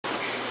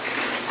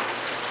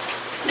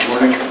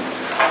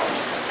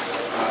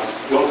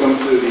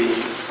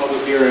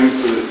hearing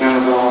for the town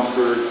of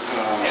Wallingford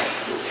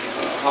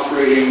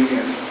operating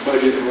and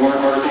budget and warrant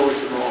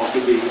articles. We'll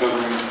also be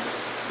covering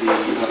the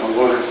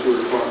water and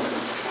sewer department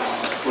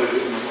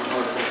budget and warrant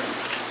articles.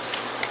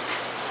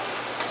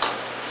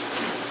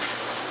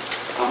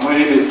 My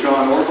name is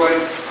John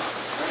Orbright.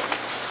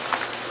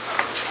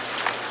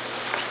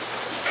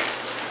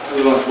 I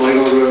live on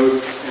Sligo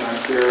Road, and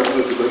I'm chair of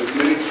the budget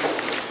committee.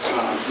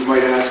 You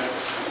might ask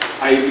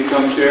how you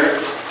become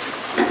chair.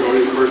 You go to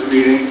the first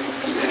meeting,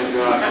 and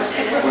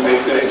when they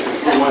say,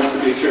 who wants to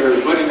be chair of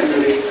the budget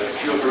committee,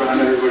 you look around,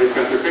 everybody's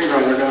got their finger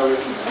on their nose.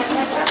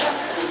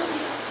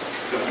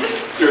 So,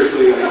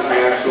 seriously,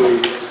 I actually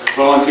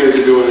volunteered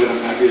to do it, and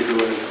I'm happy to do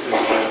it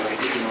as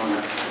an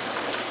honor.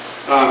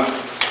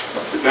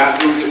 The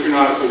bathrooms, if you're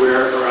not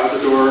aware, are out the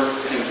door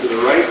and to the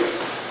right.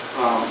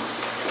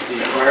 The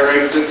fire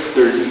exits,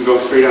 you can go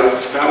straight out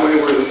that way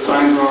where the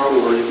signs are,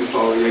 or you can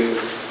follow the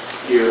exits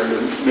here. There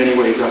are many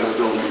ways out of the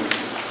building.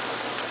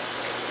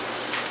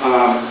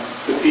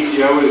 The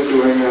PTO is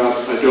doing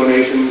a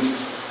donations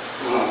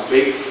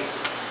bake,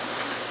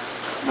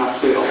 not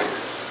sale,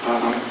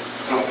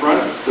 out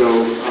front,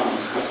 so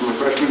have some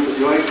refreshments if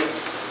you like.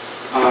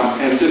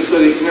 And just so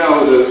that you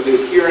know, the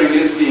hearing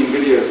is being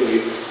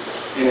videotaped,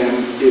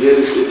 and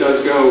it does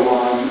go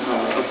on,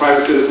 a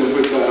private citizen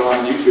puts that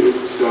on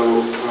YouTube,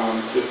 so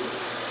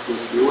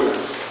just be aware.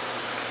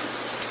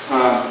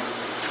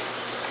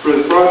 For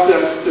the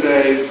process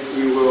today,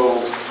 we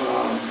will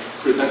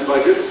present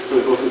budgets for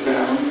both the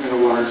town and the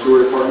water and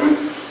sewer department.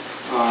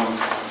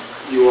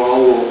 You all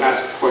will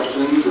ask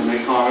questions or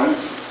make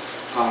comments.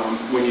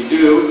 When you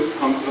do,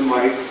 come to the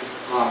mic,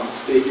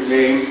 state your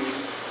name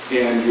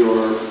and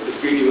the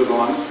street you live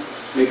on,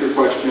 make your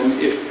question.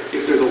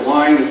 If there's a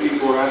line of people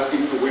who are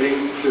asking or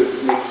waiting to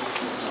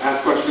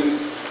ask questions,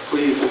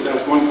 please just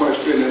ask one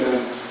question and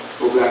then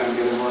go back and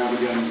get in line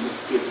again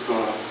if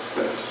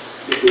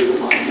there's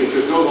a line. If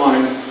there's no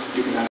line,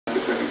 you can ask a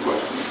second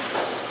question.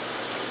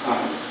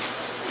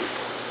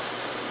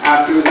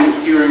 After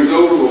the hearing's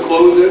over, we'll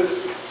close it,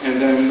 and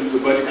then the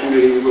budget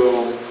committee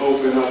will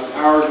open up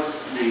our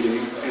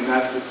meeting, and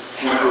that's the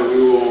point where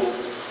we will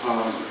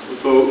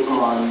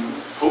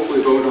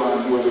hopefully vote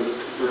on whether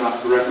or not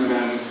to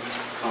recommend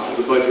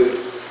the budget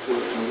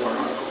and the warrant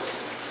articles.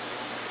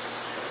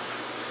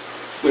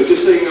 So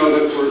just so you know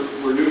that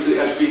we're new to the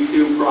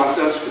SB2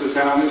 process for the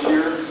town this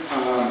year.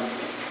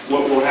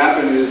 What will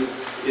happen is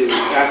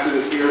after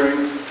this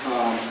hearing,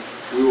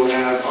 we will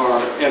have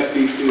our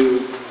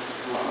SB2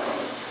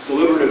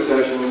 deliberative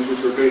sessions,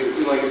 which are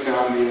basically like a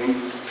town meeting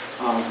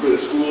for the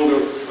school.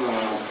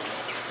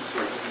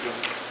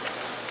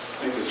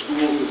 I think the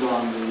schools is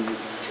on the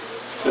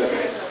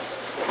second.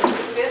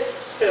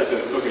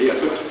 Fifth. Okay, yeah.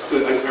 So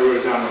I wrote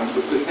it down.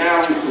 The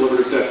town's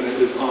deliberative session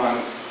is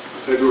on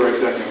February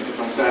 2nd. It's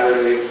on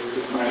Saturday.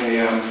 It's 9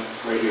 a.m.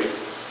 right here.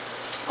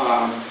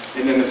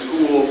 And then the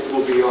school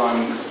will be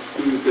on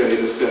Tuesday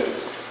the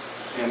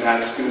 5th, and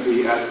that's going to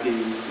be at the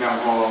town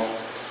hall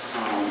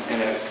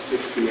and at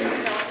 6 p.m.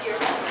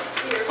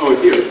 Oh,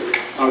 it's here.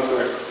 Oh,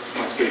 sorry.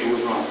 My schedule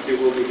was wrong. It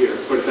will be here.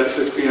 But it's at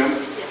 6 p.m.?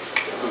 Yes.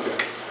 Okay.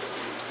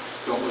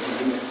 Don't listen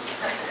to me.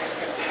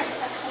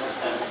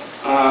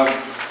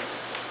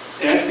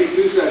 An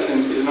SB2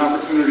 session is an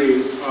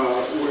opportunity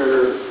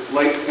where,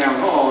 like Town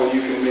Hall,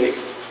 you can make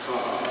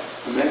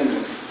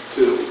amendments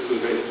to the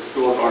basis,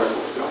 to all the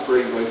articles, the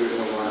operating budget and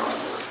the warrant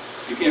articles.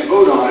 You can't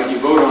vote on it. You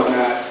vote on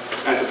that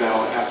at the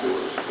ballot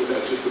afterwards, but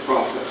that's just the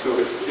process. So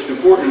it's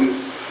important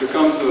to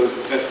come to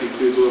those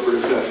SB2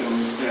 deliberative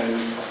sessions and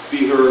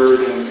be heard,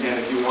 and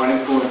if you want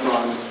influence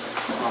on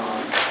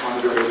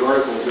the various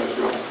articles, that's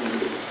your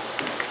opportunity.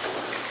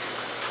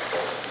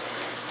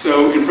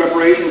 So in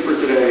preparation for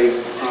today,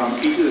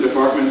 each of the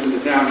departments in the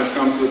town have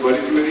come to the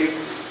budget committee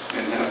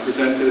and have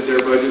presented their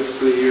budgets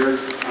for the year.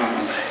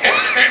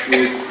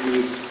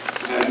 We've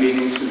had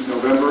meetings since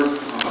November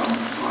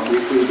on a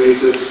weekly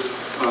basis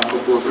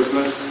before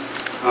Christmas.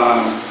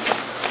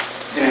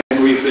 And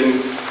we've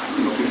been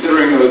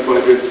considering those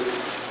budgets.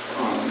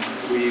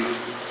 We've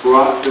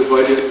brought the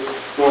budget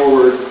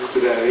forward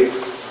today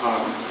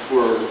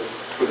for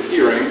the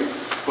hearing,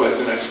 but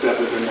the next step,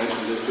 as I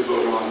mentioned, is to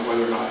vote on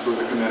whether or not to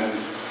recommend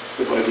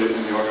the budget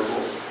and the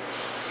articles.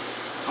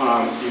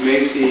 You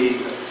may see,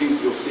 I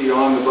think you'll see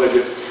on the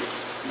budget,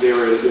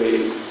 there is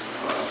a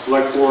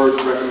select board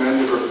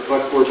recommended or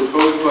select board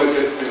proposed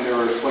budget, and there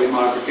are slight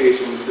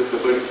modifications that the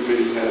budget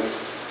committee has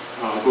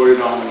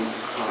voted on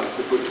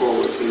to put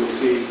forward. So you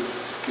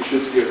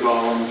should see a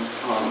column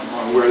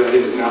on where that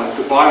is. Now, it's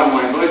the bottom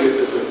line budget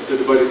that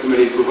the budget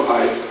committee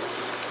provides,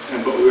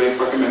 but we make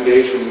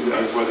recommendations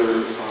as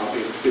whether a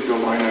particular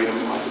line item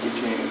ought to be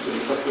changed.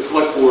 And it's up to the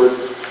select board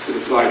to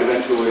decide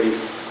eventually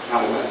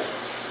how that's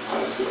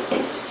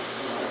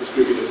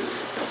distributed.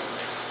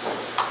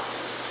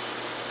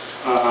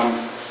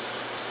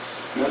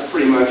 And that's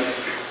pretty much,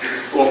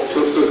 well,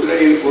 so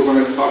today we're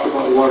going to talk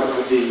about water,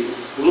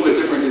 a little bit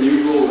different than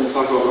usual. We're going to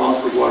talk about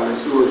Wallingford Water and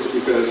Sewers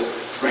because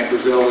Frank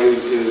Roselli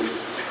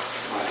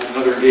has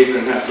another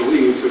engagement and has to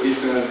leave, so he's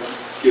going to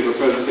give a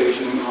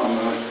presentation on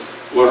the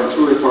Water and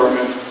Sewer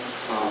Department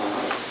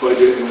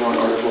budget and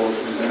warrant articles,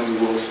 and then we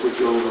will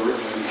switch over,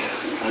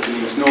 and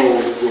Denise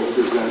Knowles will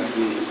present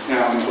the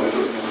town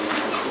budget and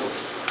warrant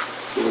articles.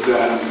 So with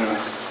that, I'm going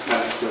to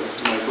pass the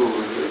mic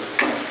over to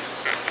Frank.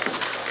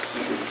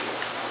 Thank you.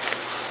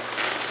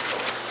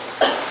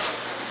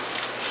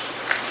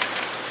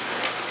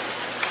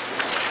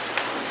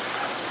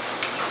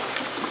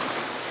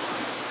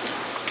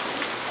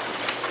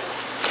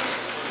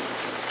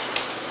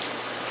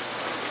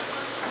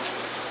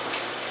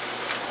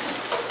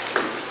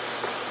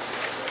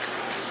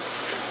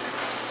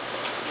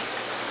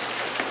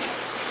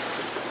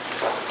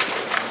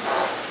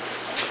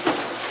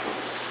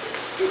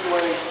 Good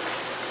morning.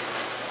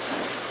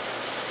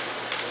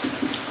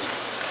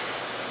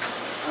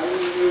 I'm the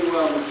new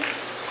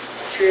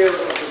chair of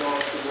the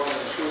North Water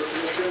and Sewer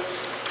Commission.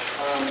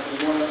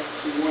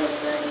 We want to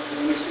thank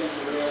Denise St.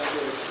 Clair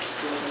for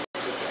doing it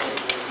for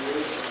 25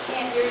 years.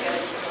 Can't hear you.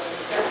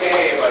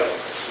 Hey, buddy.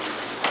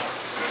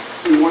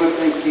 We want to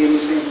thank Danny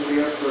St.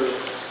 Clair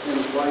and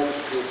his wife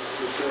for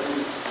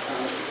serving the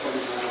town for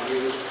 25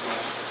 years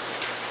plus.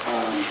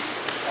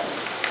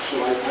 So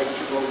I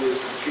took over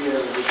as the chair.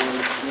 I was on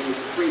the committee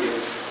for 3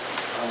 days,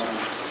 and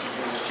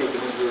I've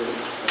taken over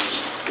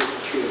as the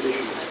chair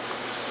this year.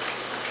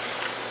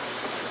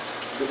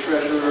 The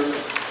treasurer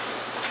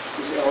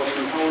is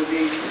Allison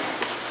Holiday.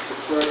 The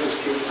clerk is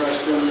Kate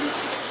Preston.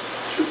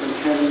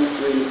 Superintendent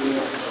Ray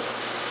McNeil.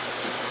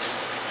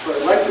 So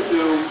what I'd like to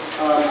do,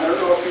 I don't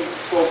know if you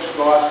folks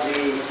got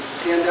the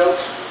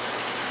handouts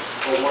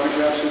or want to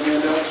grab some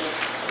handouts.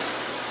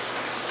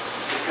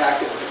 It's a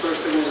packet. The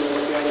first thing we're going to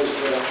look at is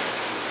the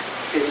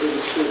paper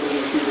that's split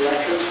in 2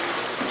 directions.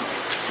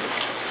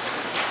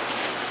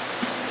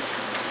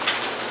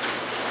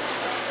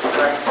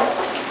 Frank,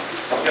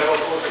 get a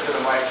little closer to the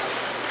mic.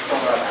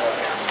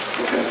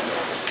 Okay.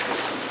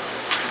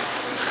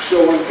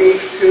 So on page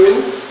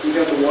 2, we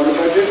have the water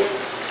budget.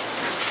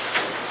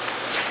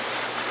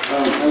 I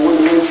want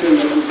to mention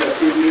that we've got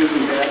good news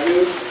and bad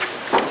news.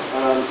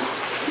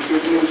 The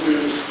good news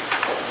is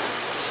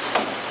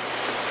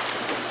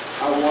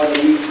our water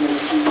meets and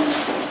exceeds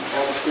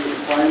all the state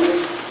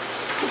requirements.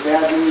 The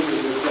bad news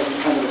is that it doesn't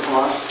come at a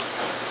cost.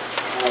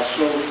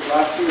 So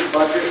last year's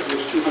budget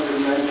was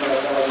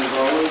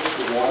 $295,000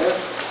 for water.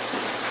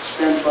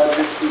 Spent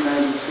budget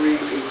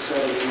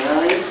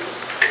 $293,879.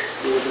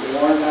 There was a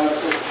warrant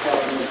article for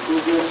capital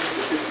improvements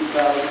for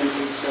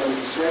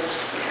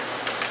 $50,876.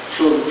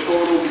 So the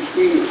total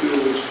between the two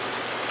was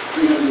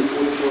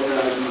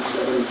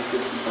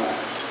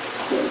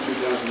 $344,755 spent in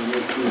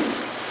 2018.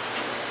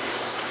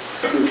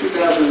 In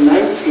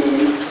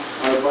 2019,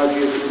 our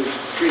budget is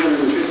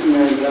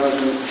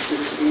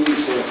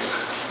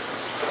 $359,686.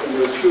 And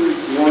there are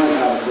 2 warrant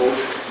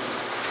articles.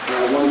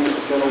 One for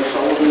the General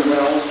Sullivan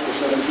well for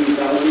 $17,000,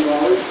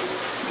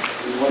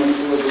 and one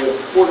for the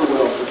Porter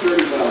well for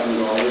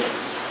 $30,000.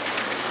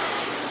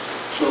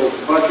 So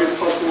budget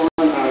plus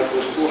warrant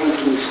articles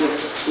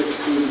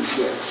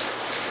 $406,686.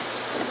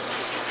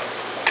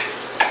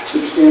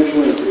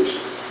 Substantial increase.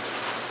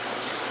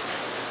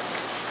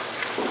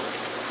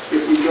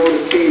 If we go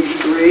to page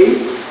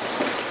 3,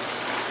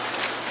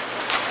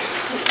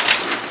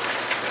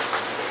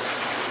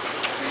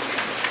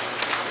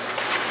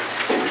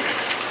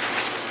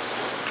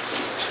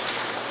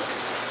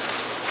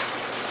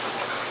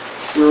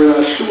 we're in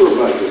our sewer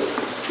budget,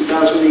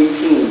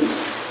 2018.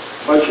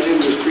 Budgeted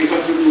was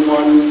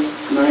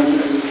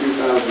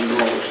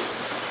 $301,903,000.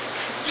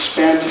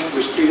 Spent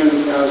was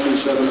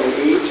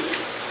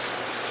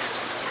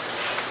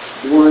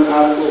 $300,708. Warrant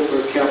article for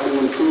capital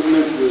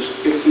improvement was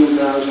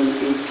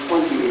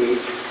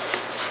 $15,828.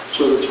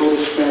 So the total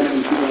spent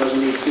in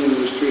 2018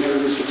 was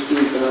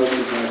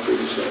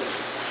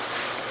 $316,536.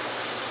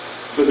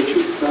 For the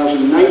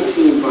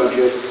 2019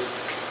 budget,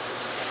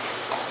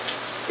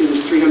 it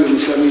is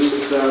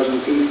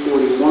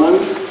 $376,841.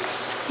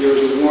 There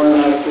is a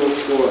warrant article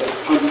for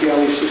pump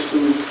galley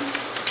system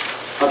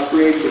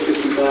upgrade for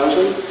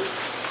 $50,000.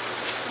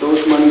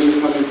 Those monies are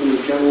coming from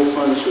the general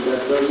fund, so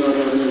that does not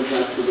have an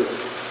impact to the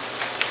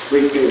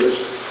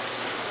ratepayers.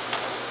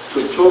 So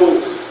the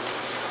total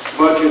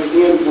budget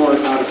and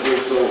warrant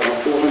articles, though, are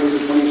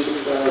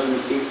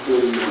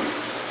 $426,841.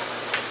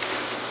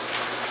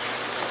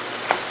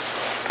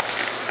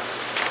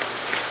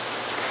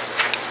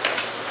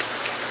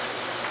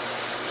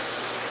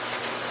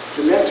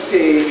 The next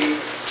page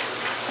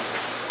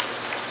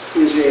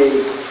is an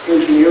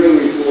engineering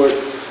report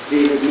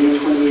dated May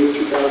 28,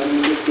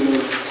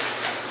 2015,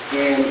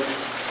 and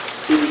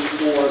it is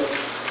for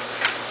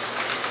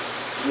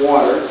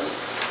water.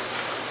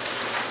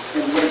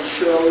 And what it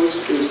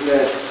shows is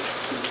that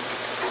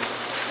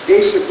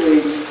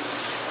basically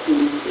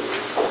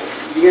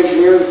the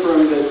engineering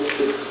firm that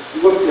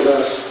looked at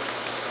us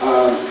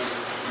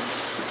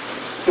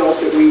felt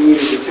that we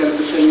needed a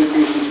 10%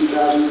 increase in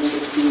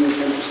 2016, a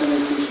 10%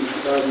 increase in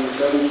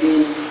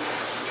 2017,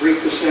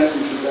 3%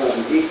 in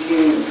 2018,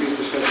 and 3% in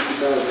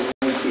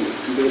 2019,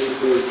 and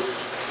basically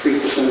 3%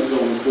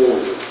 going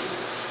forward.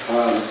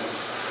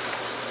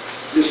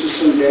 This is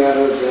some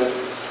data that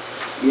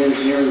the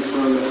engineering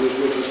firm that was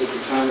with us at the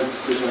time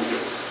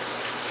presented.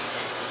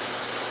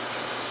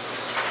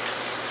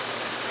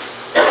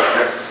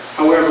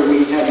 However,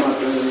 we had not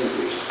done an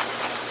increase.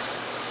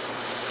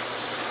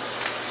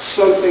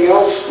 Something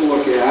else to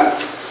look at,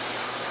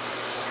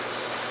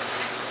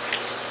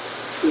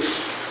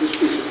 this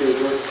piece of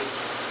paper.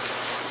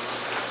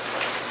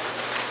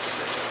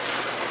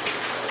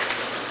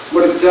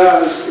 What it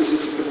does is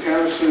it's a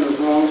comparison of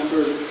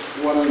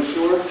Rollinsford water and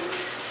sewer.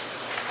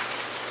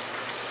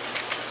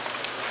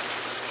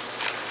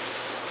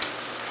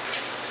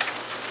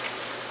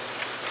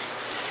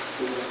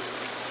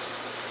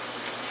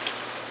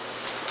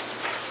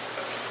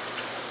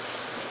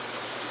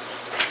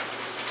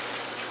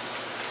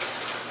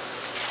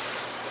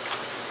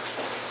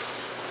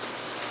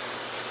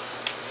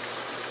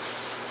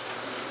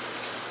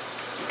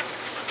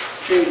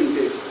 Changing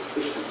paper,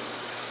 this one.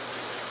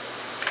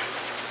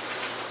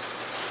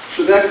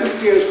 So that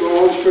compares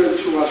Rollinsford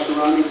to our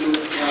surrounding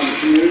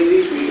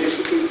communities. We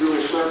basically drew a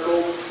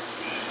circle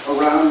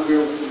around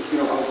where,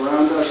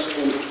 around us,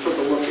 and took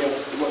a look at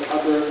what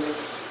other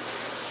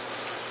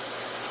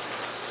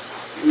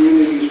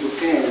communities were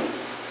paying.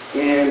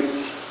 And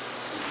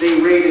they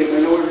rated,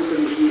 I know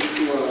everybody's used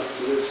to,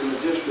 that's in the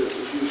district,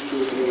 is used to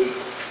a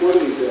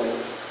quarterly bill,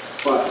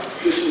 but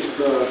this is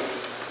the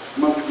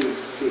monthly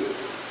fee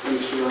in the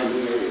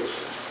surrounding areas.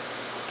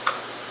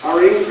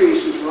 Our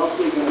increase is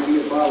roughly going to be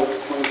about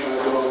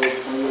 $25,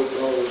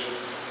 $28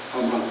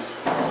 a month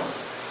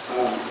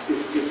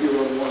if you're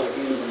on water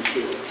and on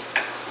sewer.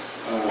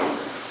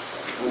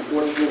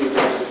 Unfortunately,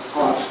 that's the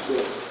cost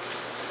that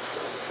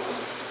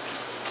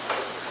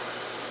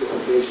we're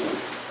facing.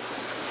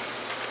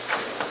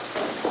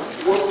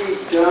 What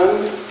we've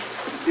done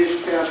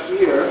this past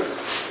year,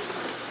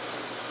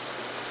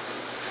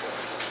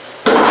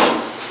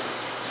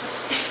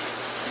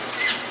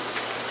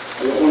 I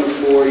don't want to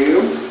bore you,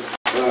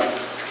 but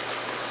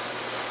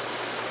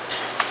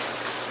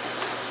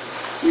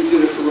we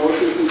did a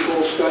corrosion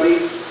control study.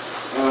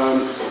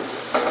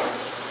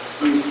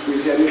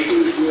 We've had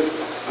issues with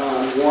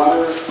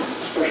water,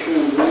 especially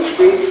on Main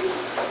Street,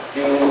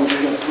 and we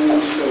have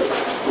plans to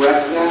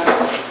correct that.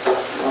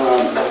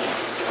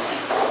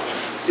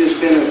 There's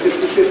been a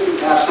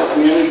 50/50 asset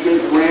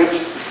management grant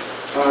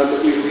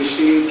that we've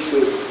received. So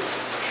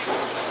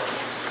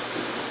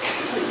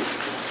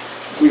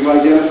we've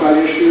identified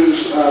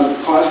issues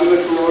causing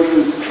the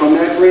corrosion from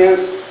that grant.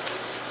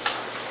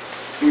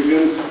 We've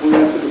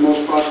implemented the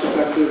most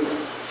cost-effective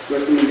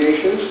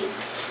recommendations.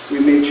 We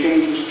made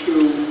changes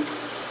to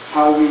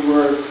how we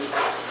were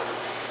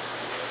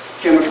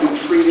chemically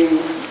treating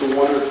the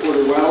water at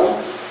Porter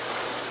Well.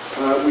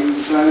 We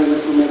designed and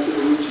implemented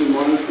a routine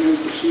monitoring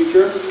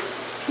procedure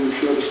to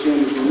ensure the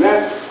standards were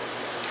met.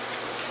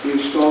 We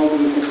installed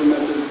and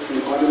implemented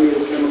an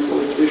automated chemical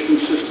addition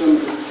system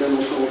at the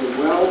General Sullivan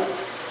Well.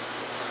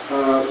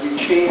 We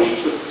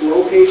changed to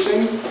flow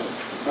pacing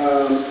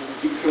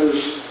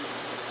because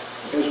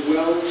as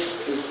wells,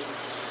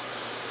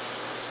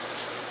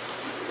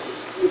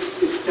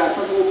 it's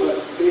technical, but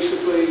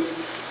basically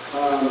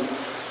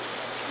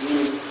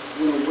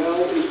when a well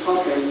is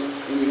pumping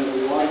and you have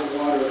a lot of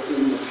water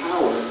in the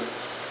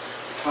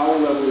tower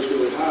level is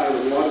really high,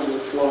 the water will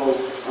flow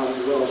out of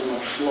the wells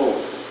much slower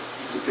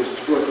because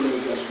it's working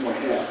against more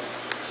head.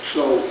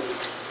 So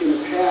in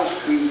the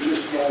past, we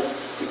just had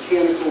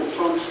mechanical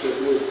pumps that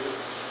would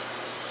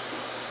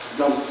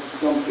dump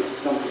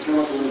the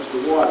chemical into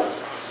the water.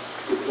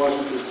 It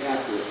wasn't as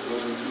accurate. It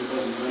wasn't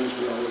done as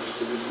well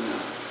as it is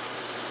now.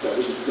 That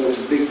was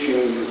a big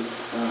change,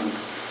 and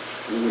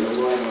we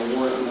relied on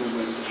warrant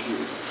money this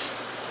year.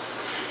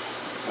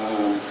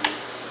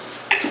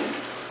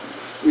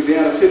 We've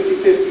added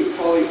 50/50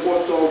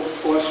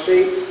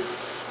 polyorthophosphate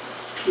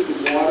to the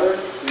water,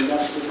 and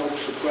that's to help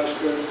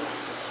sequester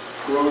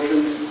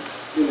corrosion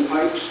in the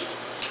pipes.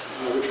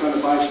 We're trying to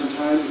buy some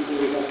time before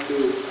we have to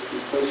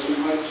replace some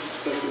pipes,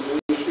 especially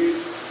William Street.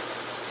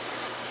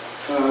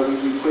 We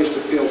replaced a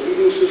failed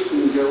heating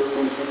system in the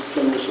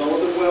General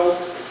Sullivan Well.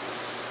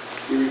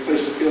 We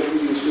replaced a failed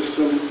heating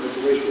system at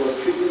the wastewater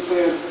treatment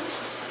plant.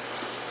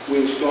 We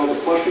installed a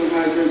flushing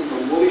hydrant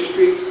on Woolley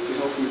Street to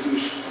help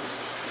reduce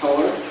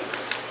color.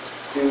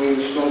 And we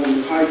installed a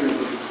new hydrant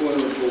at the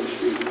corner of Woolley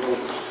Street in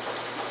Locust.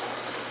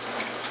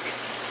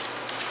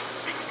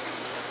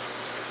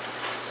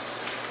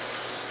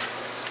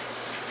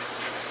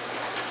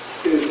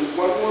 There's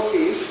one more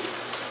piece.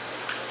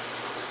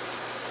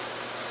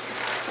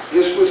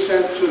 This was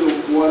sent to the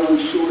Water and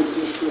Sewer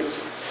District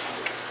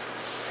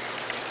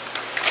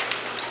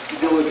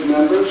village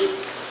members.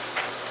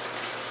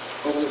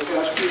 Over the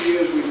past few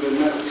years, we've been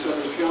met with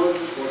several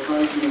challenges while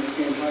trying to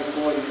maintain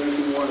high-quality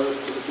drinking water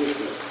for the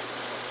district.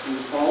 In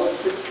the fall of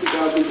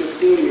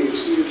 2015, we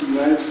exceeded the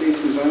United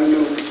States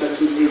Environmental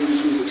Protection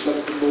Agency's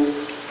acceptable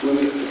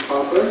limit for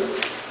copper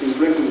in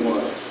drinking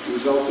water,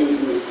 resulting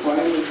in a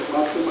requirement to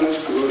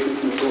optimize corrosion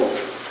control,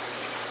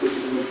 which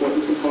is an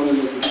important component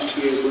of the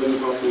EPA's lead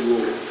and copper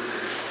rule.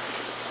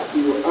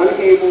 We were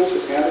unable to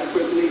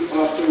adequately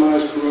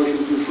optimize corrosion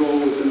control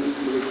within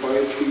the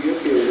required 2-year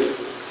period,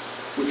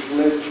 which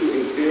led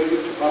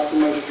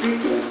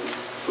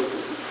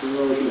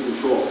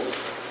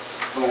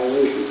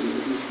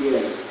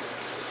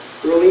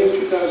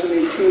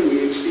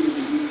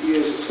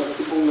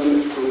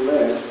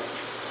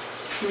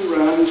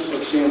tons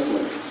of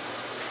sampling.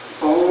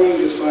 Following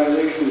this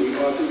violation, we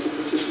opted to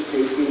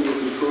participate in a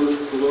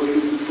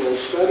corrosion control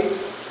study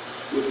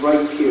with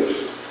Wright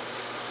Pierce.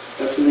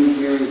 That's an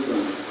engineering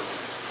firm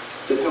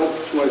that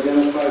helped to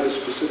identify the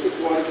specific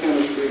water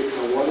chemistry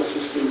our water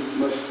system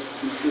must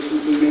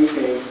consistently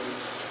maintain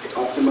to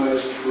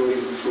optimize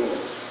corrosion control.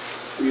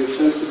 We have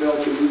since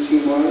developed a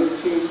routine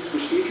monitoring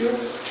procedure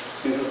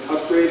and have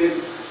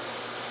upgraded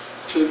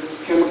to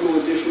chemical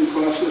addition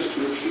process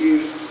to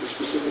achieve the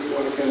specific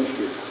water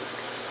chemistry.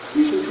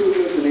 These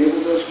improvements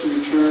enabled us to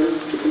return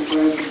to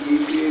compliance with the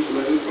EPA's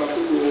lead and copper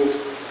rule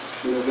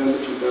in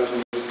November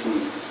 2018.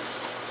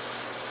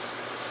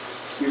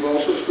 We've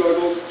also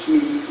struggled to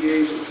meet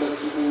EPA's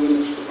acceptable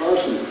limits for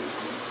arsenic.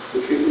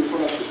 The treatment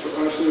process for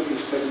arsenic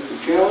is technically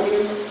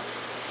challenging.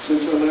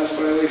 Since our last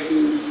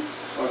violation in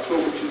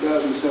October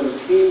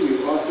 2017,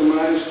 we've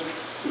optimized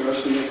the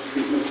arsenic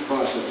treatment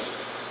process.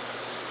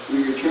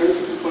 We returned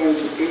to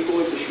compliance in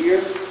April of this year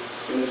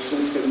and have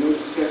since had no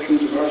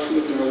detections of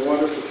arsenic in our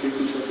water for 3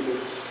 consecutive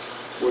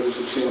quarters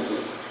of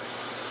sampling.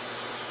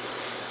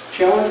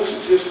 Challenges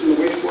exist in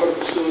the wastewater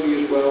facility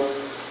as well.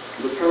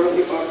 We're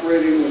currently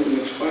operating with an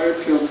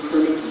expired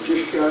permit to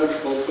discharge.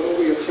 Although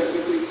we are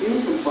technically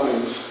in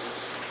compliance,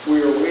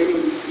 we are awaiting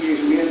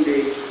EPA's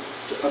mandate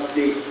to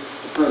update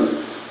the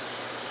permit.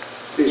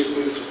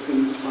 Basically, it's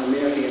on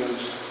their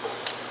hands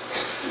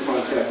to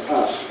contact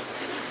us.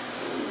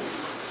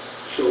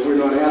 So we're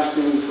not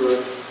asking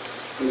for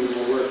any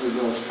more work, we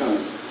know it's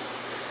coming.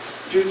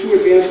 Due to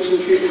advances in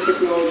treatment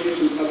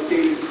technologies, an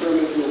updated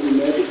permit will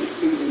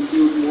inevitably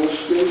include more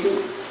stringent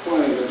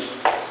requirements,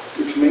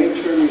 which may in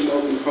turn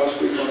result in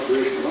costly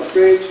operational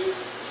upgrades.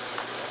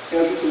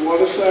 As with the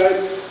water side,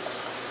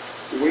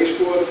 the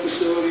wastewater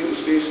facility is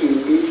facing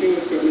an aging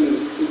equipment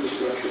and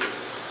infrastructure.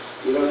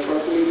 Without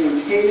properly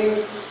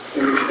maintaining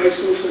and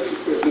replacing such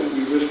equipment,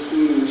 we risk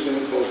polluting the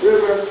Santa Falls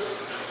River,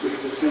 which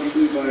will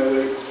potentially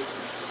violate,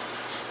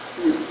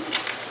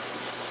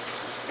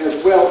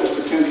 as well as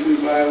potentially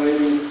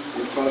violating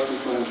and costly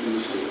fines from the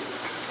state.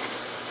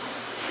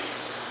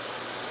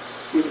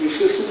 With the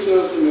assistance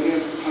of the New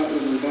Hampshire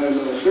Department of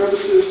Environmental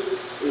Services,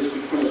 it has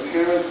become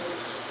apparent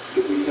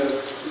that we have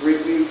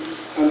greatly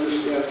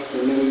understaffed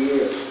for many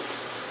years.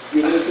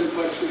 Given the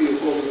complexity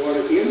of both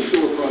water and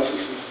sewer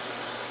processes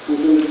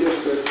within the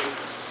district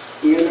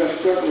and our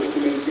struggles to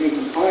maintain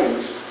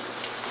compliance,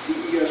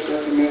 DES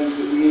recommends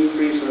that we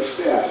increase our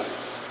staff.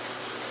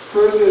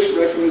 Per this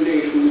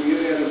recommendation, we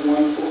have added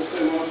 1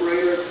 full-time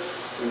operator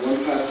and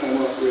 1 part-time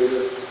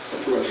operator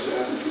to our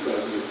staff in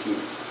 2018.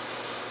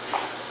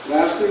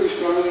 Lastly, we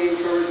strongly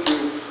encourage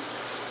you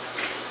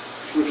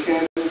to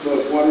attend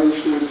the Water and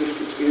Sewer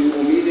District's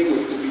annual meeting,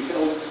 which will be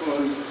held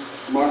on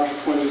March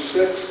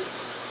 26th.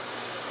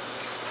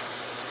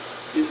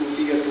 It will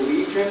be at the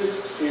Legion,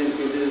 and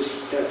it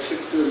is at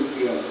 6:30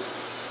 p.m.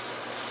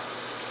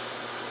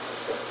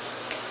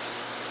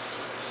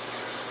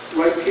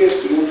 Wright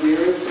Pierce, the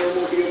engineering firm,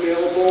 will be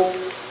available.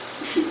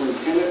 The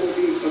superintendent will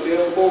be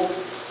available.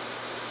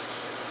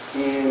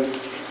 And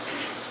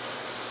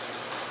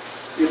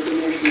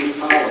information is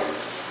power.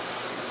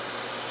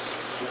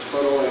 That's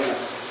about all I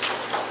have.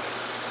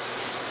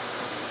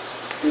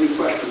 Any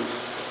questions?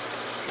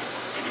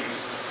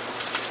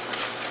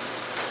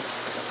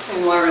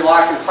 And Larry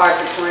Lock in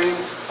Parker's Lane.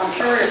 I'm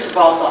curious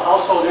about the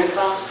household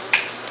income.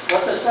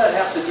 What does that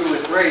have to do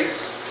with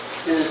rates?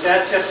 And is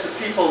that just the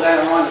people that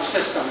are on the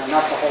system and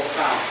not the whole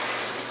town?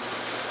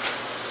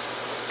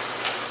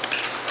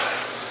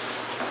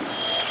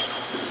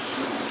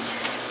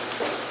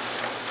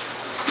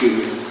 Excuse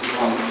me.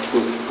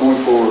 For going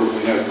forward,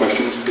 when you have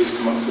questions, please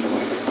come up to the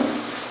microphone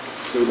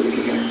so everybody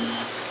can hear.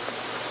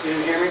 You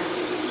didn't hear me?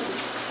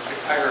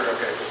 I heard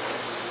okay.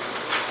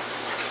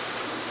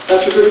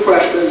 That's a good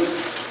question.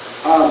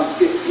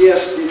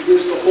 Yes, it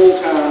is the whole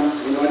town.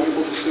 We're not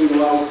able to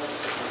single out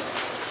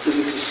because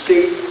it's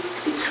state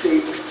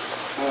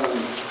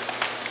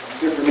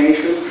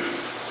information,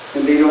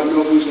 and they don't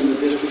know who's in the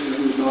district and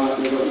who's not,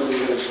 and they don't know who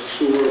has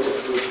sewer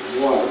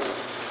or water.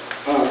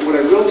 What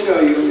I will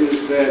tell you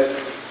is that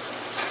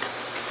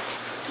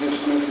there's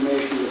some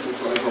information that will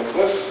probably help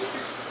us.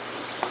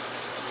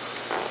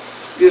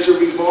 There's a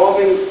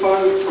revolving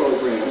fund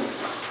program,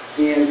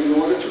 and in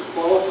order to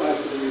qualify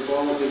for the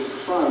revolving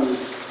fund,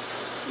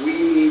 we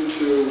need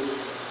to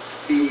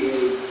be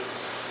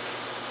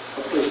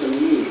a place of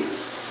need.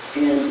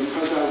 And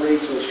because our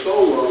rates are so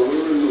low,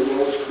 we're in the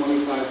lowest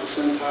 25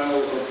 percentile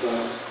of the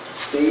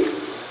state,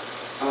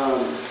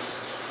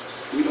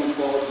 we don't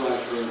qualify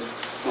for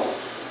help.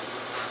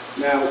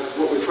 Now,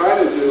 what we're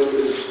trying to do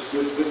is,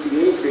 with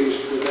the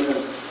increase,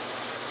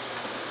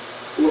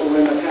 what will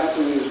end up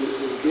happening is it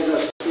will get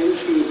us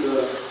into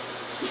the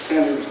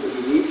percentage that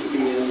we need to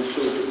be in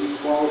so that we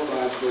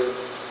qualify for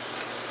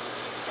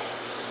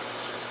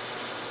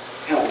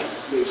help,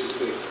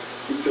 basically.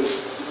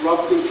 Because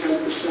roughly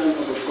 10%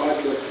 of a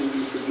project can be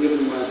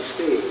forgiven by the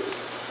state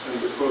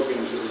under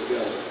programs that are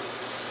available.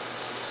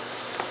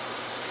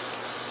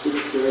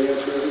 Did I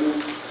answer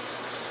everything?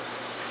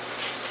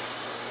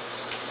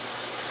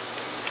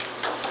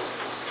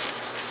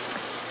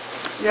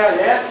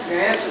 Yeah, you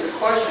answered the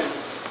question,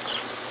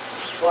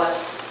 but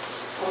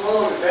I'm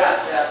willing to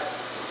bet that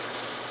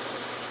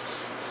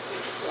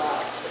the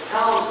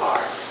town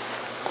part,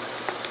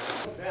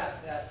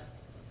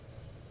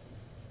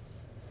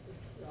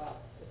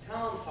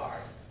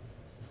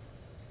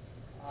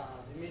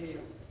 the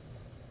median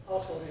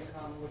household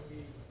income would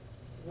be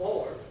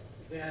lower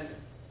than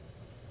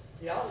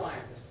the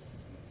outlying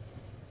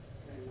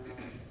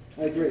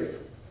district.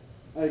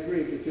 I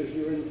agree, because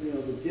you're in,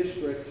 the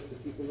district, the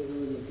people that are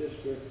in the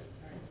district,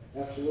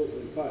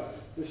 absolutely. But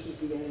this is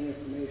the only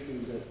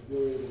information that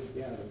we're able to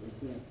gather.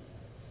 We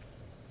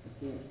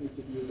can't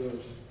interview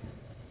those.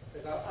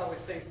 Because I would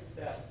think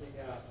that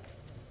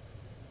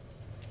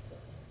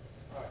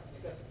all right,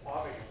 you got the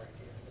poverty rate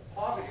here. The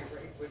poverty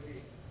rate would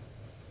be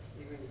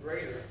even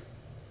greater.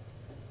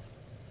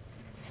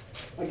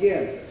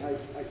 Again, I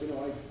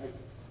can't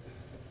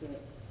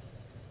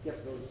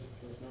get those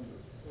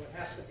numbers. So it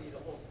has to be the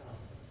whole town,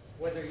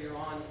 whether you're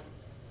on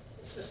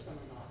the system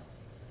or not.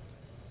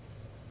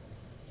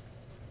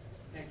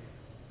 Thank you.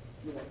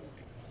 You're welcome.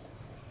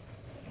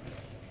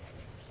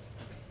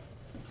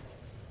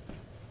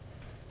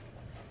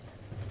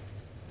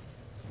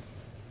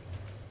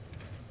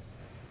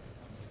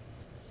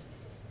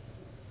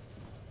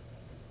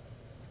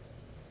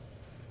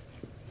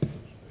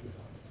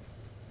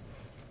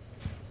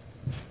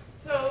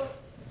 So,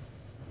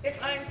 if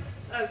I'm,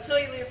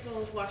 Celia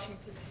Leopold,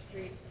 Washington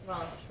Street,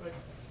 Rollinsford.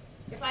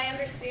 If I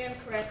understand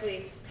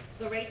correctly,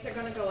 the rates are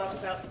going to go up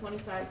about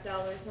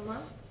 $25 a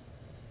month?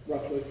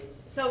 Roughly,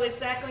 So is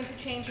that going to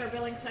change our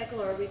billing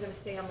cycle, or are we going to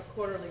stay on the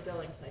quarterly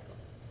billing cycle?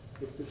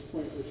 at this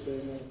point, we're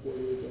staying on a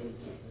quarterly billing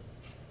cycle.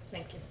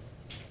 Thank you.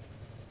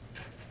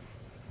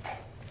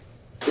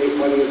 State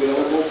money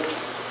available,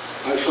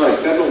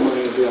 federal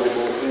money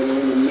available, and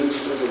we're in the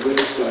midst of a rate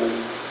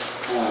study.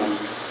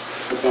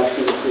 But that's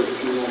going to take a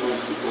few more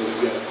months before we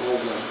get all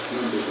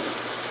the numbers in.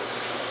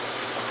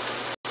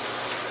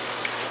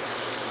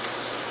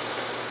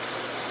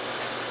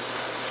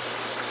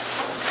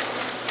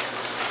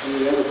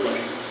 Any other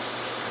questions?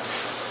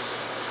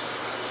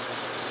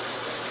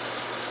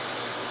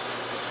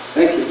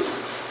 Thank you.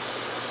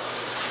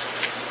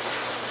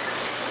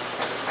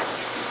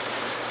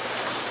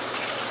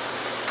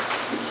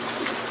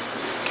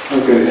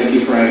 Okay, thank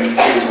you, Frank.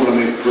 I just want to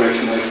make a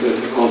correction. I said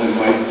I called him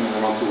Mike and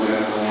I walked away. I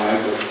don't know why,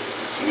 but I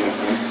know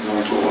Frank has known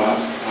for a while.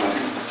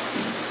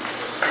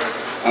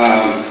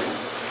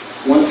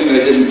 One thing I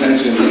didn't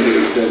mention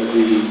is that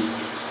the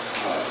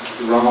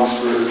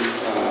Rollinsford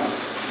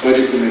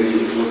Budget Committee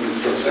is looking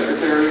for a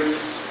secretary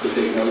to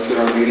take notes at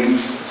our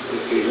meetings.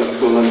 It pays up to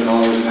 $11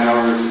 an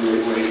hour. It's a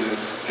great way to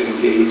get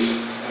engaged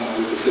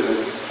with the civic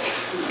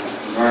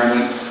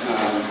environment.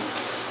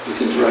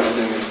 It's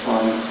interesting, it's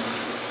fun,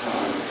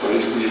 but I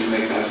just needed to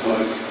make that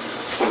plug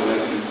so that I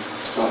can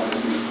stop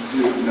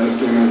doing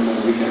notes on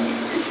the weekends.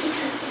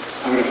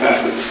 I'm going to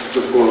pass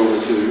the floor over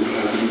to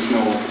Denise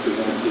Knowles to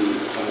present the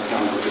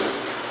town budget.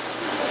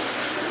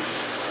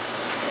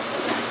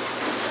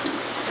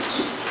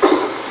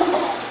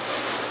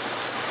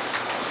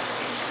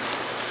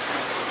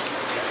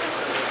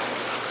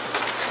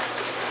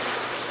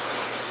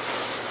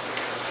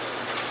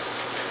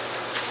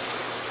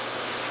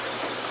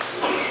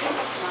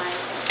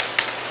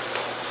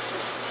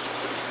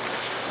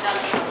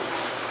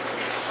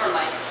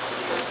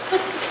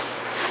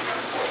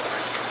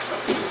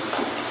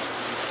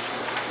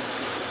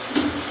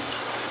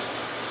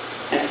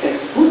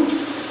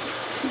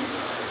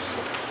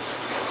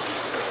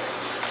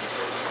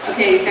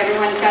 Okay,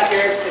 everyone's got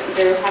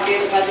their copy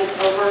of the budgets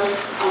over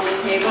on the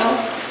table.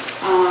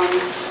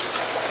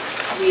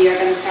 We are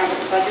going to start with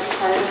the budget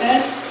part of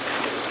it,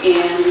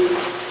 and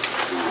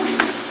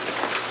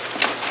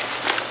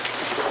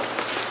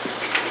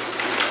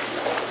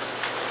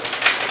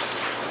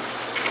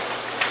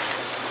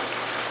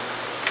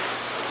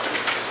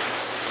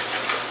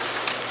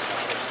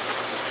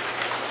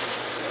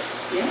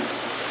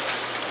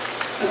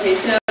okay,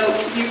 so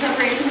the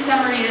appropriation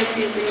summary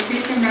is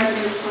increased in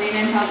revenues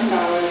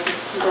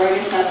 $49,000, growing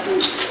assessed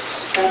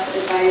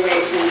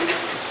evaluation.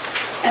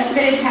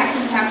 Estimated tax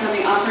impact on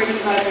the operating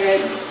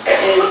budget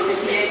is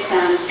 58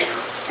 cents,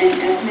 and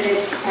estimated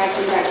tax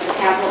impact for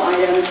capital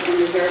items and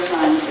reserve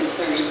funds is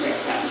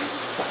 36 cents.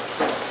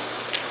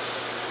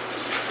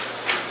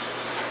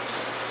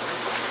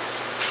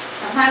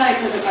 The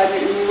highlights of the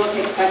budget, and we will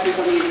take questions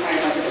on the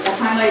entire budget, but the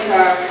highlights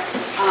are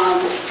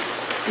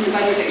in the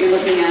budget that you're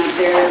looking at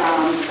there.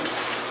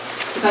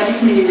 The Budget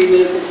Committee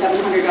removed the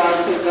 $700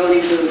 for the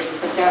voting booth,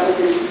 but that was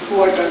in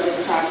support of the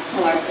tax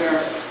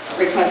collector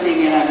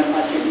requesting it at a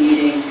budget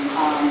meeting.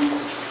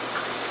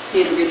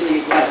 She had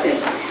originally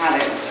requested to have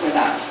it with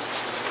us,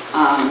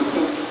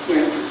 so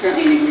we're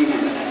certainly in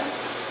agreement with it.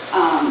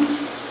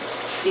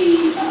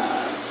 The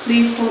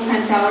police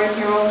full-time salary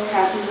payroll,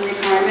 taxes and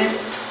retirement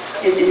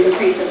is an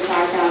increase of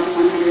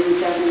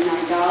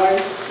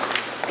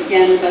 $5,179.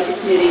 Again, the Budget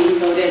Committee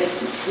voted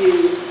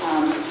to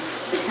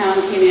the town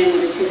came in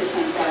with a 2%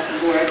 across the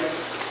board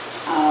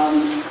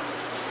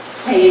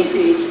pay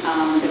increase.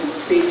 The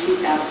police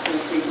chief asked for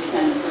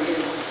 3% for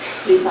his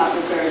police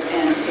officers,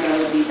 and so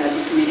the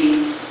budget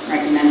committee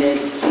recommended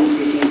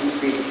increasing it to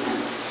 3%.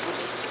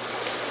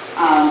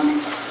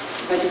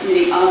 Budget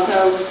committee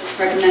also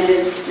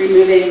recommended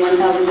removing $1,000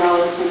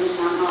 from the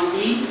town hall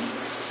heat,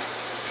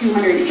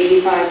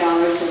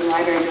 $285 to the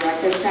library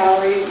director's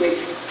salary,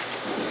 which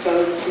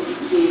goes to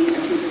being a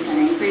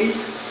 2%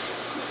 increase,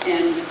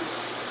 and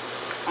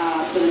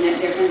so the net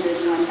difference is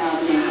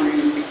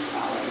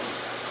 $1,806.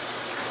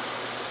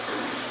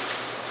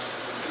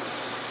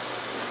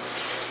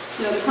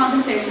 So the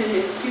compensation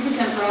is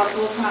 2% for all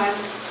full-time,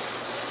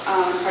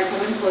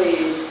 part-time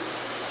employees.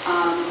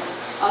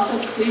 Also,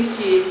 the police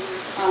chief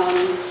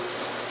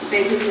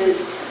bases his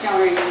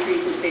salary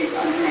increases based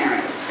on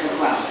merit as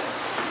well.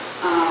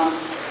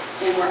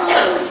 And we're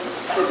also,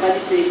 the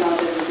budget committee felt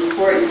that it was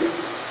important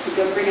to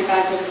go bring it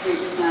back to the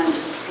 3% to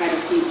try to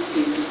keep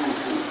police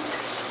retention.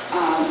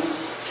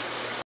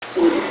 It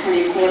was a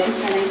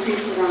 24%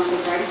 increase for Romsey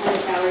Fire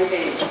Department salary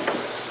base.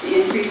 The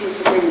increase was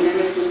to bring the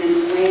members to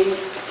minimum wage,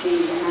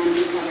 change the times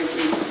and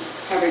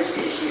coverage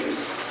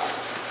issues.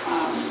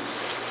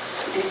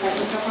 Any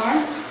questions so far?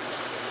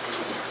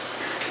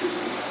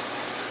 Okay.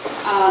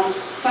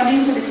 Funding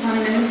for the town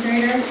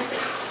administrator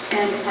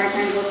and the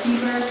part-time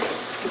bookkeeper,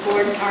 the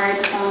board hired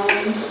the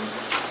following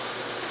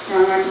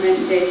strong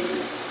recommendation.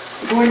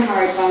 The board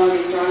hired following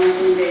a strong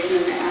recommendation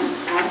of the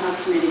ad hoc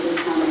committee to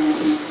the town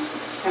manager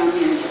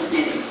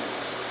committee.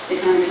 The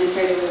town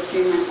administrator will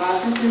streamline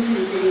processes,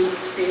 including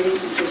creating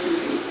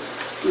efficiencies,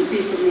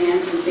 increase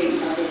demands from state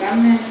and federal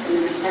governments, and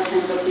then the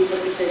part-time bookkeeper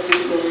position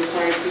will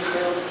require to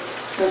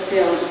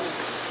fulfill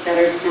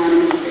better town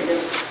administrative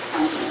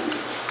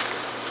functions.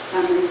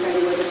 Town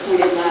administrator was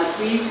appointed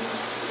last week.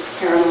 It's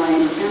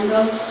Caroline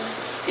Kendall,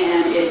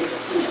 and it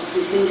is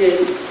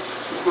contingent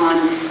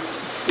upon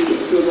the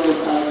approval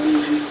of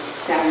the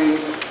salary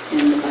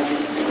in the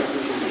budget that we're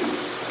presenting.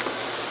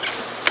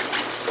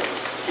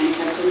 Any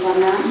questions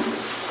on that?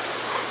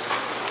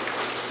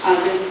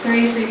 There's a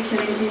 33%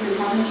 increase in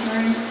health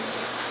insurance.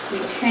 We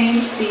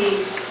changed the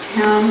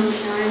town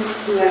insurance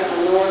to a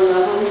lower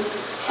level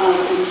of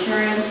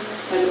insurance,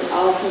 but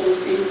also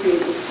this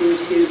increase is due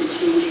to the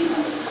changing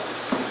of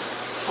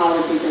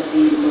policies that the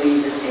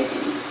employees are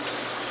taking.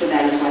 So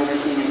that is why we're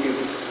seeing a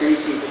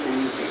 33%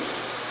 increase.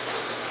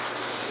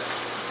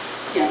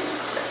 Yes?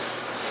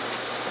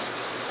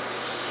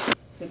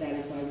 So that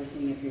is why we're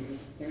seeing a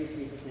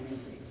 33%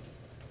 increase.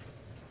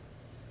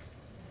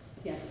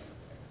 Yes?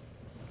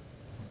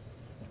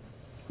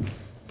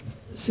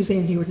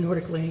 Suzanne Hewitt,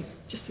 Nordic Lane.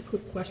 Just a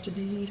quick question,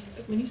 Denise.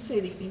 When you say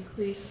the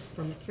increase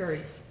from the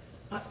carry,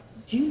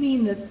 do you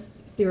mean that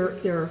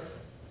the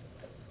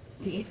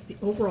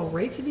overall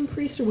rates have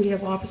increased, or we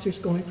have officers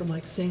going from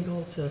like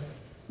single to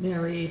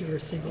married or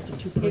single to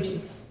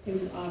two-person? It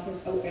was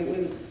it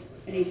was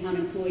any town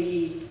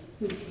employee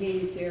who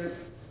changed their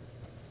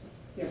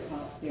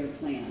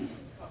plan,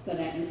 so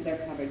that they're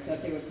covered. So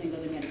if they were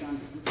single, they might have gone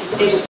to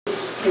two-person.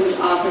 It was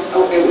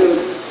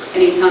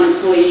any town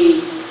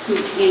employee who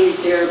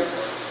changed their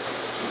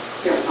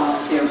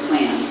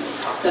plan,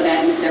 so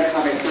that they're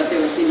covered. So if they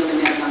were single, they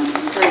may have gone to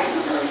two-person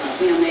or a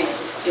family.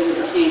 It was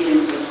a change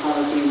in the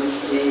policy in which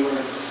they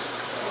were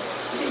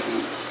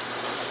taking.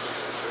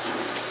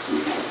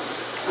 Okay.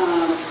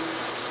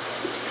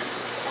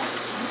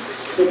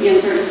 With the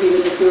uncertainty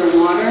with the sewer and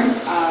water,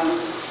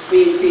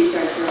 we increased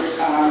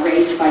our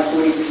rates by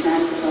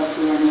 40% for both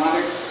sewer and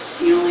water.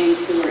 The only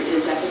sewer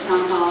is at the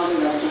town hall. The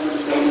rest of the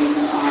buildings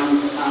are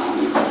on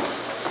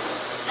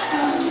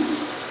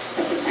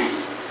septic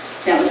tanks.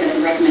 That was at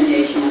the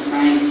recommendation of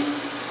Frank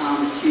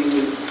to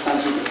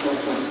budget it for 40%.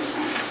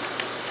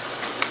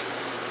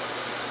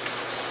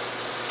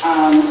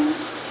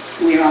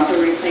 We are also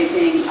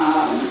replacing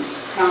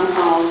town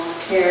hall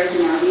chairs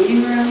in our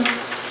meeting room,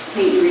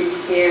 paint and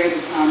repair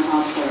the town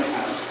hall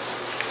portico.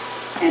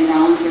 And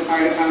Rollinsford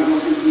Fire Department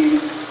will continue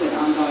with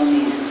ongoing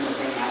maintenance as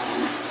they have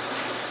been.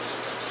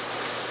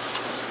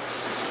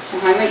 The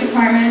Highway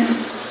Department,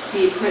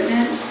 the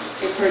equipment,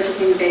 they're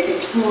purchasing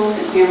basic tools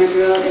and hammer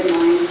drill and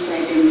line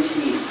striping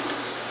machine.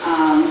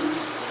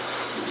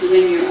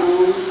 Doing your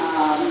own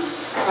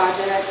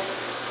projects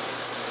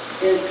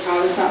is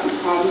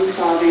problem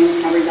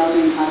solving, have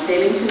resulted in cost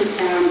savings to the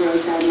town,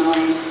 roadside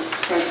mowing,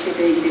 brush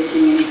chipping,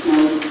 ditching, and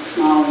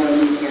small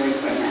road repair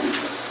equipment.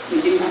 We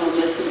do have a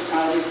list of the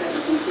projects that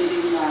were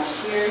completed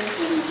last year, and we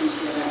can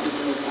share that with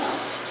you as well.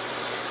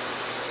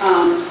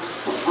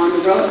 On the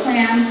road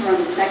plan, we're on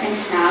the second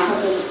half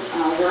of the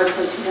work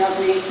for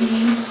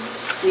 2018.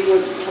 We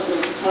were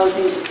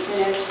proposing to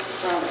finish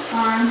Roberts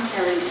Farm,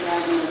 Heritage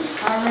Drive, and Moses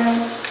Car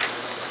Road,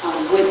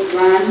 Woods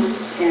Run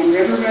and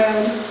River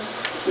Road,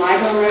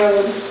 Sligo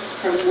Road,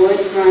 from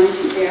Woods Run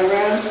to Bear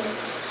Road,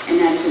 and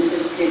that's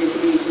anticipated to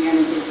be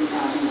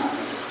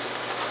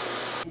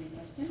 $350,000. Any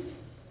questions?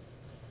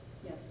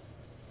 Yes.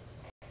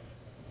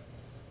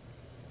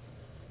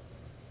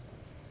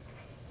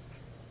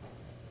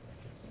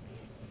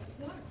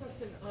 Not a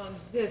question on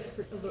this,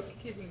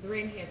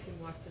 Lorraine Hanson,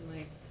 Watson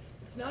Lane.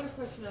 It's not a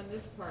question on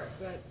this part,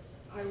 but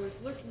I was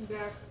looking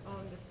back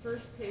on the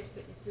first page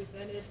that you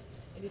presented,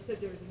 and you said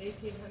there was an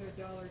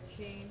 $1,800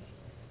 change,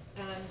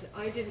 and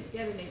I didn't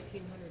get an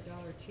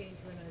 $1,800 change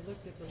when I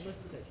looked at the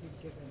list that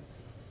you'd given.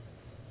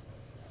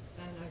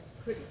 And I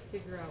couldn't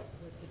figure out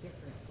what the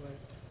difference was.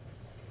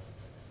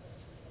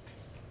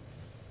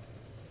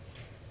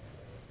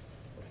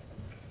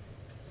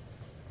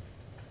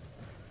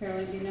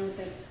 Carolyn, do you know what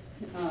the,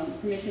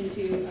 permission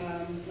to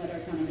let our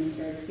town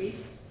administrator speak?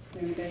 Is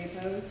there anybody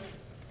opposed?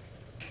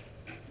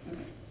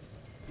 Okay.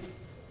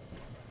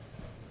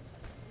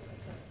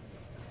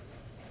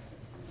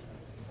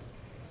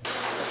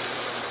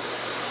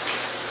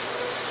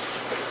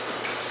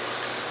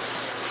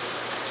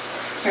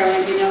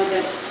 Carolyn, do you know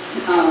that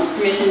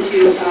permission to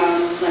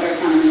let our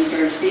town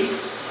administrator speak?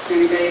 Is there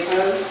anybody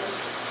opposed?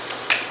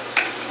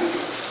 Okay.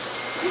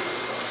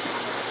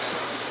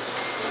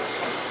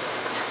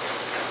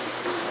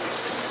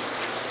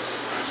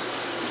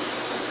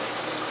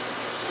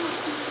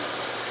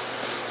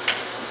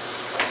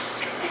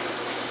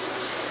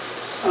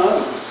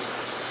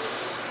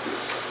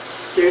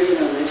 There's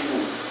an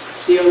omission.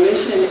 The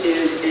omission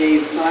is a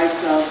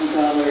 $5,000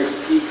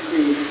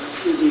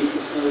 decrease to the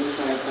proposed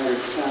firefighter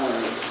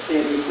salary.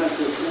 They had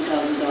requested a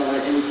 $10,000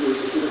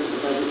 increase. If you look at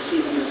the budget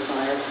sheet under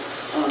fire,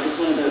 it's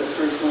one of the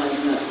first lines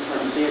in that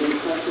department. They had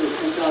requested a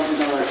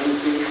 $10,000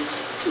 increase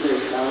to their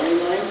salary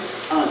line.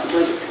 The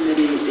budget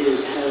committee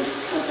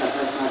has cut that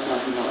by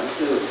 $5,000.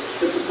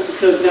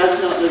 So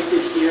that's not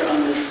listed here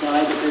on this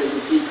slide, that there is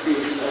a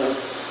decrease of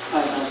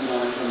 $5,000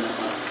 on that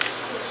line.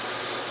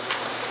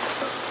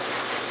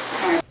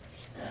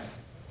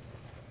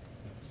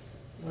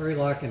 Larry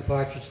Larkin,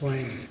 Partridge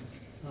Lane.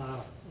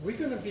 Are we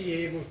going to be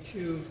able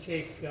to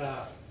take,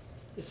 there's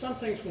some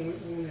things when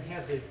we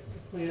have the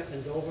cleanup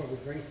in Dover, we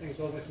bring things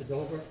over to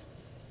Dover,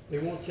 they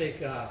won't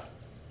take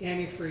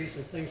antifreeze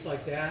and things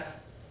like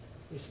that.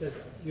 They said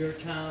your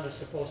town is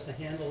supposed to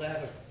handle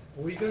that. Are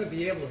we going to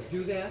be able to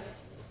do that?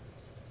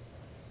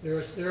 There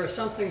are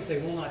some things they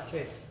will not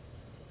take.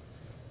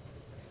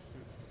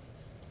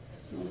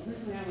 Well,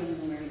 personally, I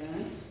wasn't aware of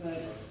that,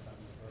 but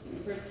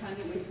the first time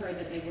that we've heard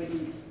that they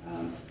wouldn't,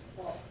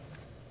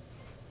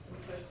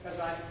 Because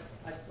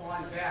I've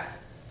gone back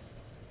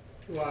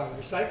to our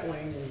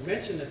recycling and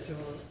mentioned it to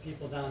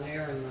people down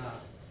there, and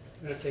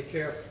I'm going to take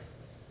care of it.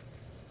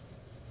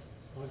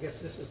 Well, I guess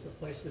this is the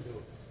place to do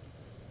it.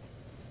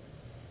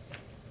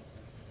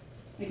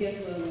 I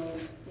guess we'll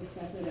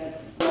discuss it at,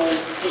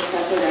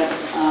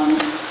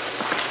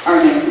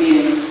 our next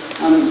meeting,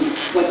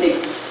 what they,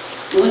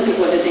 we'll list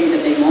what the things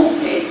that they won't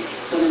take,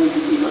 so then we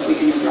can see what we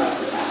can address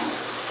with that.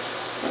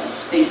 So,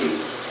 thank you.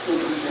 We'll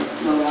get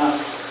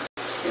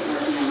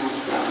working on that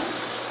as well.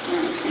 All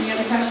right, any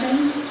other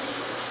questions?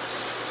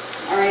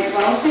 All right,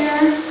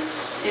 welfare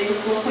is a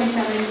 4.7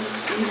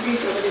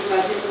 increase over the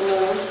budget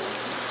below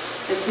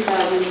the 2000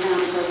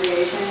 town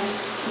appropriation.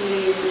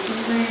 Community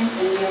assistance grants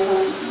and Meals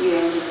on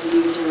Wheels is the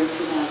new for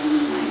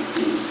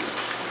 2019.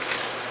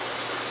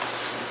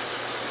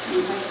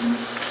 Any questions?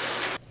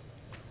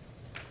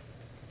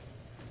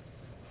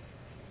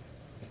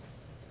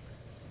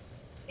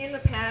 In the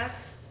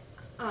past,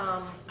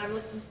 I'm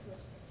looking for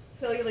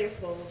Celia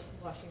Leopold,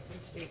 Washington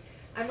Street.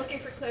 I'm looking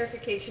for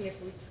clarification if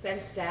we've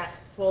spent that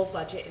full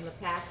budget in the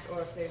past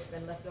or if there's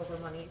been leftover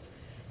money.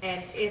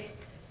 And if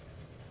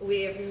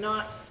we have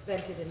not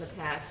spent it in the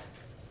past,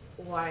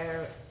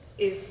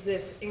 is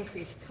this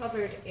increase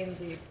covered in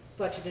the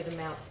budgeted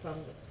amount from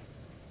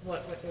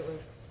what it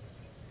was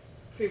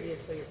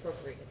previously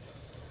appropriated?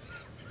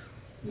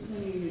 Which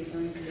one are you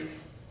referring to?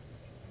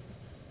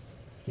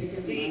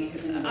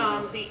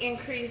 The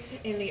increase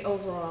in the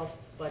overall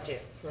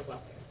budget for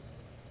welfare.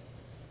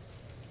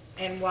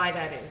 And why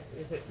that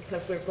is. Is it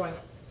because we're going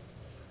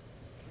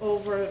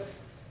over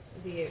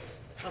the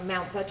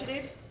amount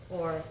budgeted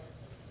or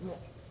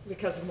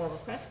because of more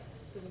requests?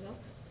 Do we know?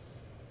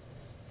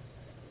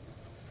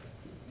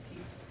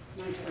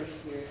 My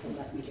first year, so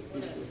let me get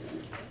this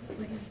system.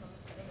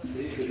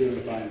 You're doing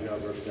a fine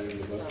job representing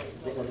the budget.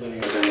 Representing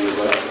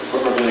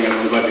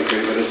the budget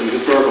committee, but there's some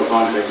historical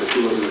context as to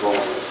what was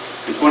involved.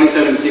 In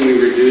 2017, we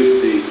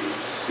reduced the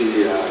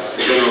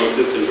general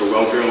assistance or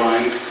welfare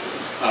lines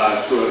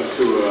to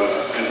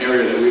an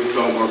area that we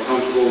felt more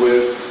comfortable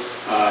with.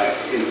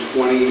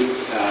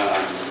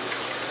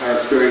 Our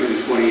experience in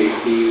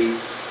 2018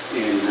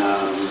 in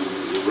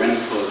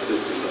rental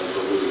assistance, I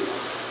believe,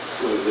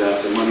 was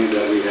that the money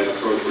that we had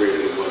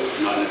appropriated was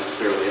not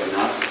necessarily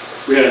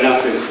enough. We had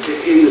enough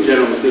in the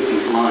general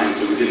assistance line,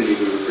 so we didn't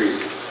even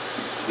increase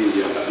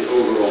the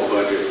overall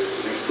budget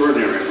an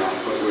extraordinary amount,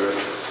 but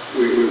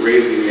we're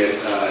raising it,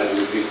 as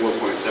we see,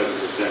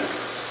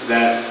 4.7%.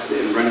 That's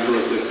in rental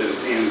assistance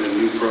and the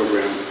new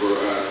program for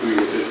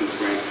community assistance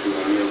grant to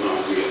Meals on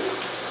Wheels.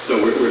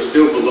 So we're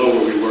still below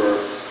where we were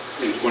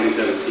in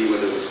 2017,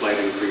 with a slight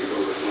increase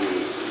over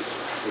 2018.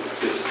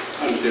 Just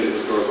understand the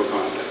historical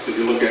context. If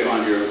you look at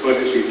on your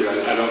budget sheet there,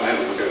 I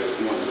haven't looked at it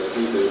this morning, but I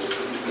think there's, I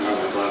don't have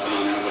my glasses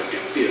on now, so I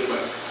can't see it,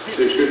 but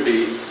there should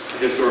be a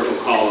historical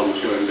column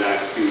showing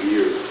back a few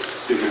years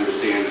so you can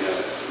understand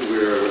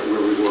where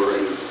we were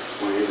in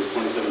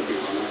 2017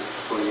 on that,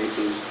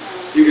 2018.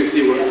 You can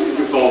see you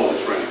can follow the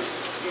trend.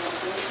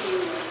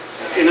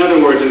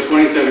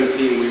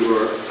 2017, we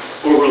were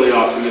overly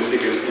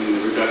optimistic in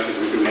the reductions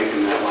we could make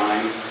in that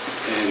line,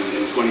 and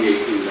in 2018,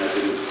 that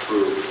didn't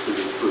prove to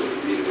be true.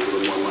 We needed a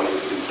little more money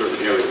in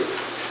certain areas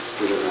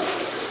within that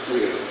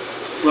budget.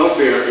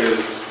 Welfare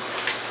is,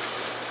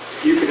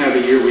 you can have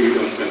a year where you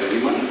don't spend any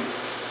money.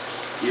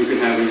 You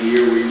can have a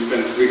year where you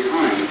spend 3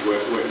 times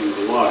what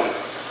you've allotted.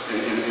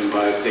 And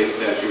by state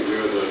statute, we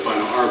are the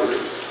final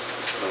arbiters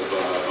of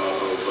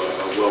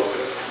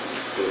welfare.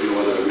 There's no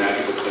other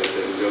magical place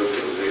they can go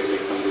to.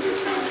 They come to their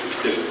towns and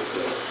cities.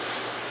 So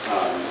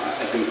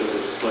I think that the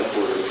select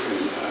board and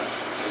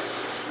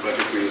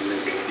budget committee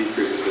make a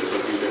decrease of this. I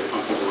think they're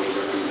comfortable with the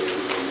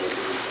recommendations they're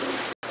making. So.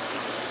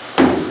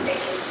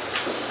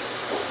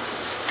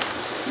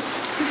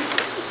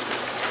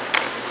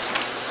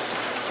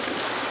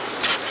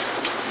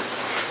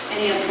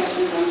 Any other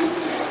questions on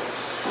welfare?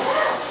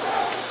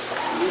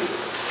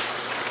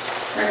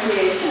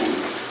 Recreation.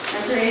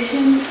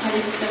 Recreation had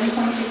a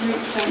 7.2%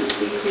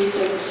 decrease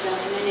over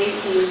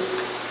 2018.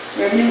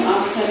 Revenue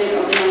offsetted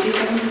over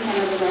 97%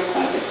 of the rec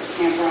budget for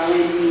Camp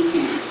Raleigh and Team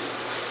Camp.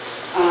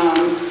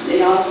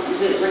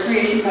 The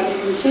recreation budget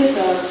consists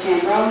of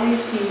Camp Raleigh,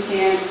 Team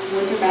Camp,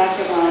 winter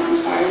basketball, and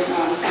fire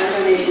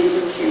donation to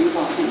the Santa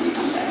Claus Family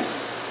Fun Day.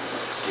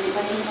 Any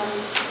questions on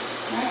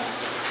that?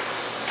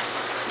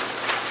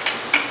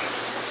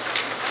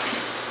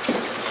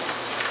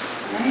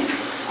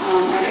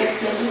 Our debt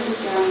service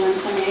is down 1.8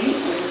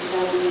 over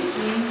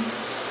 2018,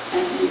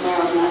 and we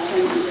borrowed less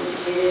than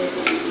anticipated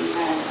when we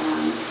had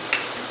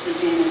the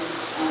payment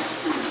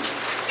terms.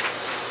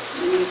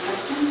 Any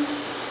questions?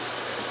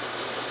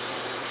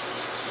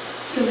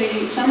 So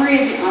the summary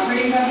of the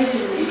operating budget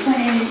is an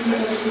 8.8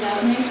 increase over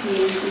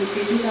 2018,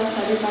 increases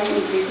offset by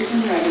increases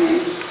in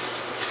revenue,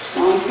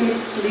 Wallingford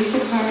Police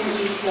Department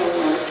detail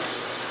work,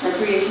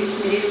 Recreation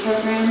Committee's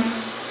programs,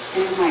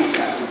 and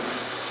hydro.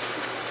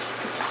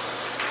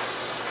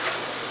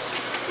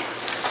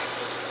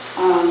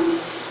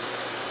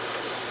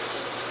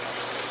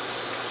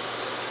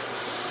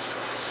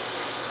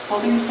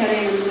 Holding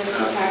steady on the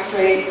municipal tax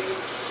rate,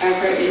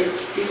 average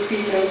is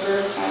decreased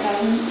over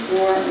 5,000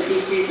 or a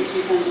decrease of 2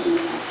 cents on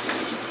the tax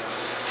rate.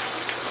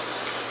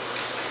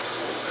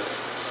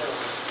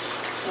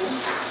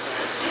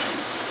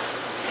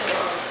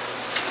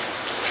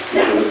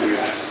 Looking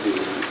at the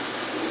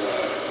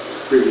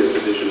previous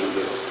edition of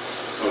this,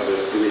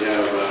 we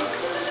have,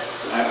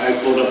 I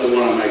pulled up the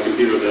one on my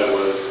computer that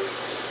was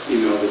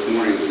emailed this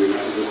morning.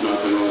 Is this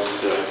not the most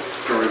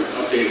current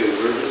updated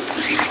version?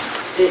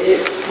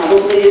 It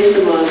probably is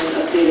the most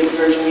updated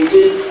version. We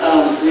did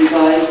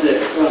revise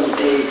it from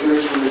a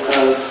version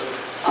of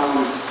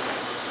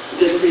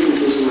this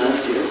presentation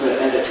last year, but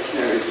edits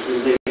carried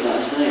through late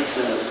last night,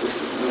 so this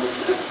was always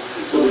that.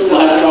 So the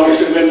slide probably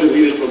should have been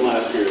deleted from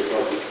last year, so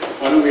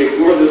why don't we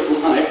ignore the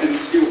slide and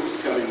see what's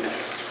coming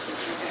next?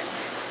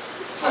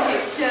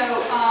 Okay, so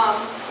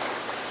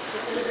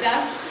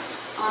that's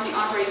on the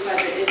operating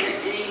budget.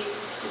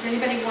 Does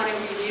anybody want to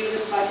review the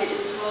budget in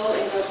full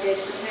and go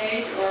page to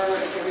page, or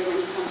is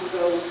everyone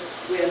comfortable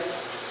with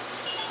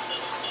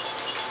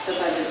the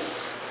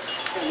budgets,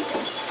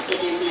 with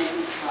the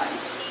information supplied?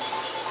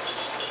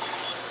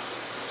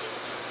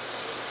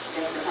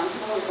 Yes, we're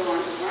comfortable. We'll go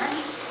on to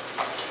warrants.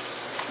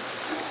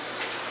 Okay.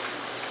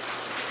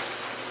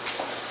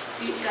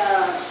 The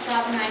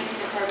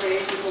 2019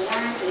 appropriation for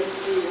warrants is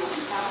the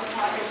capital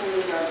project and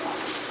reserve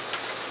funds.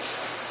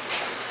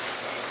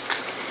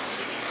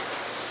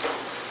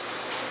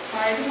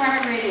 Fire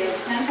department radios,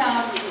 10,000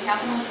 from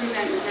capital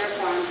improvement reserve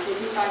funds,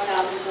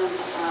 55,000 from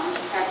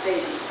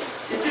taxation.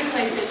 This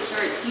replaces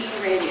 13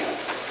 radios.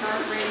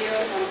 Current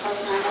radios on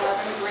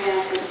post-9/11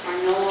 grant are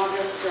no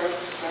longer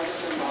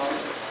serviceable.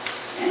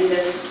 And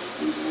this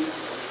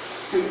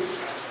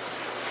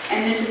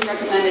is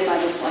recommended by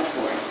the select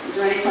board. Is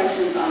there any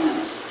questions on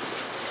this?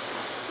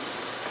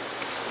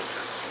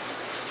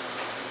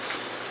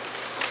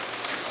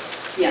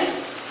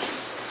 Yes.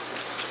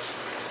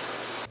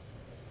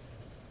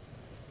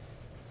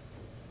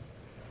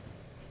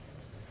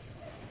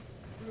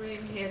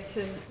 Lorraine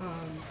Hanson,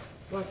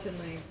 Watson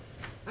Lane.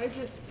 I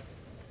just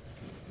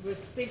was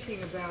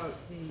thinking about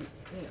and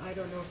I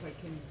don't know if I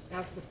can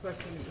ask the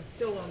question, it was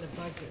still on the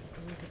budget.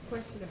 It was a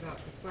question about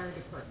the fire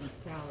department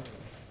salary.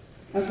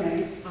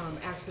 Okay.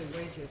 Actually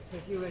wages,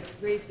 because you had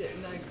raised it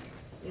and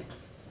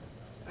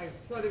I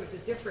saw there was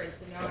a difference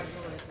and now I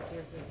realize that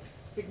there's a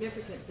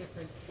significant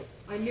difference.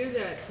 I knew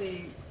that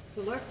the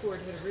select board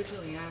had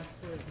originally asked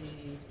for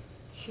the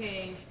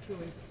change to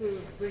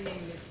include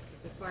bringing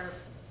the fire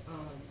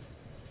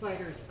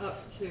fighters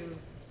up to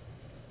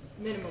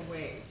minimum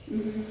wage.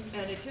 Mm-hmm.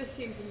 And it just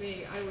seemed to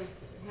me, I was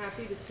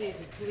happy to see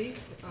the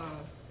police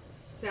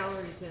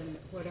salaries and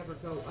whatever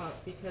go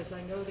up, because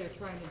I know they're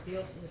trying to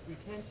deal with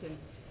retention.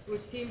 It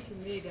would seem to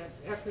me that,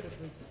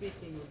 equitably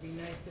speaking, it would be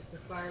nice if the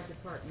fire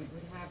department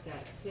would have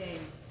that same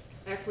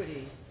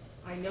equity.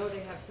 I know they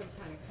have some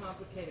kind of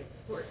complicated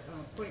point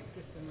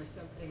system or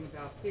something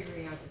about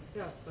figuring out the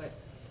stuff, but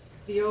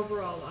the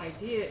overall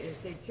idea is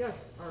they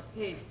just are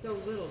paid so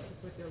little to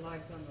put their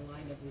lives on the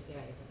line every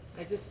day.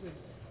 I just would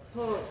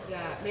hope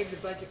that maybe the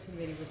budget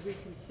committee would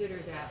reconsider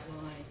that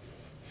line,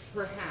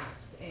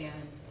 perhaps,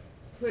 and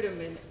put them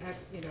in,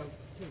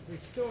 to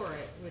restore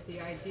it with the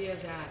idea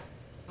that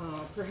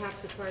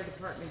perhaps the fire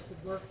department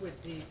could work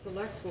with the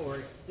select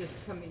board this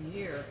coming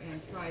year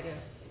and try to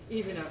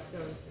even up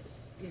those,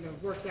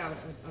 work out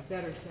a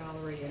better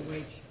salary and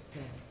wage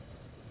plan.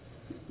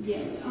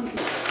 Yeah,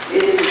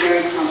 it is a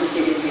very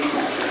complicated pay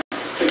structure,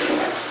 for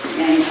sure.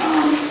 And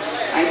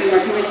I've been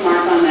working with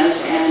Mark on this,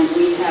 and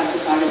we have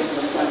decided that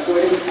the select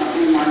board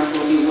and Mark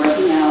will be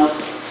working out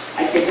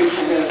a different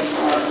type of,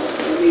 or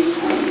at least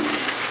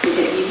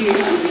make it easier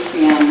to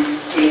understand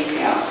pay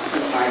scale for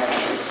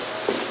firefighters.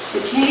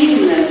 The change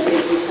in this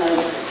is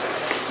because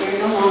they're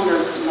no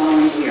longer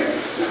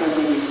volunteers because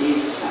they receive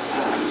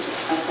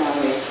a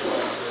salary of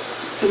sorts.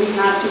 So we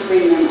have to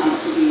bring them up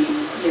to be,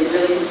 they're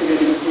really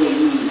considered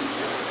employees.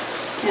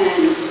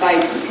 And by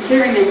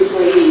considering them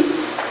employees,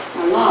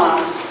 by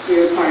law,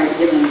 we're required to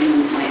give them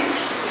minimum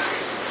wage.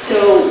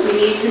 So we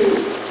need to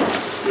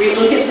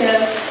relook at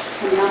this,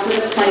 come up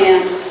with a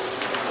plan,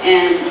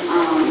 and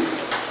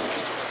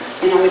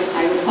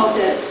I would hope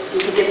that we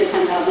could get the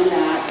 $10,000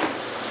 back,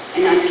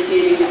 and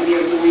understanding that we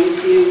are going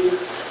to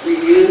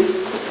review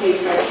the pay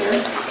structure,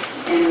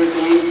 and we're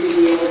going to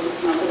be able to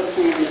come up with a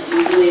plan that's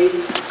easily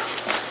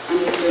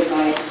understood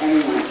by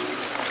everyone,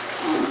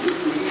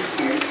 including the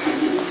fire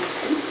department.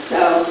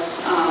 So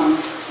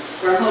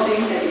we're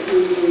hoping that it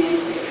can be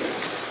reinstated.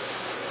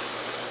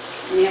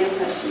 Any other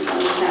questions on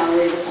the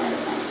salary of the fire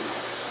department?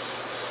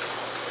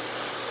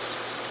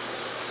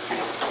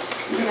 Okay.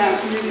 So we're about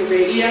to do the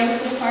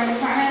radios for the fire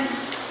department.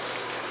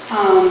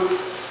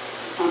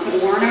 For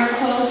the warrant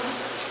article,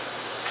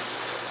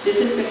 this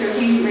is for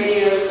 13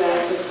 radios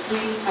that the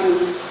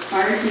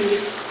fire chief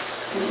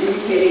is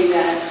indicating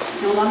that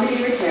no longer to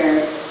be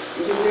repaired.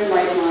 This is their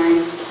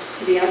lifeline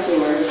to the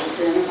outdoors if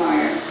they're in a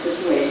fire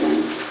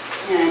situation.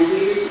 And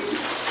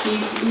he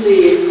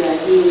believes that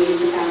he needs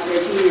to have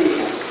 13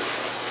 radios.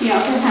 He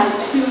also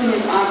has 2 in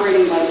his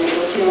operating budget,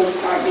 which he'll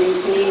start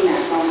maintaining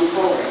that going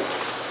forward.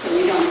 So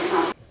we don't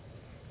have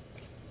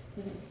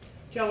to.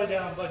 Kelly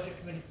Down, Budget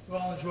Committee,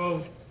 Rollins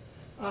Road.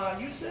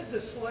 You said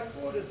the select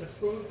board has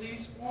approved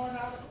these warrant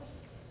articles?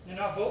 You're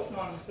not voting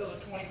on them until the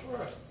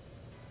 21st.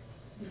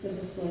 He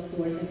said the select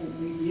board hasn't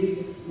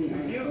reviewed the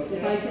articles.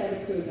 If I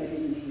said approved, I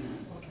didn't mean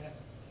that. Okay.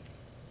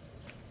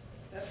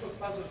 That's what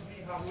puzzles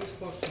me, how we're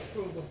supposed to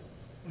approve them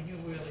when you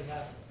really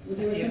have.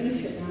 They were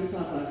finished at 9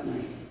 o'clock last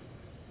night.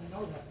 I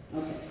know that.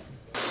 Okay.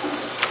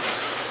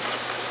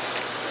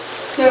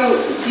 So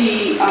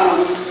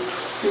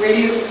the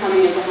radios are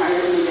coming as a higher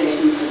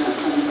recommendation for the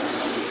fire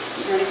chief.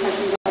 Is there any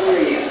questions on the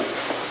radios?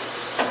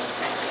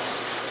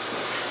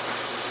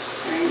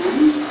 Hearing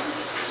none.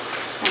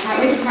 The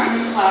highway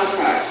department plow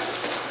truck.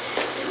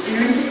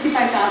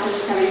 $165,000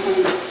 is coming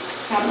from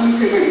capital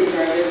improvement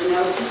reserve. There's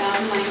no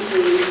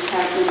 2019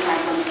 tax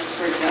impact on this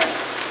purchase.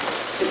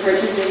 The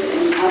purchase is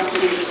an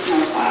outfitting for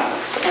snowplow.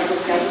 The truck was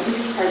scheduled to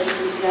be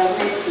purchased in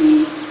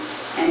 2018,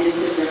 and this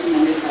is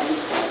recommended by the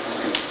select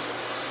board.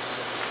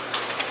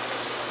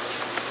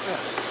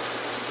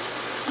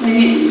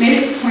 Maybe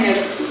it's a point of,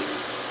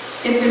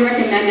 it's been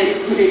recommended to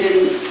put it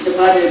in the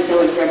budget,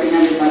 so it's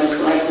recommended by the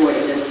select board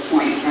at this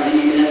point. Charlie,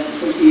 maybe that's the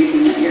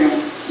confusion that you're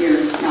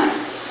not.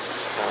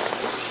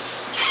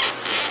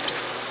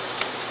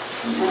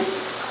 Okay.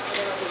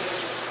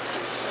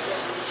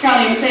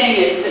 Charlie, I'm saying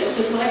is that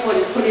the select board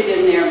has put it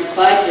in their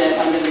budget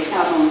under the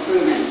capital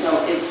improvement,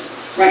 so it's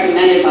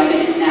recommended by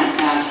them in that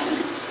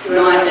fashion.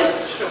 Not that,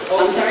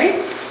 I'm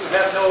sorry? You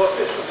have no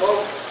official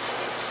vote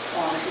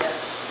on it yet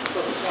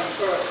until the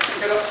 21st.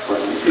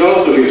 It could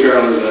also be,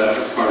 Charlie, that,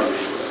 pardon me,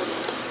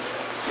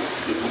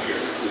 Mr. Chair,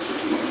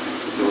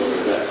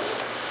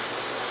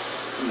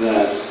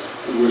 that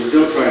we're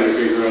still trying to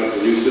figure out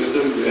the new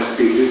system, the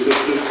SP2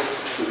 system,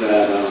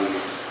 that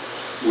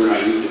we're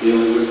not used to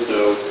dealing with.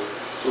 So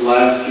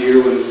last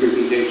year when this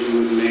presentation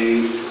was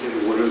made,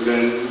 it would have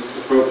been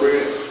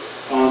appropriate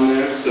on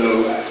there.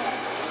 So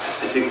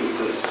I think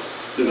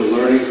there's a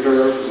learning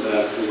curve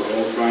that we're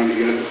all trying to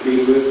get up to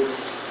speed with.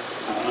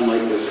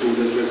 Unlike the school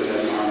district that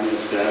has an army of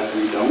staff,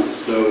 we don't.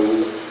 So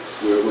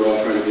we're all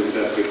trying to do the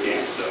best we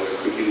can. So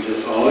if we can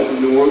just all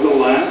ignore the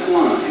last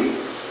line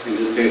and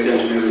just pay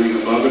attention to everything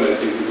above it, I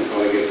think we can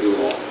probably get through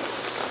all this.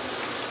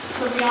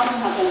 But we also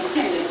have to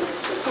understand that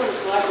the Board of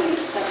Selectmen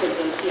accepted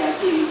the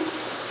CIP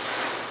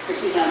for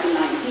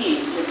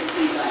 2019, which is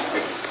these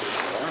items.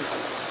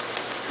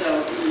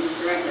 So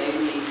indirectly,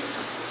 we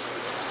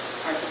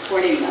are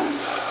supporting them.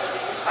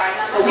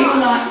 But we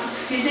will not,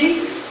 excuse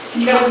me,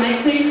 can you go to the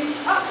mic, please?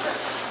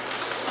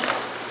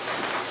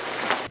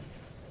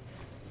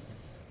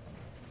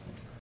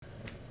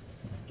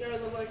 Jerry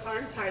LeBoy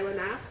Carnes, Highland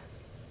Ave.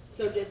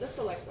 So did the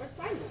select board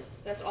sign them?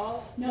 That's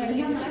all? No, they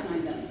have not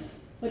signed them.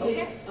 But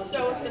they- Okay,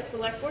 so if the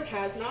select board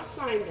has not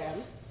signed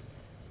them,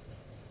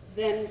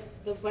 then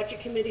the budget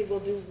committee will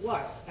do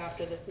what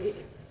after this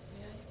meeting?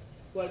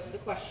 Was the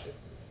question.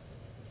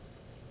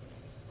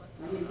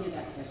 I didn't hear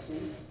that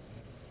question.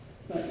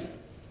 But,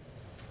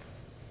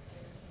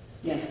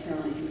 yes,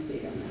 Caroline can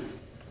speak on that.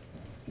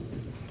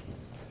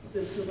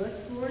 The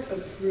select board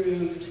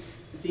approved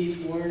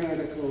these warrant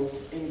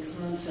articles in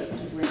concept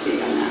to bring...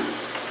 Speak on that.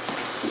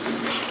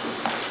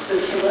 The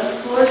select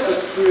board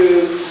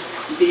approved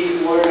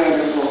these warrant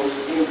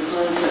articles in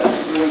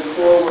concept to bring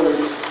forward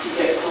to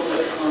get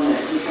public comment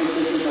because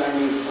this is our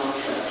new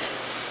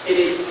process. It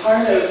is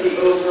part of the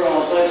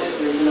overall budget.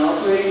 There's an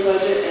operating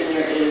budget and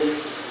there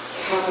is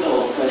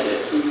capital budget,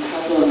 these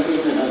capital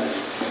improvement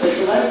others. The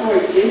select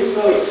board did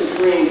vote to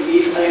bring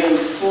these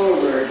items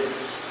forward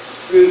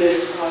through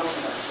this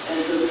process.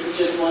 And so this is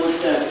just one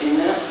step in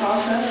that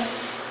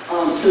process.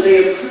 So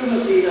they approve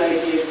of these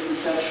ideas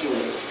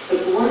conceptually. The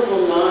board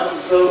will not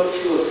vote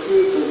to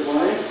approve the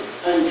warrant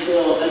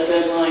until a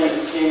deadline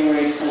of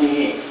January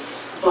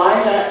 28th. By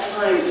that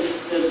time,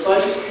 the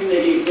budget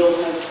committee will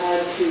have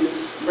had to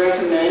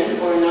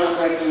recommend or not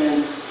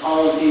recommend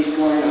all of these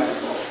warrant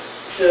articles.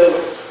 So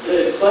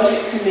the budget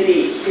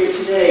committee here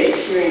today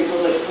is hearing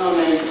public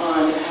comment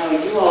on how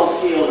you all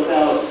feel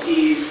about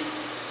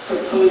these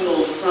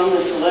proposals from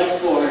the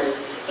select board,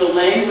 the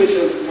language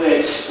of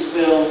which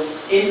will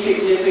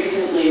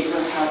insignificantly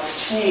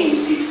perhaps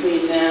change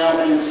between now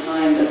and the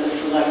time that the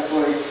select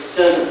board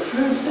does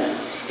approve them.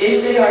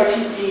 If they are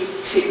to be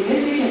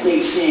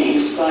significantly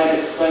changed by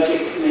the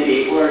budget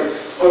committee or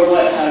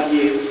what have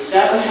you,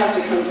 that would have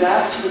to come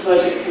back to the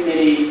budget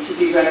committee to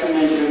be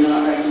recommended or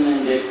not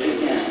recommended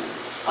again.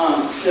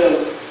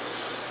 So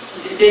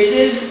this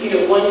is,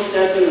 one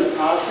step in the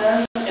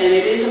process, and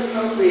it is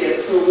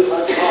appropriate for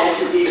us all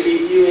to be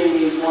reviewing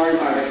these warrant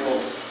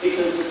articles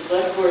because the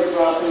select board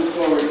brought them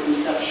forward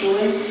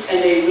conceptually,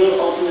 and they will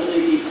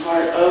ultimately be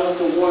part of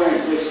the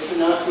warrant, which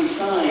cannot be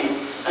signed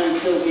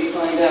until we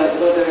find out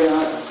whether or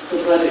not the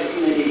budget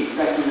committee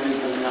recommends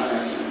them or not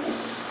recommend them.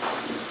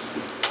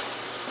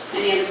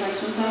 Any other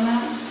questions on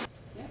that?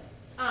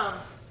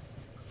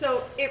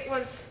 So it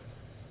was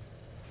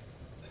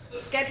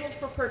scheduled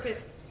for purchase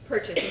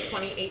in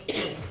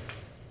 2018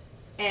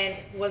 and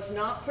was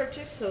not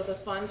purchased, so the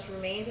funds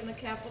remained in the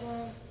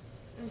capital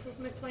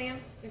improvement plan,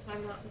 if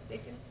I'm not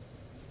mistaken,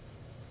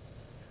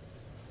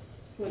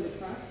 For the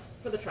truck?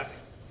 for the truck.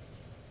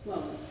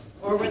 Well.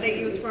 Or were they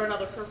used for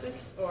another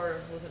purpose,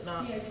 or was it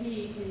not? CIP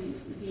can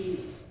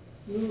be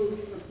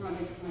moved from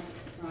project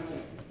to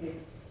project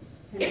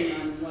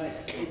depending on what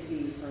is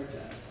being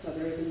purchased. So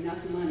there is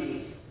enough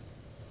money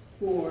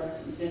for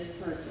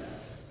this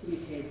purchase to be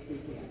paid through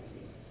CIP,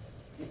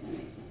 if that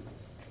makes sense.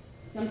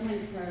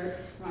 Sometimes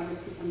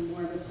projects become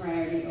more of a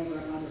priority over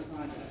other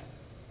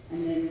projects.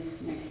 And then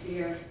next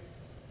year,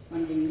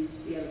 funding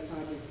the other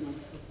projects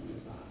once this one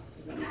is off.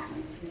 Does that make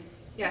sense to you?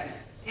 Yes,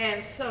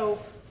 and so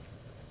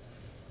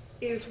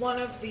is one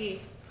of the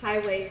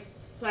highway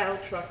plow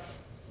trucks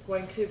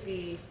going to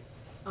be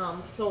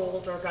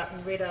sold or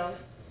gotten rid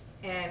of?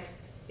 And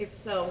if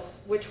so,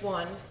 which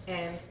one?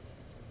 And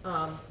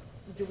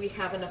do we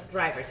have enough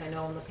drivers? I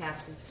know in the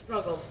past we've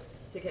struggled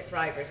to get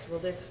drivers. Will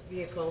this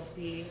vehicle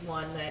be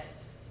one that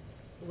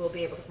we'll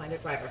be able to find a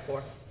driver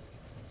for?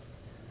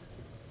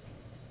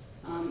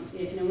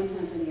 If no one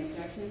has any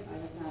objections, I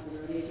will have the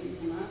road agent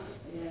come up.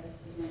 If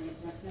there's any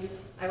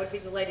objections. I would be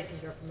delighted to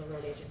hear from the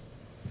road agent.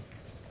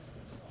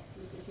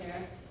 Mr.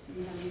 Chair, do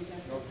you have any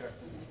objections? Okay.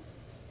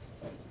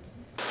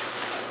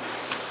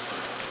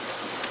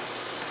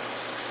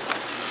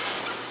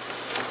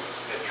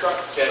 The truck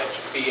that's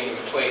being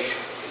replaced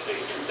is a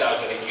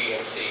 2008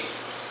 GMC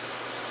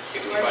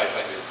 6500.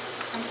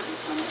 I'm for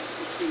this one.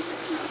 It seems to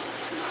come out.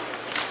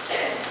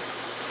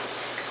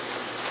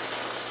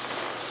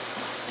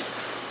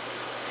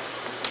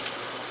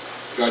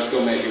 George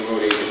Gomez, your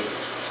road agent.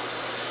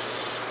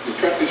 The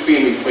truck that's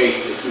being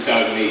replaced is a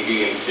 2008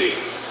 GMC.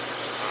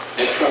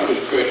 That truck was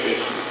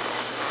purchased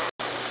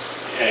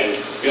and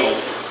built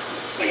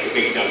like a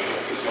big dump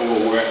truck. It's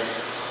overworked,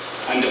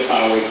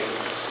 underpowered,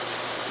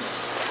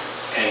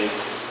 and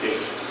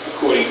it's,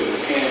 according to the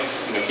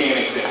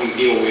mechanics that we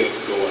deal with,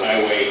 go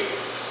highway,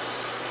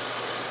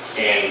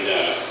 and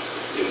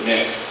if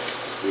next,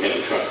 we had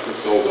the truck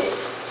looked over.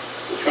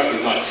 The truck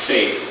is not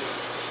safe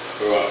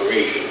for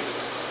operation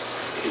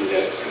in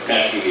the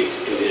capacity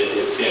it's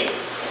in.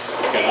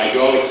 It's got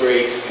hydraulic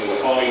brakes, and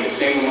we're hauling the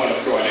same amount of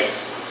product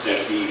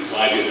that the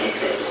larger dump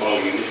trucks are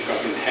hauling, and this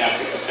truck is half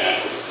the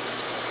capacity.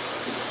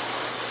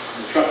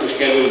 The truck was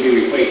scheduled to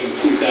be replaced in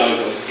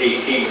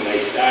 2018. When I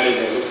started,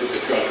 I looked at the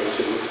truck and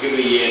said, let's give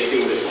it a year,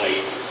 see what it's like,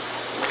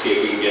 and see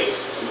if we can get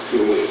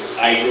through it.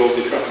 I drove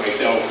the truck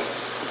myself.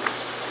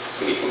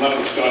 When you come up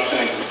with stop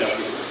signs and stuff,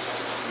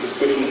 you're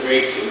pushing the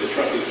brakes and the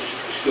truck is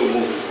still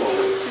moving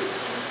forward.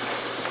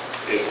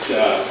 It's,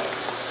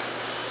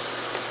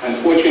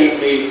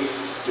 unfortunately,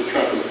 the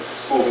truck was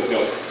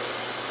overbuilt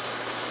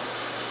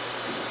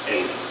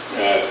and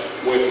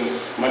working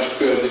much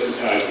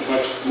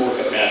more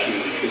capacity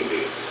than it should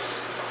be.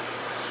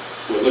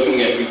 We're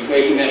looking at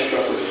replacing that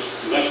truck with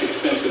a less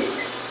expensive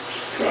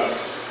truck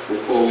with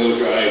four-wheel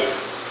drive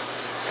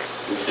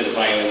instead of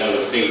buying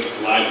another big,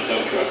 large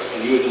dump truck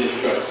and using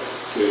this truck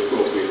for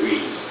appropriate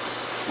reasons.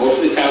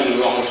 Most of the towns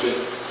in Rollinsford,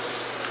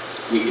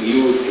 we can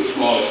use a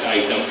smaller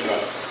size dump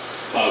truck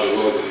to plow the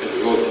road because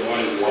the roads are not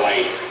as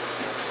wide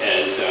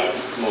as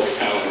most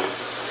towns,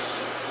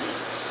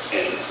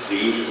 and the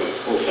use of a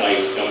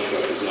full-size dump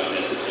truck is not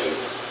necessary.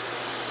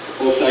 A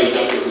full-size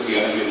dump truck would be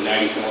 $190,000.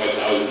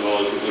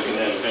 We're looking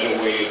at a better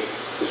way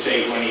to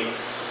save money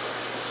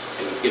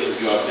and get the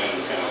job done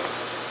in town.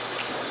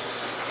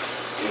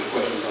 Any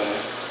questions on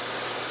that?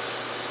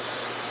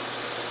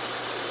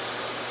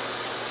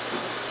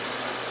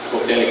 I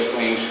hope that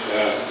explains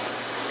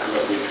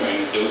what we're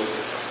trying to do.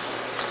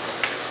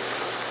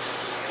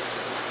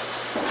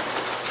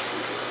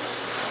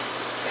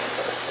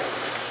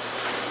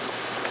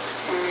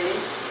 Alrighty.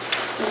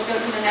 So we'll go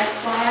to the next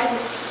slide,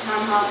 which is the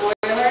town hall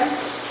boiler.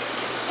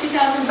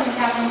 2,000 from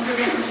capital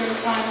improvement reserve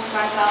fund,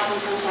 5,000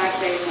 from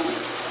taxation.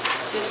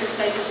 This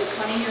replaces a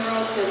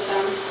 20-year-old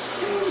system,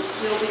 and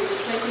we'll be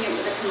replacing it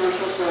with a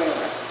commercial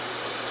boiler.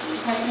 Any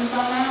questions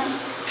on that?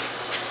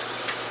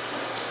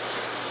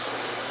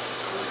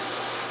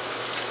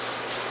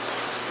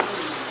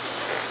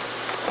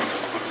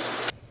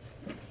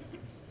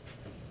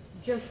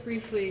 Just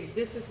briefly,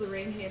 this is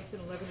Lorraine Hanson,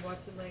 11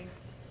 Watson Lane.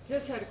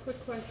 Just had a quick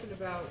question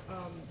about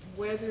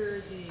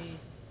whether the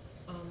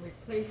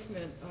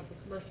replacement of the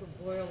commercial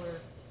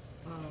boiler,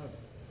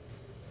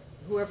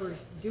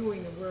 whoever's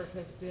doing the work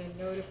has been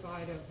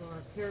notified of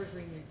our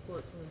Peregrine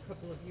report from a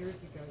couple of years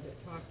ago that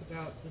talked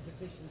about the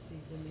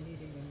deficiencies in the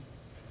heating and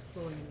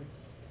cooling in the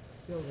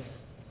building.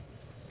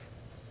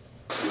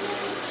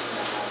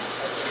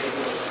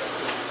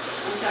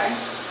 I'm sorry?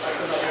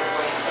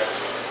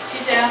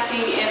 She's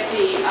asking if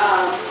the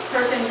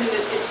person who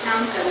is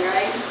Townsend,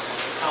 right?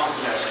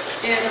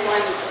 They're the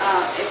ones,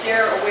 if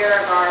they're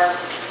aware of our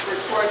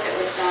report that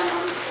was done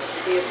on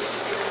the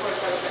efficiency report,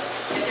 so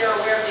if they're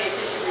aware of the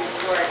efficiency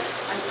report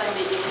on some of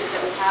the issues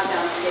that we have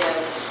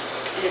downstairs,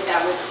 and if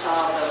that would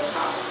solve those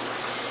problems.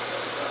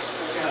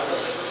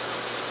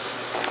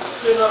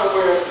 They're not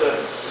aware of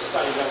the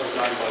study that was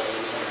done by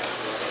the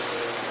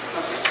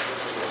Okay.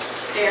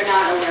 They are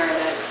not aware of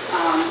it.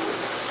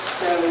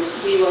 So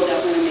we will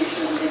definitely make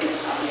sure that they get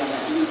a copy of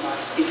it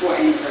before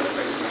any further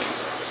review.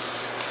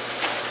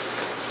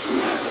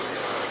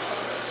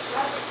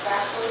 That's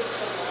backwards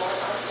from the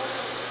warrant article.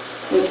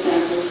 What's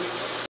backwards?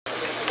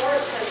 Before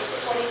it says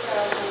 20,000,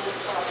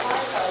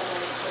 5,000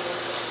 is for the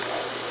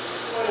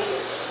 20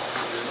 years.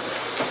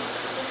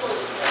 Which one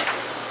is correct?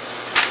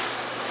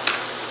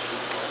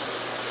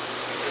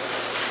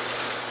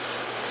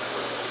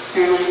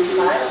 Caroline?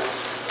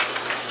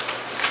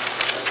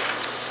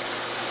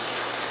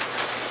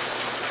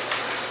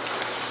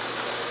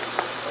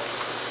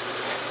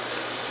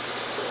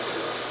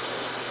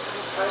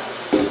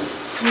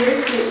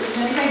 Does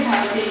anybody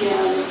have the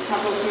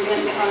capital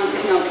improvement fund, the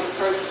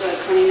first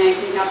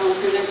 2019 capital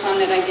improvement fund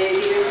that I gave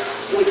you?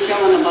 It would show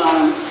on the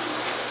bottom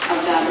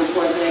of that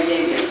report that I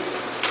gave you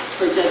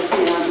for just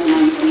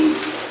 2019.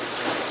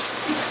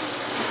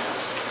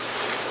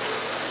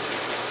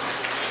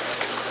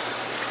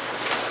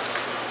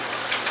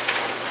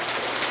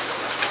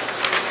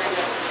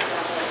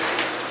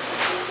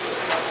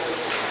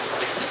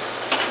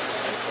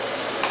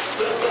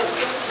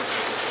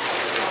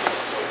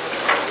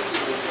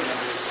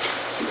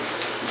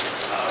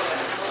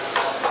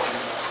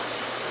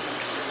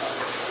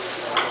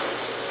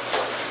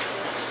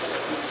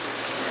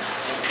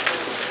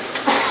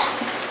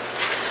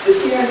 The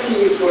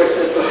CIP report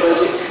that the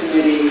Budget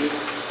Committee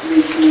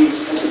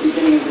received at the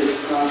beginning of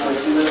this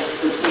process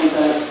lists the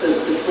 $20,000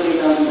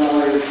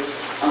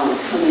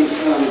 coming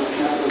from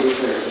capital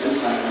reserve and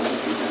 5,000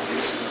 from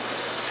taxation.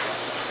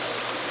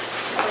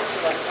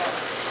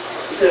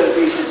 So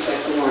we should check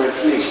the warrant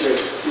to make sure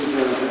it's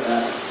congruent with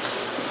that.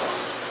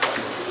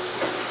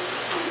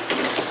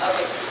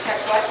 Okay, so check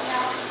what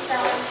now,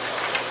 Caroline?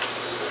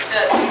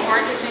 The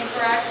warrant is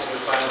incorrect?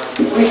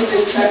 We should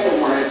just check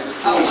the warrant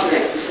to make sure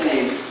it's the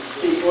same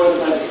before the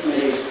Budget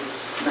Committee's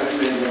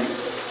recommending.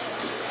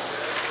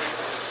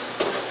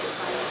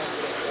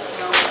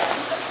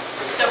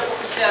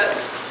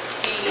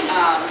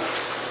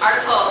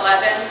 Article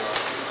 11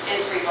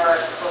 is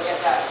reversed. We'll get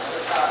that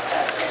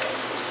fixed.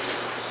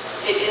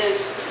 It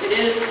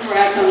is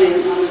correct on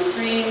the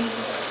screen.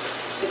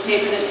 The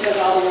paper that shows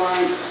all the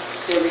warrants,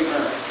 they're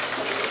reversed.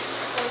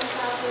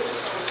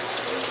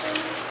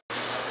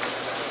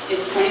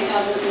 It's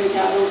 20,000 from the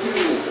capital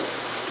improvement.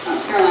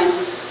 Caroline,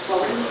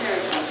 what is this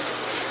area code?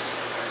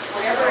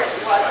 Whatever it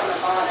was on the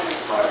bottom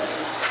is closed.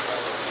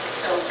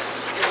 So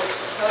it was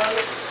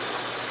proposed.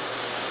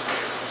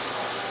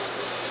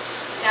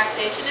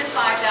 Taxation is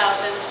 5,000,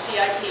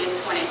 CIP is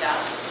 20,000.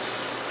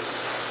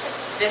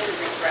 This is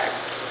incorrect.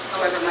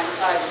 However, my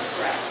size is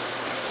correct.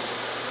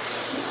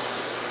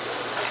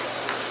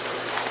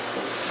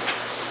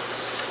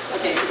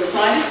 Okay, so the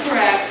slide is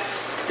correct.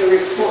 The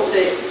report,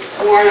 the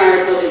warrant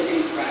article is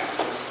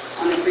incorrect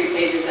on the 3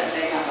 pages that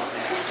they have up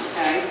there.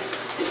 Okay,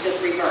 it's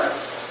just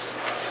reversed.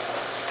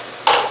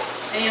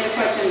 Any other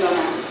questions on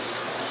that?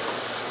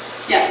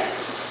 Yes.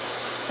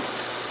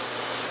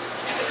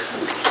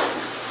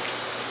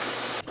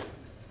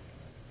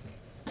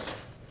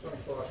 Some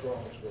thoughts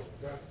wrong as well.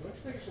 Don't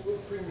you think it's a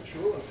little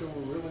premature until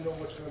we really know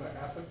what's going to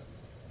happen?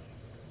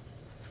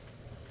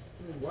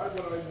 mean, why would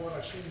I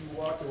want to see you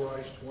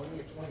authorize $20,000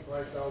 or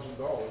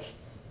 $25,000 if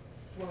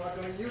we're not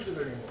going to use it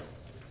anymore?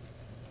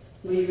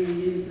 Well, you're going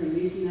to use it for at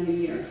least another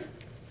year,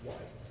 Why?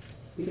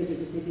 because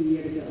it's a taking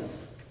year to build.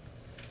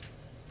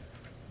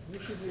 You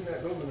should be in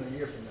that building a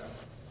year from now.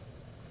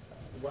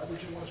 Why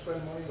would you want to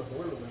spend money on the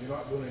boiler when you're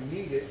not going to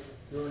need it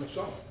during the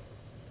summer?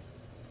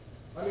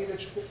 I mean,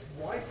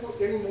 why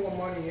put any more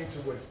money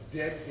into a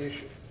dead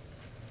issue?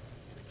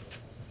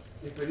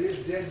 If it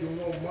is dead, you'll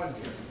know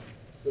Monday.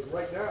 But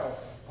right now,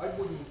 I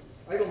don't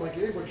think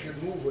anybody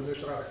should move on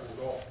this article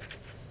at all.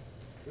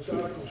 This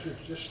article should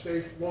just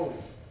stay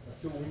floating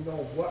until we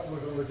know what we're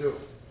going to do.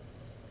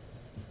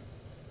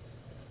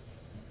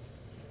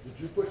 Did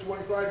you put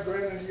 25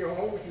 grand into your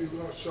home if you're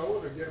going to sell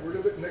it or get rid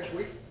of it next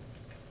week?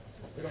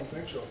 I don't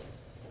think so.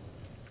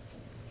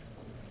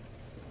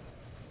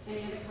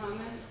 Any other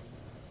comments?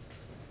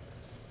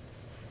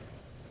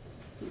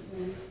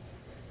 Suzanne?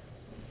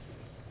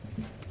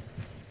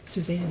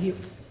 Suzanne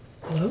Hewitt,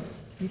 hello?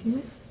 Can you hear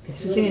me? Okay,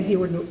 Suzanne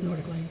Hewitt,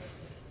 Nordic Lane.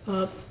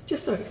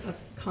 Just a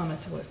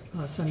comment to what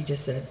Sonny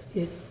just said.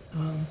 You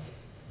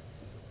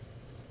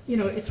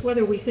know, it's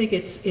whether we think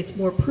it's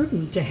more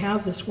prudent to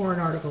have this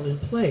warrant article in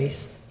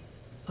place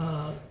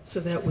so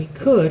that we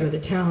could, or the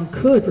town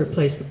could,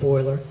 replace the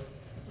boiler.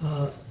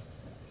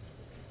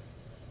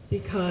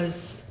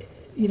 Because,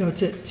 you know,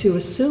 to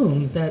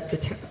assume that the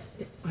town,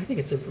 I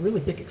think it's a really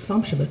big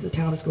assumption that the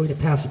town is going to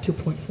pass a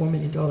 $2.4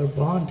 million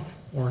bond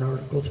warrant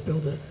article to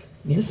build a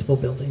municipal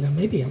building. Now,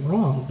 maybe I'm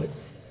wrong, but,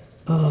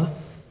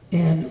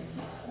 and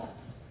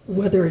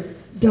whether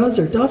it does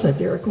or doesn't,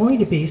 there are going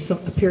to be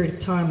a period of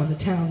time when the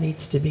town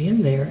needs to be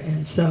in there.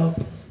 And so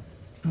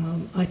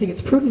I think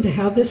it's prudent to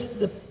have this.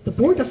 The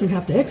board doesn't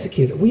have to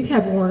execute it. We've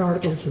had warrant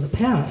articles in the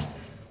past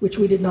which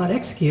we did not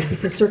execute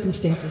because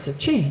circumstances have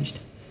changed.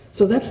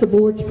 So that's the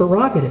board's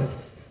prerogative.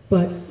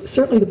 But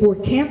certainly the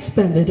board can't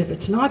spend it if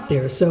it's not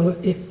there. So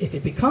if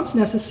it becomes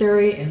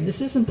necessary and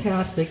this isn't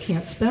passed, they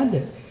can't spend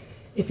it.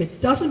 If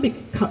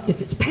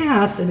it's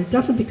passed and it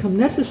doesn't become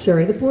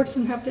necessary, the board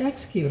doesn't have to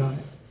execute on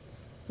it.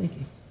 Thank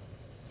you.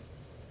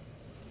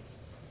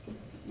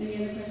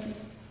 Any other questions?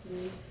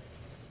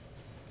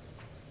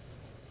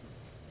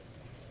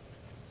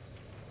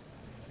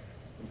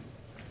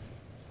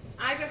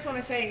 I just want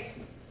to say,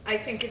 I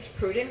think it's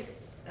prudent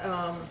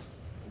to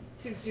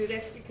do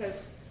this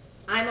because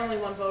I'm only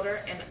one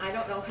voter and I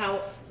don't know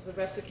how the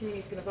rest of the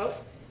community is going to vote.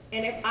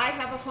 And if I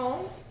have a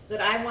home that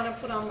I want to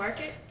put on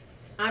market,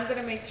 I'm going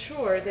to make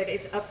sure that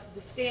it's up to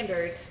the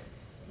standards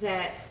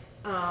that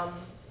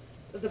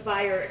the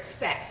buyer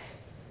expects.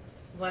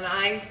 When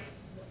I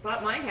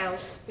bought my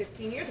house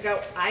 15 years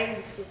ago, I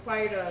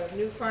required a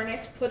new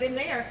furnace put in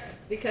there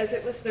because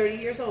it was 30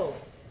 years old.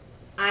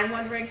 I'm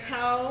wondering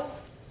how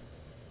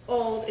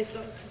old is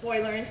the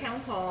boiler in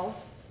Town Hall,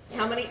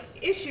 how many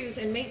issues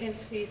and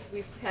maintenance fees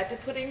we've had to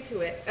put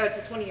into it. Oh, it's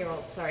a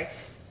 20-year-old, sorry.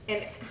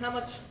 And how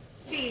much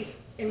fees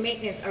and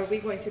maintenance are we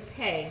going to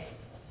pay,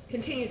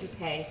 continue to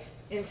pay,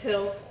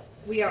 until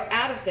we are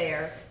out of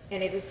there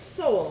and it is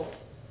sold,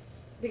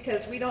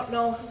 because we don't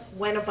know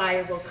when a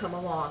buyer will come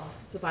along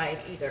to buy it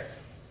either.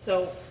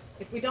 So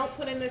if we don't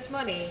put in this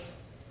money,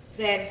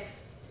 then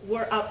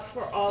we're up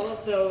for all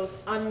of those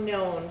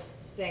unknown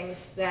things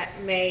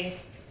that may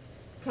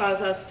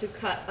cause us to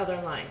cut other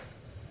lines.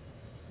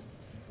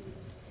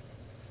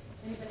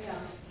 Anybody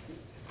else?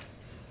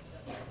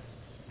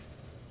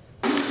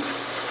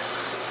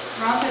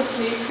 Rosswood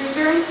Police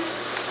Cruiser,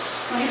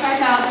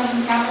 $25,000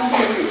 from Capital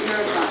Improvement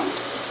Reserve Fund,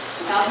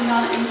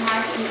 $1,000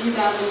 impact in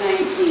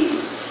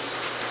 2019.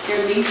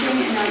 They're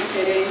leasing and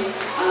outfitting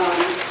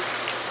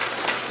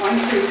one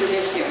cruiser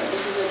this year.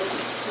 This is a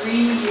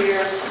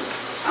 3-year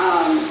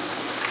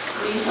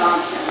lease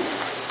option.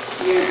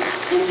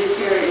 And this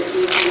year is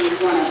leasing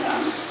one of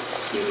them.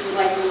 You would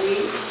like to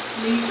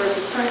lease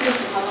versus purchase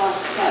to help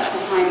offset the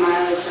high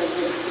mileage that's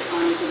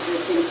on its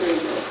existing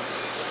cruises.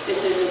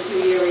 This is a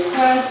 2-year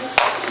request.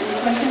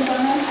 Any questions on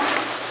this?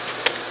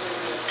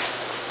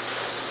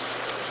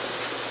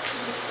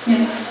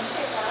 Yes?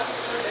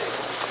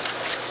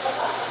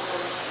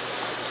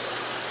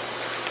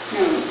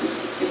 No,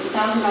 it's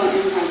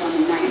 $1,000 impact on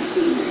the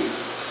 19 rate.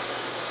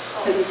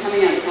 Because it's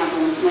coming out of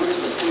capital, most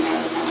of it's coming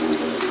out of capital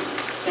improvement.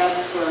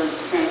 That's for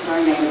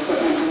transferring that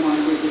equipment from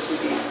one cruiser to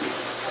the other.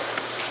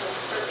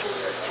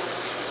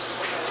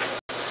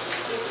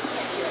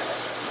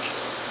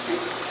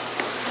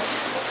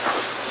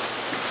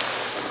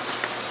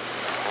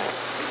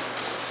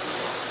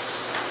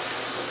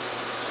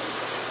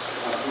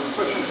 When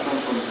questions come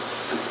from the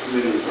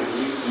committee,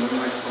 please use the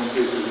microphone,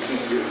 please, because we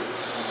can't hear the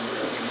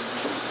rest.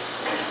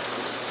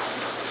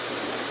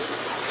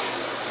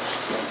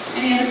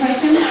 Any other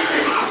questions?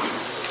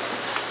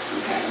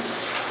 Okay.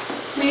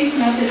 Police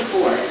message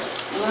board,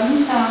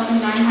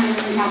 $11,900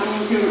 from capital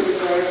improvement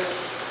reserve,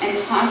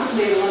 and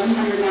possibly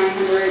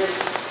 $11,900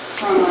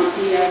 from a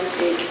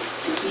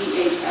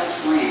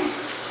DHS grant.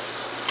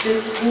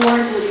 This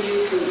board will be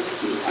used for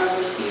speed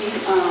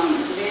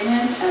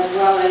surveillance as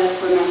well as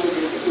for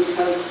messages. It can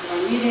post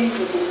our meetings,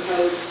 it can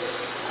post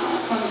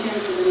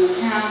functions within the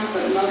town,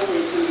 but mostly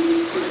it's going to be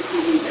used for the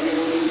PD, but it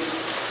will be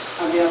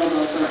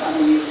available for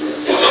other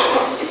uses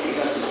if they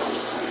go through the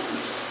police department.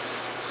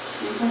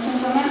 Any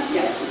questions on that?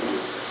 Yes, Suzanne.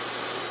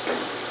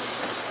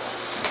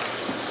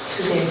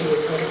 Suzanne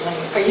Hewitt, Nordic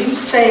Lane. Are you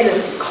saying that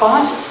it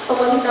costs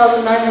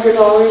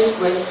 $11,900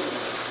 with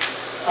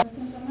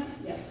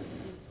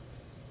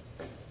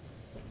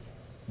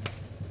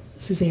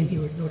Suzanne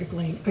Hewitt, Nordic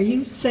Lane. Are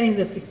you saying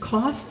that it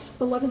costs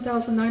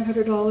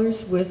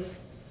 $11,900 with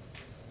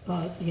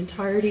the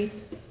entirety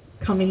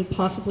coming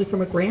possibly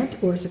from a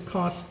grant, or does it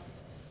cost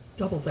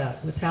double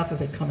that, with half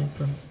of it coming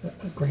from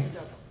a grant?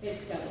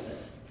 It's double it.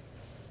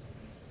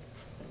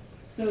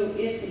 So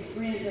if the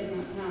grant does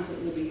not pass,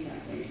 it will be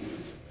taxation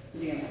for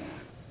the other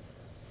half.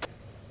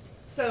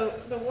 So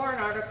the warrant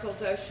article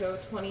does show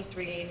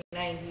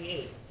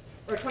 23,898,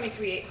 or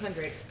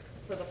 23,800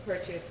 for the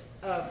purchase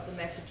of the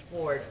message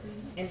board,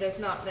 and does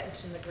not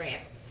mention the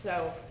grant,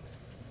 so.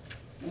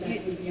 And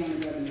that would be on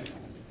the revenue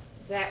side.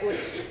 That would,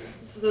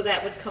 so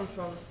that would come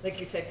from, like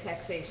you said,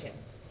 taxation,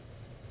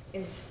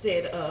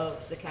 instead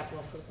of the capital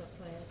improvement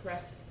plan,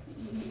 correct?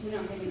 We're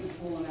not taking the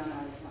whole amount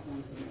out of the capital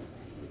improvement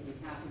plan. It would be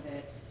half of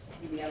it,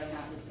 and the other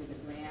half is to the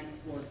grant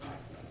or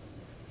taxation.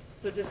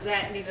 So does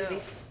that need to be?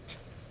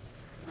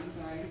 I'm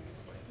sorry?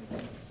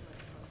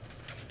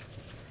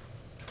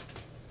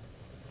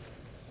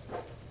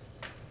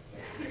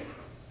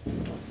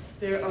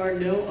 There are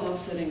no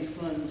offsetting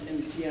funds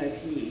in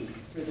CIP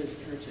for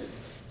this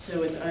purchase.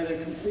 So it's either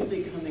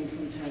completely coming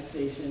from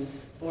taxation,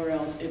 or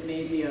else it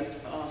may be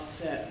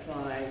offset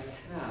by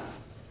half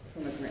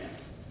from a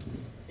grant,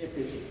 if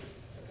received.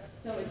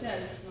 So it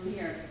says from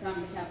here,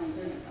 from the capital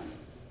improvement fund.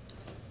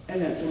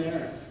 And that's an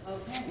error.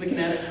 Okay. We can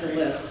add it to the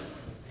list.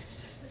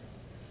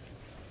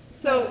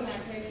 So,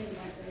 Taxation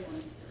might be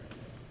one.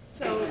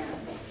 so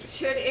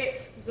should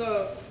it,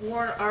 the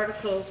warrant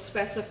article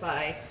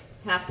specify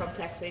half from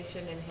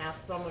taxation and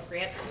half from a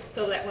grant,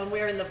 so that when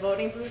we're in the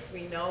voting booth,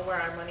 we know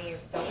where our money is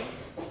going?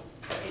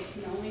 It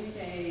can only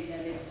say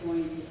that it's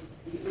going to,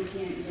 we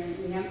can't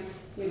guarantee,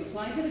 we've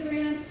applied for the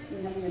grant,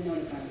 we haven't been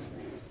notified of the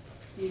grant.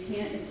 So you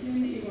can't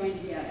assume that you're going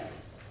to get it.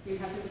 So you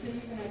have to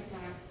assume you're going to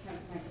have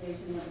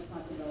taxation with the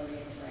possibility of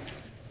a grant.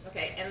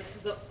 Okay, and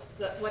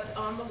what's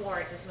on the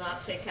warrant does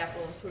not say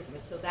capital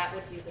improvement, so that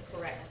would be the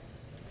correct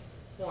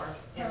form,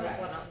 and the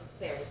Correct. one on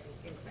there would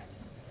be incorrect.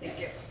 Thank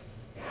you.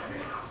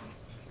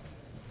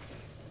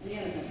 Any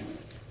other questions?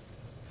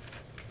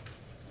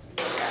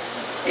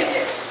 Yes.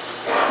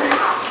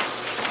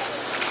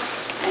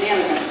 Any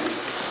other questions?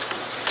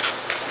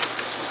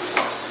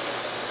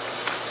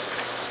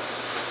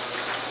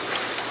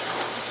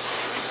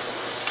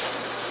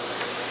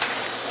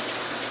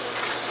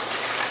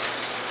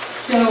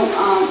 So,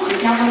 on the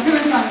capital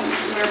improvement fund,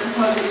 we're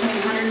proposing putting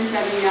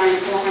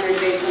 $179,400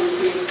 based on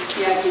the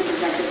CIP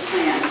projected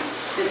plan.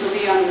 This will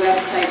be on the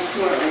website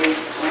shortly,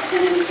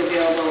 and it is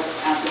available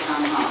at the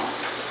town hall.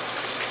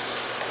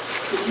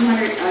 The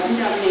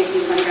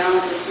 2018 fund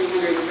balance is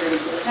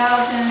 $334,000,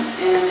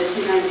 and the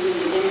 2019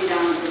 beginning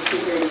balance is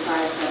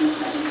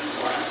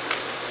 $235,774.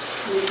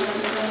 Any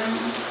questions on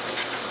that?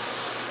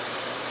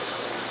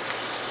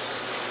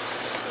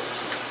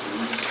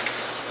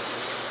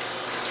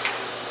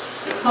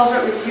 The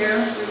culvert repair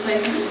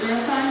replacement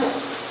reserve fund,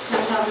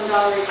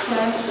 $10,000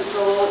 request. The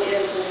goal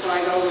is the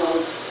Sligo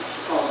Road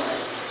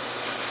culverts.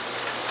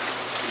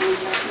 Any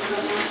questions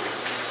on that?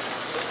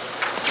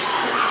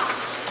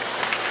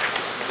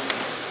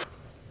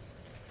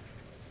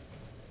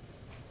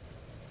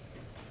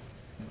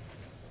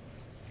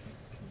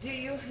 Do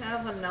you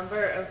have a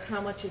number of how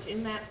much is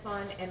in that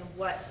fund, and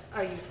what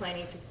are you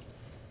planning to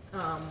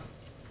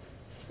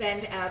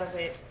spend out of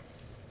it?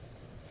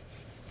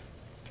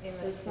 In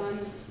The fund.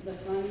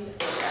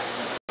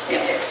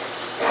 Yes.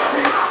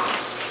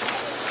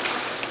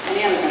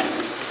 Any other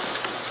questions?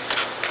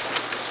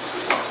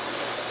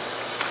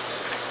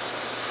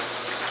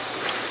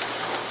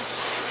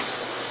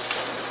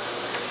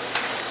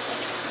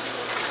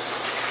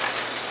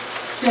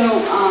 So,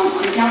 on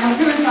the capital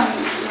improvement fund,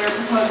 we're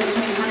proposing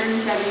putting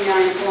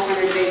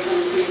 $179,400 based on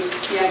the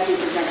CIP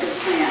projected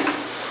plan.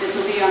 This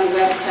will be on the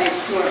website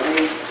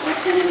shortly,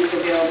 and it is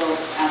available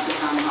at the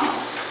town hall.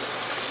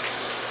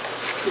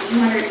 The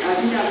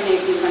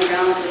 2018 fund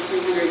balance is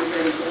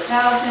 $334,000,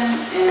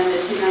 and the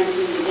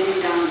 2019 beginning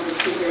balance is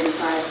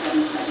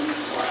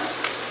 $235,774.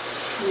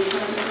 Any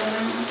questions on that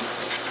one?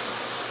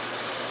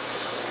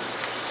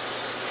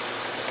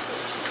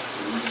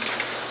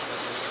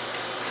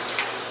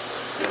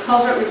 The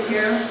culvert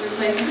repair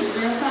replacement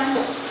reserve fund,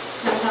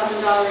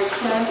 $10,000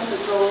 request. The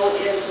goal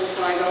is the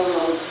Sligo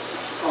Road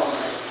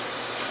culverts.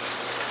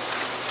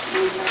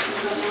 Any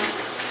questions on that?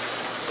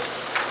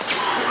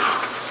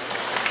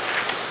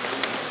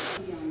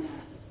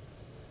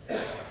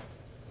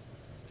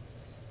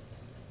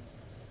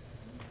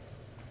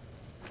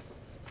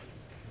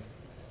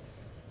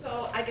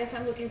 So I guess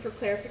I'm looking for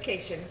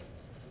clarification.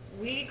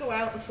 We go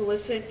out and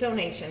solicit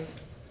donations.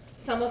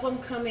 Some of them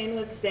come in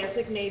with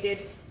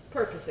designated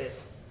purposes,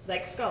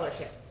 like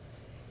scholarships.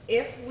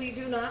 If we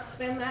do not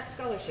spend that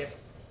scholarship,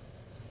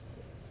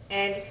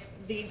 And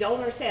the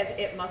donor says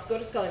it must go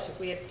to scholarship.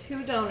 We had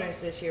 2 donors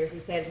this year who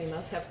said we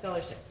must have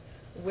scholarships.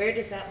 Where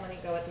does that money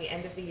go at the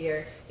end of the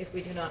year if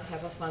we do not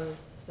have a fund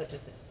such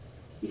as this?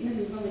 Because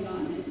we've only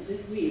gone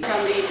this week.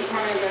 From the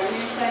Department of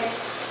Revenue site,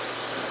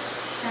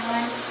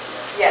 Caroline?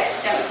 Yes.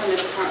 That was from the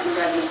Department of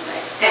Revenue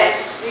site. So, And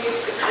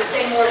it's the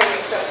same wording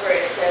except for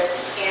it says,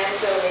 and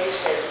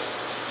donations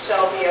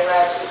shall be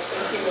allowed to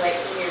accumulate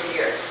from year to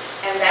year.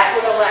 And that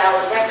would allow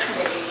the rec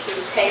committee to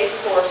pay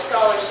for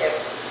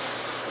scholarships.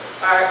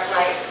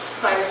 My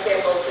prime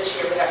example is this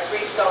year, we have 3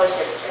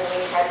 scholarships, and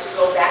we had to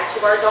go back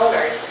to our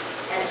donor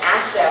and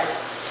ask them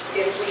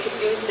if we could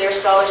use their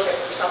scholarship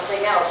for something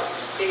else,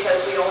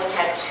 because we only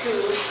had 2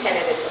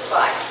 candidates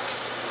apply.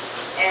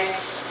 And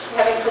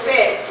heaven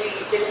forbid, we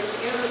didn't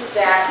use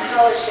that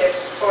scholarship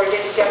or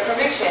didn't get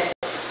permission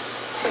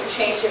to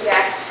change it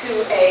back to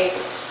a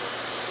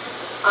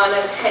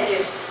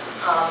unattended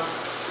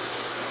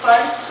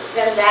fund,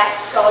 then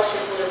that scholarship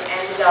would have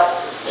ended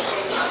up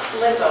in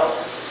limbo,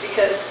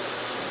 because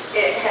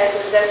it has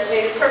a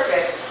designated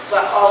purpose,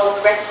 but all of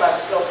the rec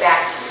funds go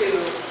back to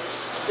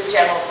the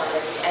general fund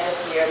at the end of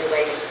the year, the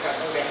way it is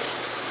currently written.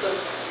 So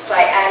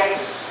by adding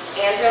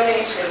and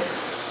donations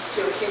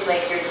to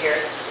accumulate year to year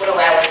would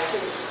allow us to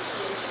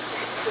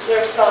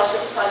preserve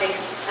scholarship funding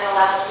and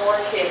allow more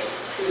kids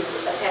to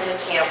attend the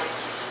camp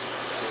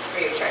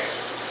free of charge.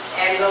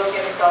 And those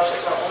given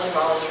scholarships are only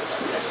volunteer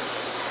residents.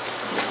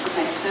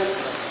 okay, so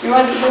there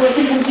was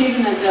some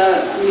confusion at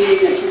the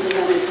meeting that you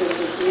presented to us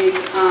this week.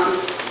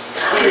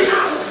 Is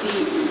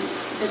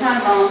the town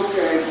of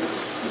Rollinsford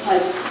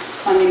supplies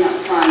funding up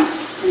front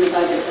in the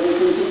budget, but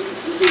it's just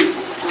the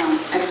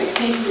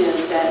expectation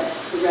is that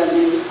the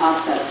revenue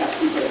offsets that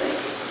completely.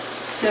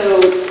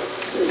 So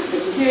the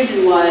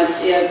confusion was,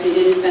 if they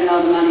didn't spend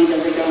all the money,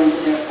 does it go into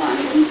their fund?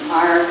 And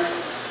our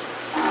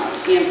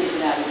answer to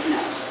that is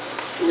no.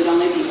 It would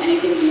only be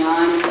anything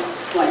beyond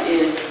what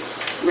is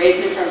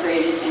raised and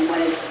appropriated and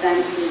what is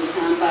spent through the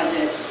town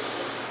budget.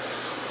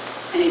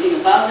 Anything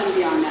above and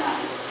beyond that.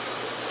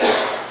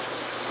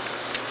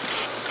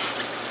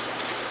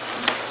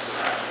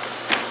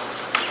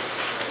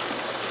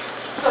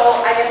 So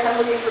I guess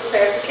I'm looking for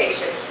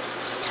clarification.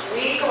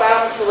 We go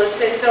out and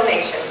solicit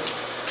donations.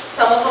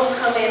 Some of them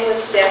come in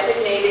with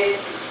designated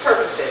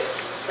purposes,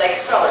 like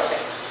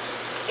scholarships.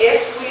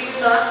 If we do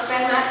not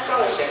spend that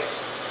scholarship,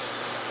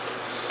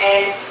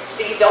 and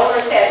the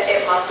donor says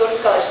it must go to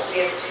scholarship,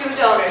 we have 2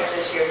 donors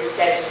this year who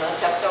said we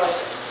must have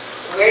scholarships.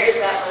 Where does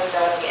that money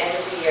go at the end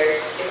of the year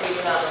if we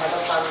do not have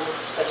a fund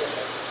such as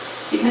this?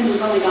 Because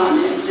we've only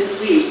gotten it this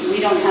week, we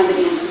don't have the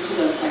answers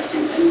to those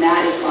questions, and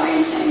that is why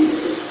I'm saying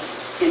this is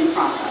in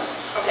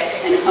process.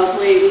 Okay. And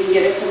hopefully we can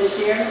get it for this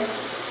year,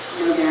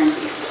 no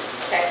guarantees.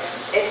 Okay.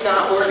 If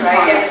not, we'll Work in try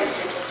again. progress.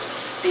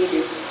 Thank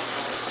you.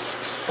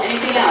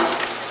 Anything else?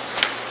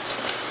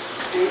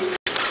 Okay.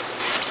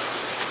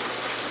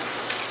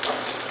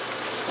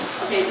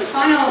 Okay, the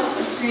final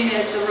screen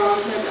is the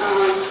Rollinsford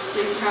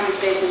Police Department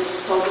Station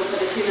proposal for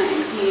the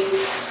 2019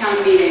 town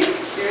meeting.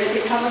 There is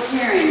a public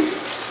hearing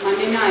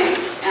Monday night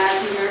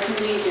at the American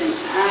Legion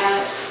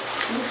at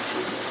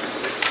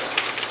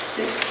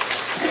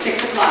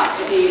 6 o'clock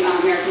at the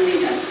American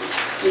Legion.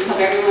 We hope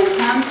everyone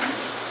comes,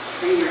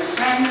 bring your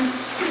friends,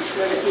 make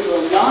sure that people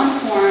are well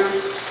informed,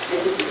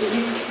 as this is a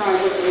huge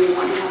project and we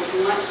want to have as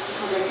much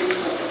public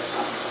input as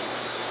possible.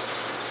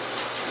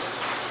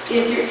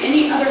 Is there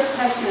any other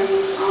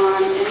questions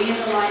on any of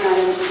the line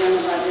items within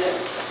the budget?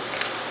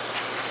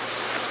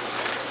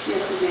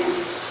 Yes,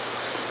 Suzanne.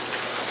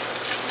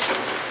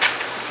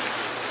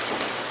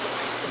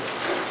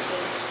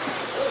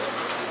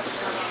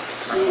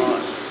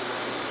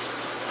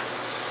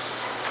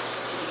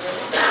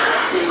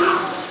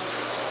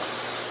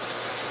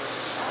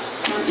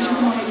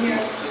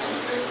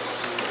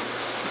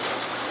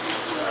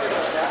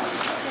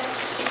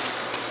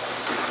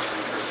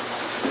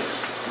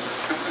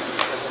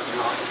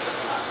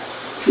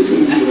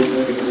 Susan Hayward,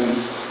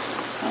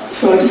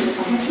 so I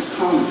have some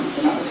comments,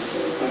 and not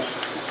necessarily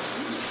questions,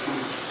 just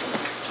comments.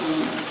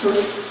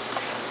 First,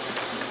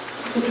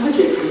 the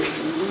budget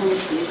is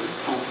enormously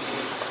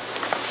complicated,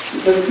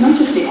 because it's not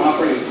just the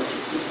operating budget,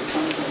 with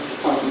some of the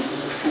departments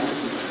and those kinds of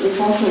things, but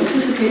it's also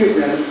anticipated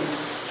revenue,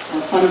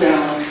 fund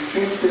balance,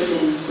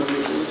 transfers in from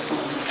reserve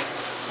funds,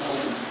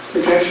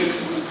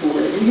 projections going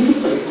forward, and we have to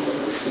play all of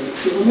those things.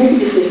 So we're making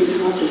decisions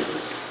not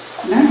just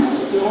now,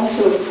 but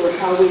also for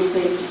how we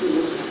think we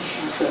will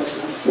position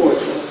ourselves going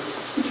forward. So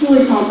it's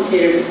really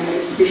complicated, and I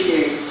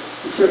appreciate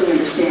and certainly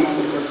understand all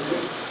the work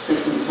that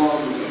has been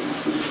involved in getting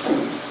us to this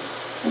point.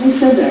 Having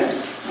said that,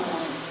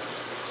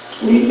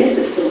 we didn't get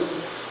this till,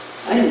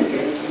 I didn't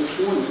get it until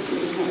this morning, so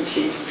we didn't have a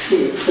chance to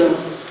see it. So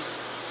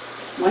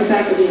my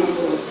back of the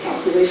envelope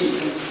calculations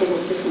has a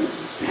somewhat different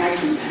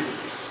tax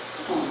impact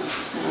on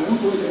us, and I won't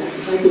go into that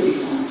because I could be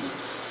wrong.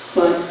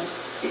 But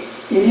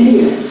in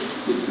any event,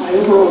 my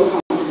overall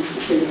comment is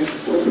to say that I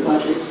support the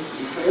budget, the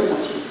entire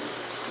budget,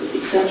 with the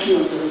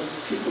exception of the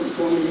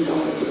 $2.4 million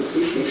for the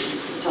police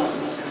stations. We'll talk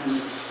about that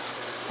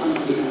on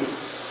Monday night.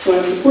 So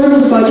I'm supportive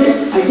of the budget.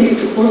 I think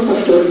it's important for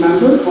us to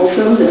remember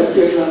also that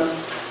there's a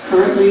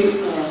currently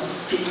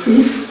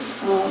decrease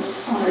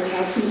on our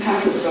tax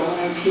impact of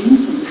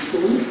 $1.19 from the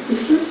school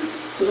district.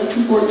 So that's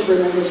important to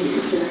remember as we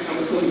consider how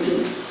we're going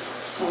to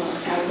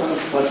act on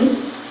this budget.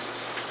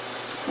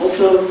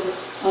 Also,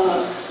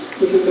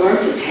 with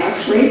regard to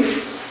tax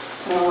rates,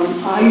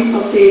 I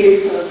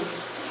updated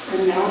an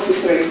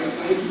analysis that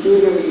I do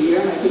it every year,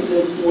 and I think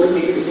the board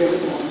made it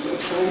available on the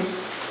website.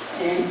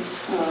 And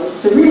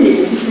the really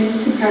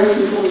interesting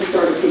comparisons only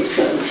start at page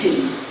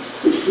 17,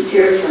 which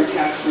compares our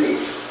tax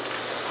rates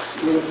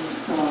with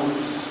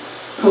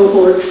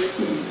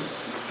cohorts in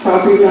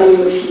property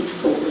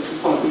valuations, cohorts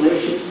of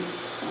population,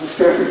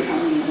 Stratford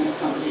County, and a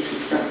combination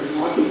of Stratford and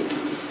Rockingham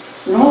County.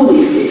 In all of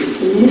these cases,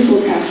 the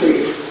municipal tax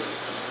rate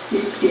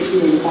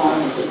is near the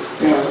bottom of the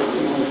barrel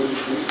in all of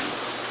these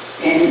things.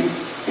 And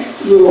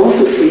you'll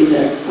also see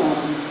that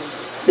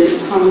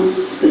there's a comment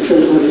that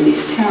says whether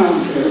these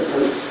towns are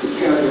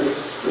comparative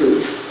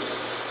groups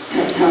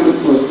have town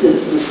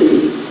or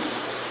city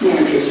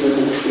managers or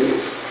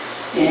administrators.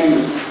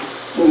 And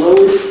the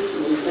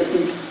lowest was, I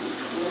think,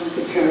 one of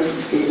the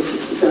comparisons gave us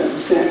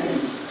 67%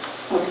 and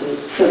up to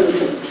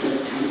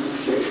 77% of town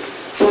administrators.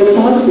 So I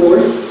applaud the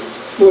board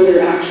for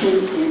their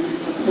action in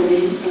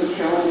appointing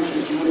Caroline as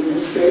our town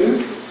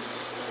administrator.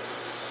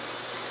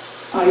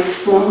 I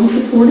strongly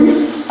support it.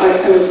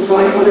 I would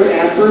provide other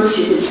adverbs.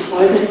 You can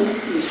supply them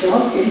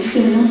yourself. Any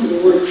synonym for the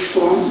word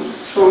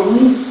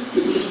strongly,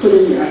 you can just put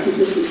in there. I think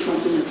this is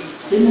something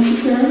that's been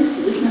necessary.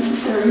 It is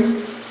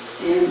necessary.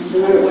 And no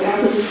matter what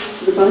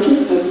happens to the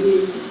budget, I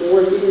believe the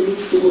board really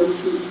needs to work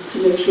to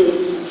make sure that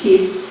we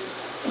keep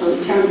the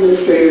town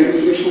administrator and the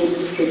additional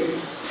administrative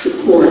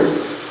support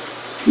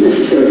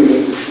necessary to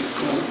make this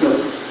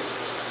work.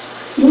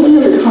 The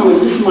only other comment,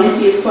 this might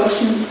be a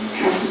question,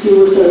 has to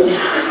do with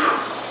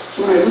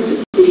when I looked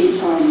at the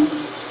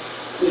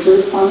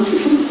reserve funds,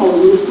 there's something called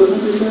new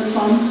equipment reserve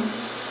fund,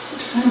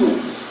 which kind of,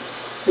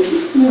 has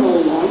this been there all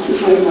along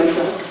since I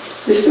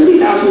myself? There's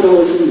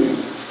 $30,000 in there.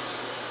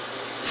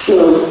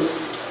 So,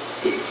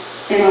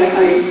 and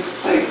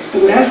I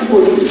would ask the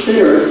board to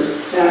consider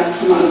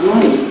that amount of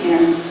money,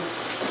 and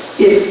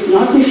if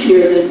not this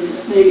year, then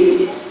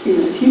maybe in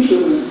the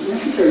future when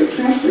necessary,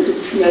 transfer to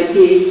the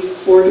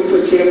CIP, or for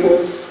example,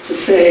 to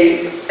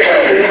say,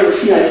 whatever the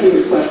CIP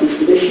request is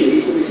for this year,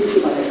 you can reduce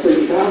it by that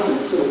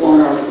 $30,000, put a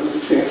warrant article to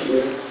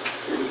transfer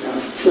 $30,000.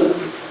 So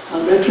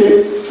that's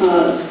it.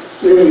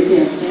 Really,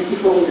 again, thank you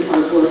for all your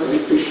hard work. I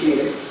appreciate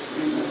it.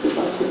 And good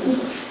luck to all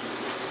of us.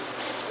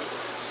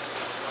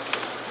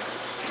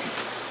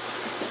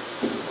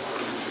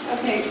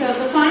 Okay, so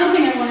the final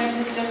thing I wanted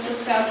to just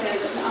discuss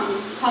is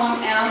column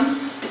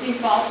M, the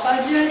default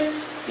budget.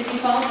 The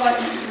default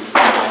budget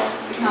has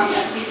become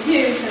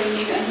SB2, so you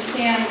need to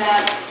understand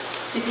that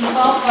the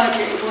default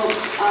budget will,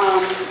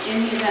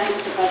 in the event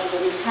that the budget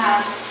will be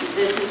passed,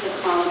 this is the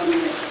column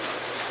in which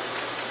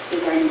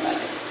is our new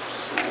budget.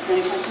 So, is there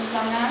any questions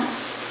on that?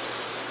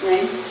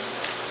 Rain?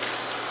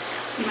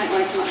 You might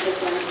want to come up this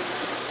way.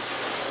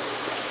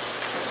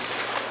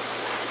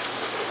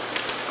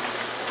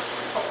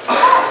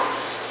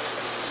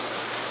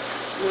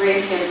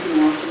 Lorraine Hanson,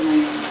 Nelson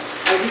Lane.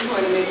 I just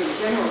want to make a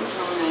general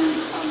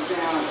comment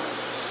about,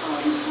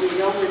 we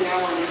know we're now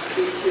on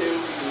SB2,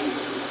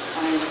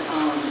 as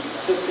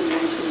it's just been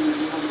mentioned,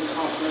 we have the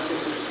default budget,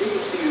 but the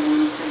biggest thing I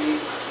want to say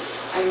is,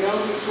 I know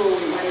before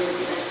we went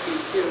into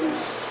SB2,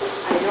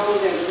 I know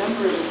that a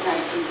number of us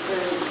had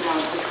concerns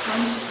about the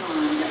crunch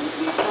time that would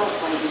be felt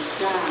by the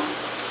staff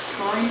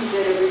trying to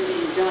get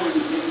everything done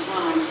in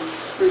time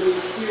for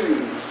these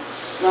hearings.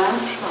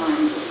 Last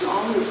time, it was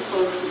always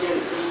close to get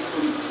it done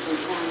for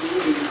town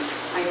meeting.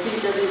 I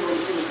think everyone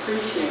can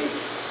appreciate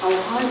how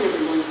hard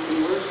everyone's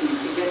been working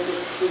to get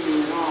this to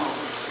you at all.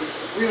 It's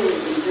really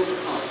been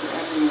difficult for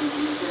everyone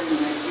concerned,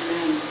 and I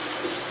commend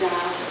the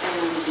staff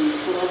and the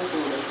select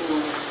board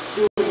for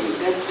doing the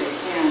best they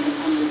can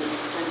under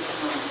this crunch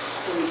time.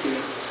 Thank you.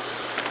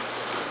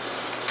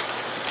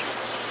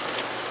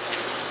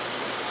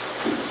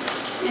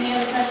 Any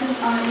other questions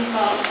on the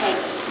default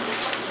budget?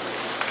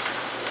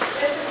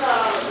 This is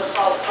not on the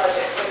default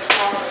budget, but it's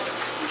on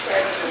the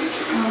treasury.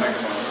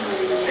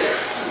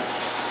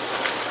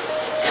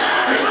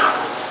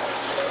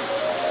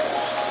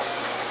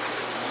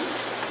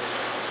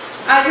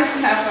 I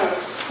just have a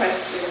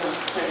question of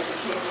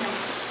clarification.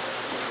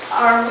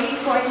 Are we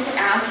going to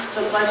ask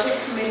the budget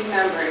committee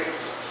members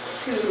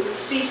to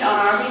speak on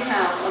our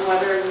behalf on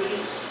whether we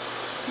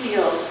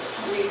feel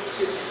we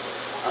should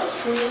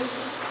approve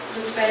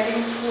the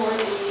spending for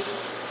the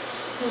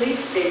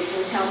police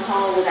station, town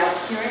hall, without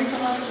hearing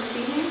from us this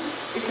evening?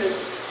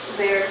 Because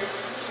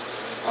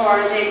or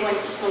are they going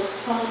to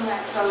postpone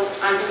that vote?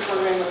 I'm just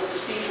wondering what the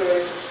procedure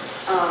is,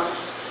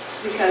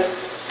 because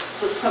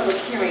the public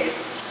hearing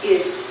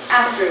is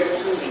after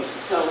this meeting.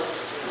 So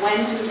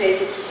when do they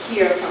get to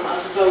hear from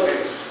us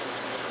voters?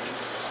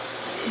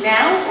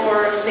 Now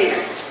or later?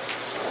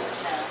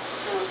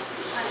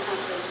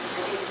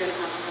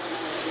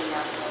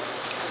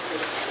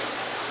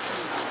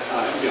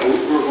 Yeah,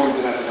 we're going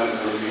to have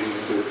another meeting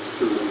to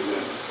review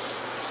that.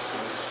 So,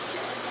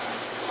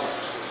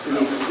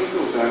 Denise, can you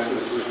go back to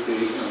the first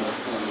page on the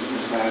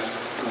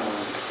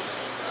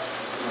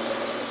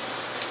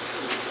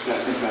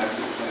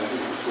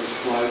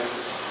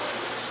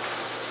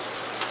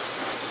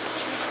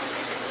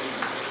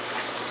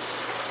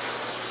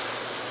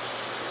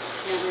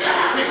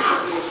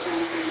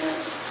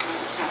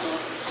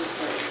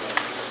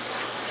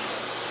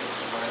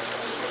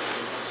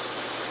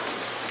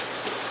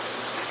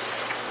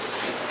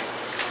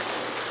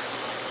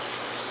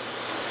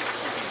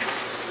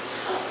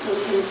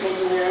also Kim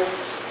Santamera,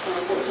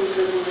 14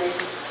 Tourism Way.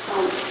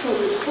 So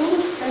the total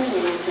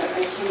spending that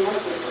I came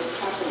up with for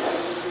capital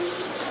items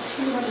is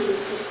 $260,400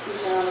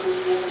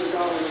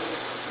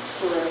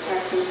 for a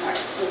tax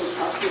impact of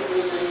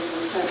approximately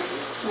 93 cents.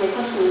 So my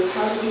question was,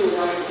 how did you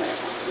arrive at that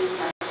tax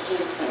impact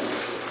and spending?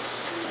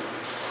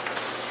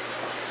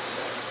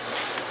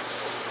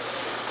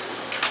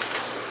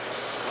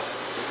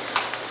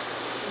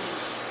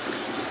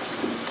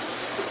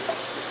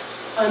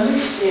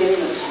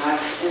 Understanding the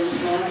tax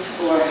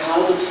impact or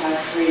how the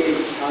tax rate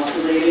is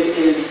calculated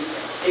is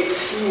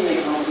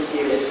extremely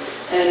complicated.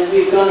 And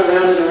we've gone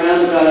around and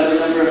around about it a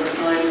number of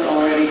times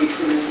already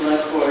between the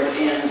select board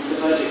and the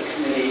budget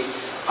committee.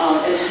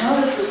 And how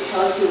this was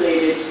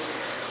calculated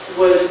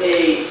was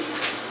I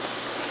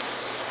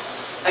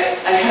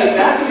had a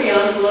back of the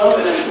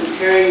envelope and I'm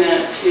comparing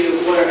that to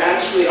what are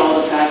actually all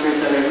the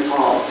factors that are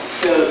involved.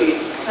 So the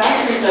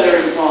factors that are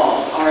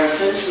involved are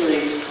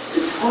essentially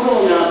the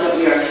total amount that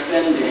we are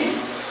spending,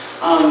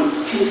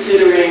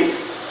 considering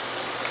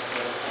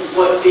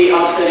what the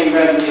offsetting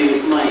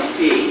revenue might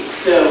be.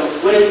 So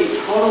what is the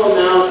total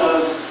amount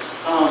of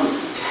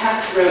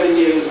tax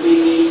revenue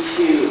we need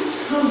to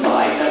come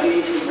by, that we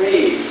need to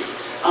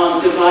raise,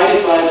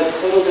 divided by the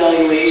total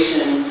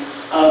valuation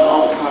of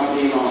all the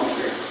property in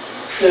Wallingford.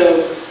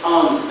 So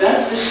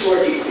that's the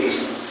short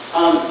equation.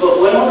 But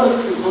what all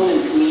those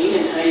components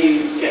mean and how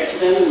you get to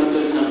them and what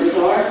those numbers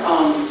are,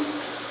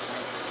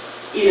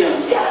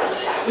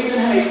 we've been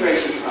having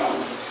spreadsheet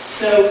problems.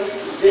 So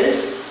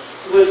this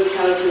was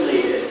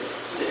calculated.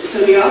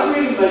 So the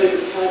operating budget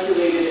was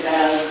calculated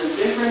as the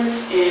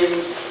difference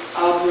in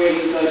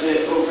operating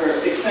budget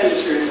over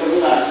expenditures over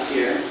last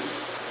year,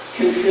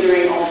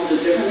 considering also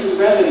the difference in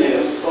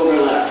revenue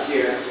over last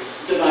year,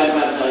 divided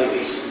by the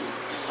valuation.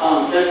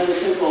 That's the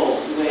simple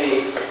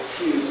way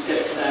to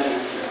get to that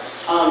answer.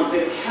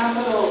 The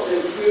capital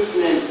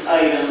improvement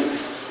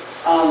items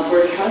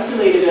were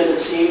calculated as a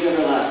change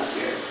over last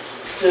year.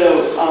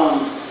 So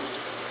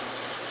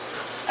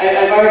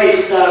I've already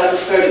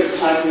started to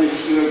talk to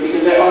Ms. Hewitt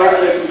because there are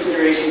other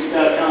considerations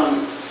about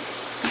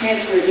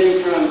transfers in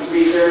from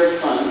reserve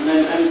funds,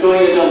 and I'm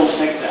going to double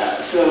check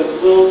that. So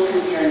we'll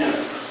compare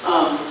notes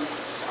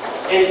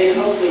and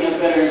hopefully have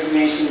better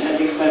information, at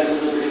least by the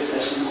deliberative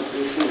session,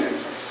 hopefully sooner.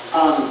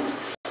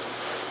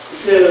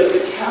 So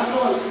the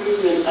capital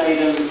improvement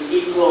items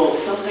equal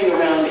something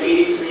around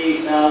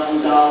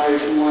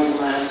 $83,000 more than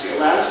last year.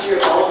 Last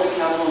year, all of the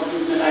capital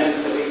improvement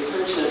items that we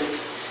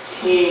purchased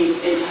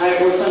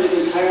were funded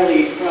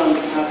entirely from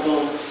the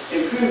capital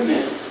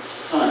improvement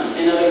fund.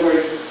 In other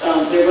words,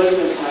 there was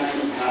no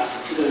tax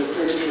impact to those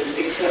purchases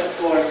except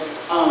for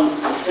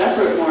a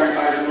separate warrant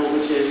article,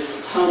 which is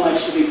how much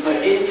should we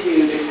put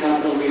into the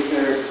capital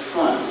reserve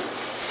fund.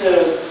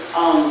 So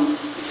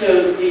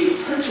the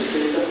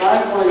purchases, the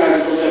 5 warrant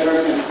articles that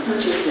reference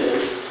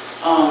purchases,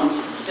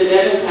 the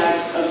net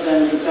impact of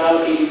them is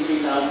about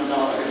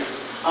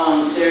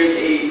 $83,000. There's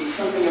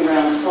something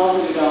around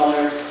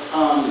 $1,200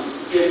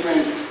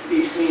 difference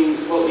between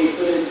what we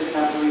put into the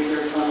capital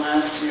reserve fund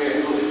last year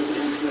and what we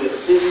put into it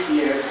this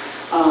year.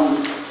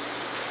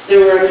 There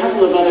were a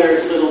couple of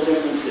other little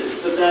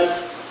differences, but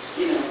that's,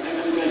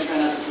 I'm going to try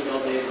not to take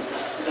all day about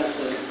that. But that's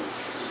the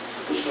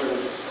short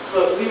of it.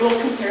 But we will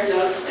compare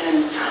notes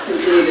and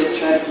continue to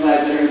try to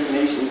provide better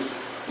information.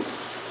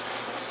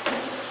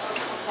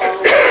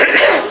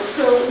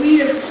 So we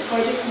as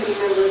budget committee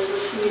members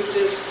received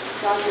this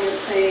document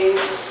saying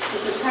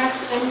that the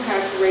tax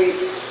impact rate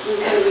was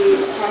going to be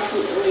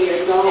approximately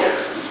 $1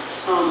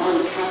 on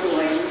the capital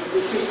items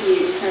and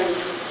 58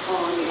 cents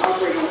on the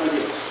operating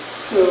budget.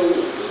 So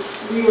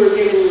we were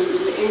given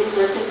the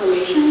incorrect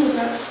information, was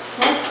that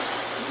correct?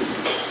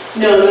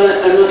 No,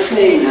 I'm not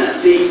saying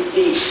that.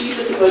 The sheet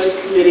that the budget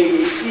committee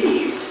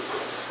received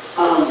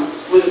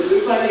was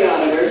approved by the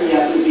auditor. He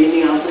happened to be in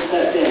the office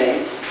that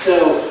day.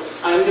 So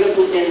I'm going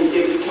to, and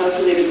it was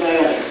calculated by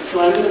others. So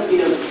I'm going to,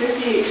 the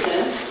 58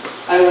 cents,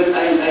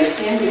 I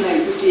stand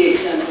behind 58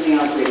 cents on the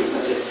operating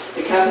budget.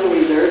 The capital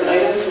reserve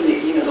items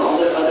and all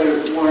the other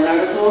warrant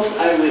articles,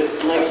 I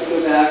would like to go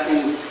back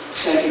and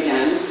check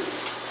again.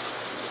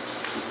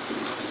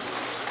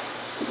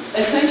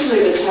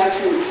 Essentially, the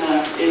tax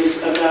impact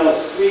is about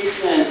 3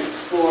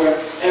 cents for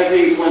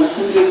every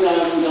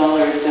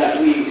 $100,000 that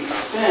we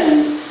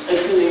spend,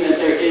 assuming that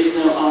there is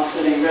no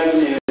offsetting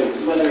revenue,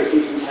 whether it be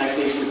from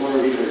taxation or a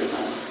reserve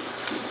fund.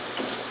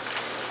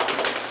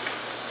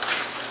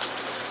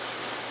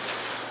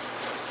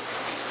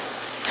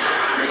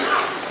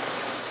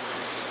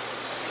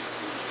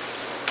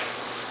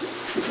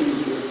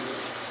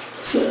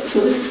 So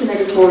this is an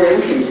editorial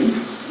opinion,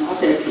 not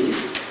that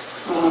piece.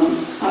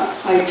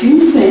 I do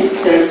think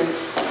that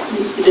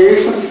there is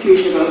some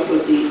confusion about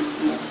what the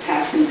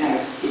tax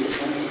impact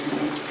is. I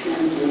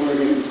commend the board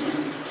and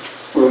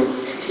for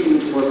continuing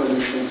to work on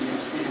this thing.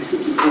 And I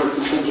think you've heard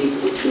from some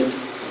people, the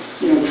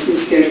new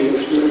schedule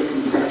is really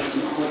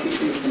compressed, and all I can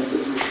say is thank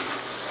goodness.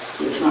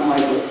 But it's not my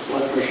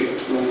blood pressure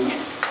that's going up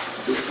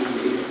at this time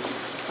of year.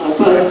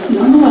 But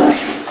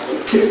nonetheless,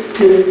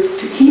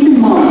 to keep in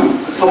mind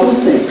a couple of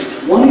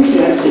things. One is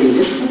that the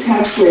municipal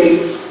tax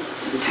rate in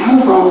the town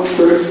of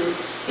Rollinsford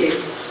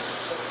is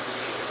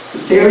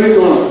very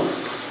low.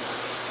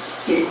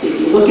 If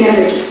you look at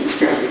it just in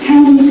Stratford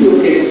County, if you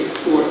look at it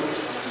for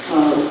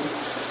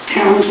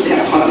towns that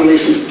have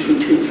populations between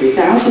 2,000 and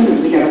 3,000,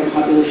 and we have a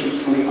population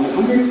of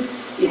 2,500.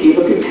 If you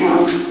look at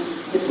towns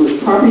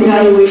whose property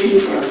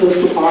valuations are close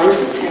to ours,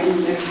 the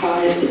 10 next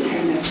highest, the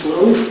 10 next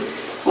lowest,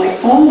 by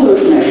all of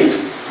those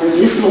measures, our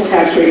municipal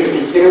tax rate has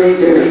been very,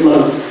 very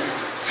low.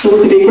 So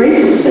we can be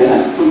grateful for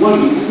that on one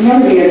hand. On the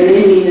other hand, it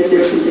may mean that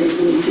there's some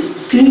things we need to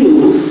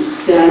do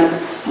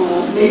that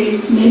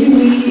maybe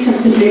we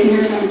have been taking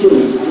our time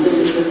doing, rather than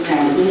as a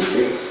town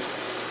administrator.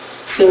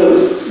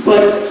 So,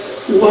 but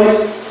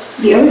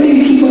the other thing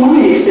to keep in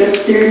mind is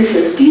that there is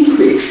a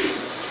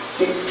decrease,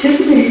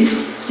 anticipated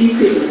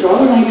decrease of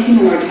 $1.19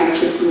 in our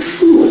tax rate from the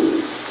school.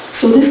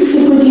 So this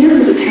is a good year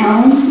for the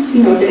town.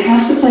 You know, if it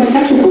has to play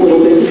catch up a little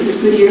bit, this is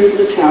a good year for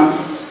the town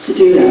to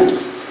do that.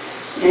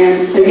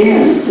 And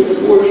again, if the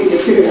board can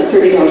consider that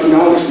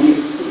 $30,000 in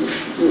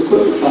the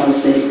equipment fund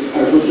if they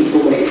are looking for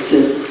ways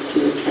to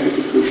try to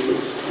decrease the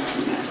tax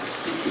on that.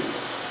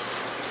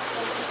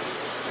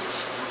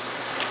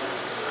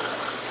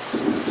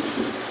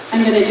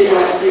 I'm going to do the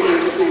rest for you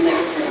because my leg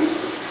is hurting.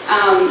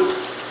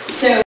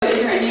 So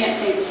is there any,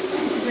 thank you,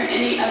 Suzanne, is there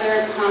any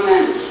other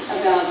comments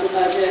about the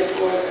budget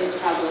or the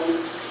travel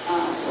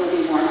or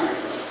the warrant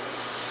articles?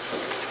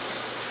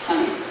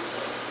 Sunny,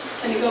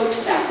 go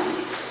to that one.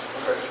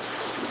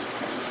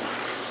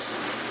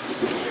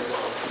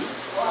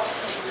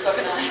 So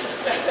can I.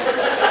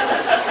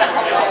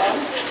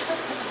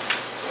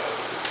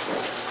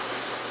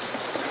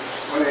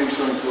 My name's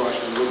Sonny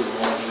Frost, I live in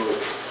Lawrence Road.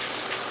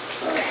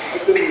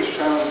 I've been in this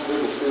town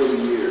over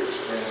 40 years,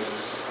 and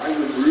I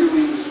would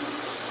really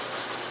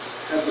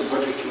have the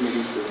budget committee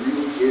to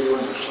really err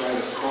on the side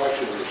of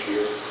caution this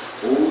year,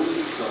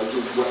 only because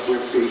of what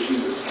we're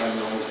facing with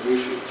unknown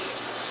issues.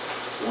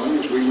 One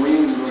is we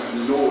ain't going to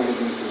know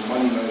anything until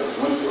Monday night of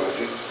one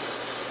project.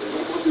 But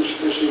what about this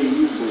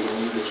SAU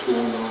bullying that's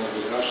going on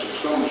with us in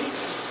Somersville?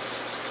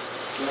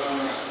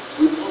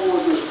 With all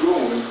of this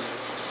going,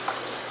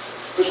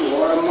 there's a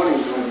lot of money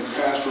going to be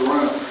passed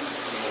around.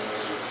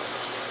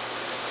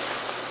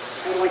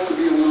 I'd like to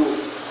be a little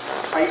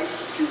tight,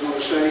 if you want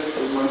to say,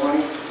 with my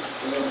money.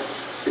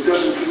 It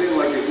doesn't come in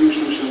like it used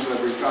to since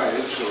I've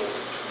retired, so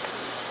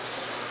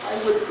I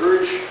would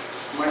urge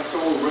my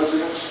fellow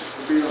residents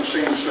to be on the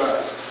same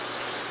side.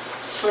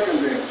 Second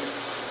thing,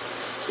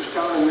 this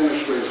town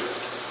administrator.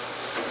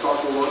 I've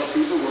talked to a lot of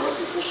people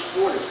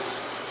support it.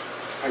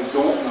 I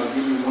don't, and I'll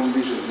give you one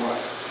reason why.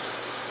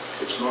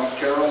 It's not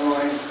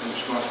Caroline, and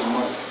it's not the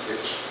money.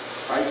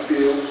 I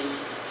feel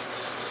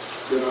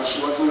that our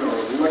selectmen are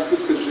elected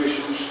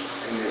positions,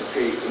 and they're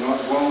paid. They're not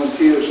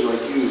volunteers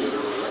like you that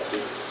are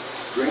elected.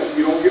 Granted,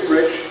 you don't get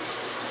rich,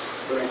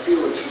 but I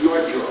feel it's your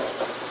job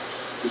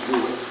to do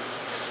it.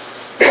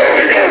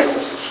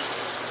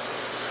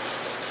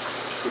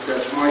 But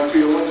that's my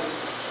feeling.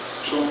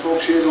 Some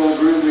folks here don't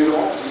agree with me at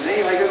all, and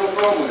hey, I got no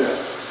problem with that.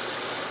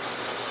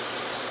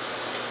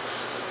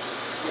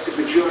 But if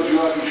it's your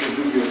job, you should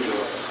do your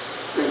job.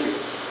 Thank you.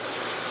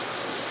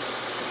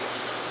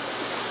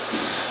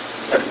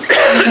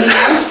 Anybody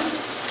else?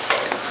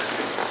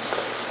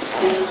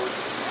 Yes.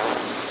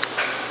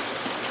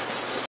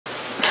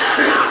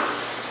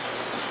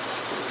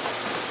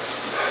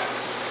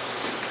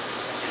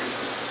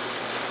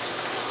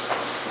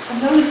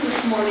 I've noticed this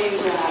morning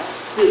that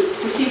the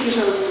procedures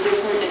are a little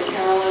different, and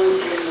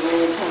Carolyn and the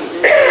role of town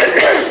administrator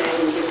are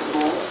in a different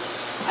role.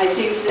 I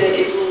think that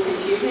it's a little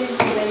confusing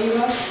for many of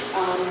us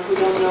who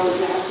don't know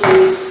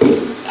exactly,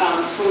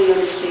 fully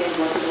understand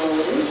what the role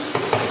is.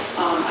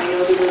 I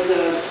know there was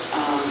a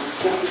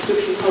job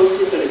description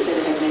posted, but it said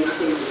it had many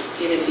things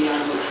in it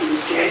beyond what she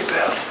was doing.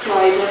 So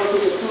I don't know if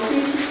it's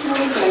appropriate this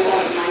morning, but I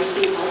thought it might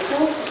be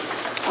helpful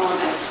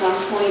at some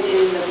point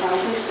in the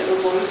process that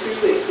we're going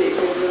through, if it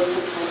was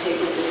some time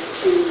taken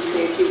just to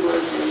say a few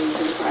words and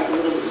describe a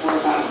little bit more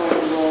about what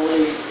the role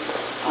is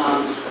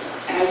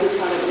as the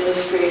town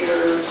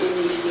administrator in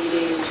these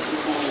meetings and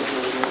so on and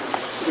so forth,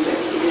 because I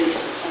think it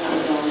is an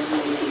unknown to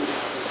many people.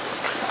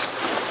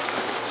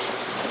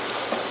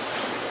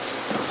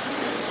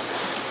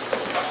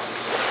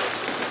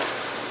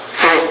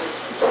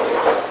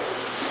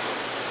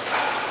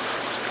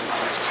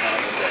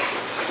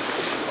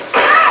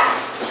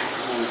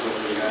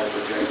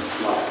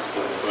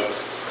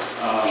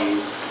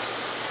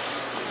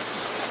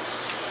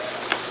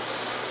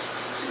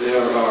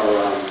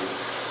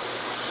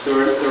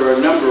 There are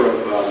a number of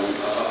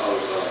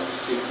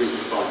increased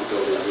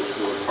responsibilities which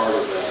were part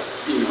of that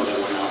email that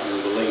went out, and there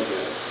was a link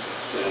that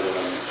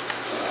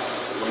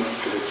went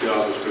to the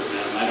job description,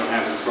 and I don't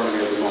have it in front of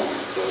me at the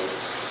moment, so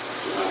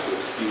you'll have to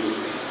excuse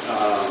me.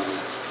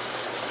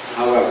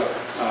 However,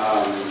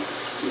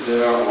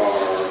 there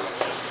are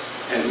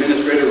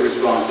administrative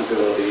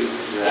responsibilities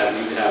that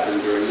need to happen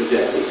during the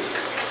day,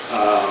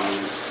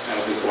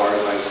 as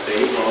required by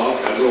state law,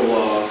 federal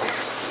law,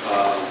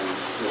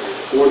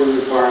 reporting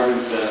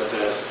requirements that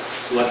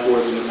select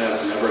boards in the past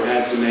never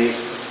had to make,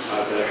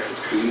 that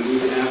do need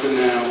to happen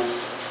now.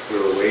 There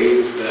are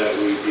ways that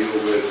we deal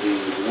with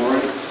the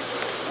warrant,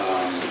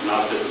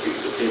 not just a piece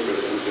of paper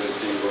that we've been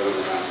seeing going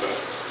around, but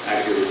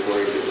actually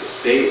reporting to the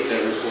state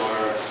that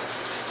require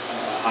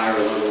a higher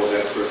level of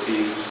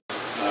expertise.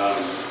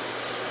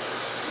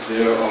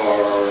 There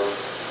are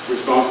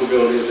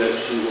responsibilities that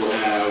she will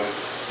have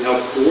to help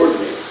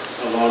coordinate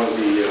a lot of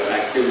the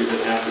activities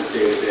that happen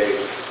day to day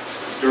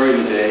during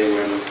the day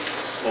when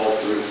all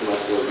three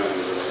select board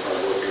members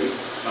are working.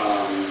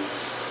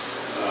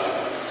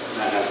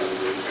 That happens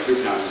in every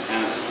town in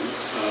Canada.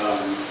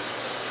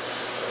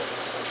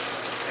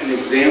 An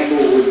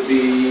example would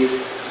be,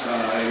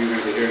 you're going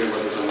to be hearing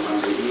about this on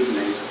Monday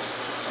evening,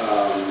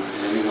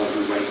 and anyone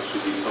who went to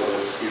the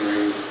public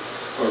hearing,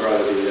 or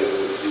rather the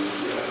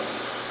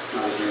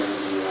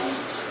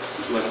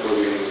select board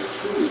meeting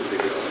 2 weeks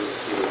ago,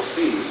 you'll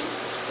see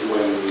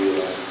when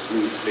the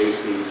police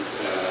basement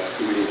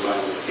committee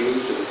finally came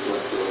to the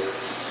select board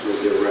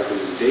with their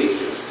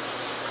recommendation,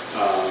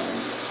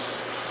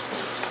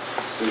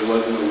 there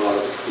wasn't a lot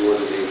of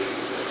coordination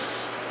there.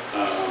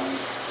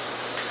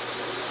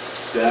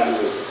 That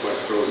was what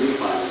drove me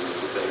finally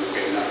to say,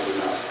 okay, enough is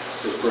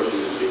enough. This person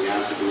is being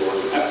asked to do all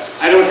of that.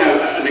 I don't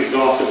have an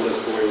exhaustive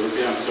list for you.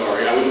 I'm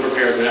sorry. I wasn't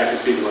prepared to actually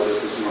speak about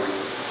this morning.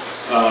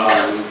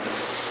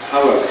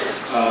 However,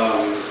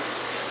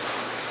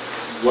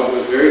 what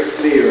was very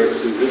clear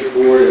to this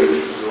board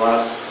in the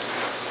last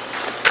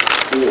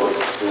 4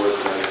 boards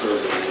that I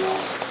served in now,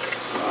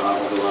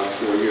 over the last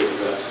 4 years,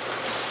 that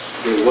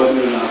there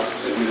wasn't enough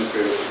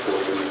administrative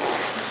support in the board.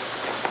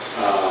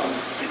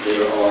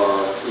 There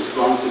are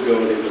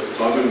responsibilities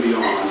above and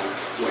beyond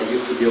what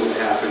used to be able to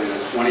happen in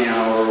a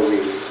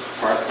 20-hour-a-week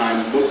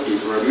part-time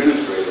bookkeeper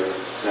administrator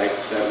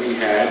that we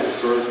had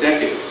for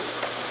decades.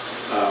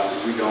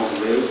 We don't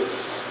live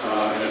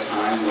in a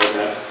time where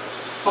that's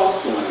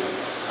possible anymore.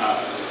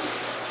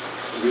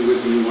 We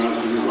would be one of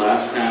the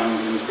last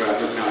towns in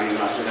Stratford County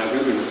not to have an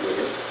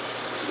administrator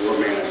or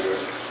manager.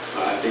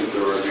 I think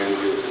there are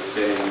advantages to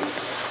staying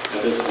at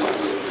this point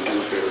with an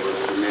administrator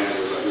versus a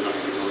manager, but we don't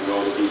need to go into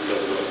all the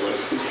details of what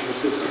the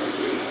system is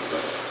doing that.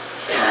 But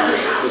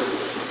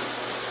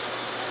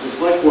this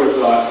select board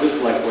thought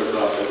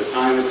that the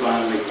time had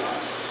finally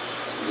come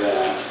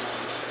that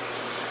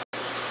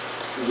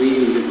we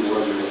needed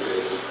more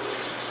administrative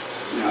support.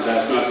 Now,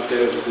 that's not to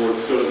say that the board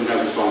still doesn't have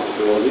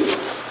responsibilities,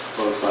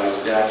 both by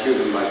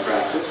statute and by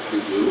practice. We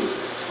do,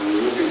 and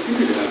we will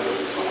continue to have those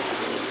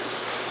responsibilities.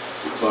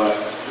 But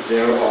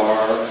there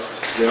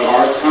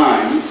are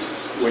times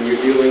when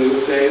you're dealing with,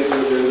 say,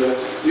 there's a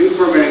new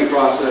permitting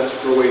process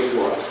for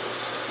wastewater.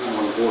 I don't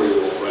want to bore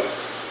you all, but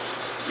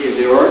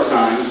there are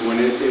times when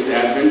it is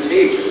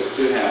advantageous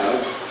to have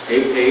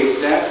a paid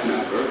staff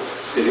member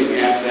sitting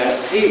at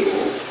that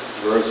table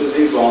versus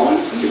a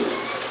volunteer.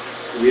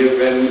 We have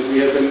been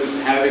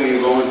having a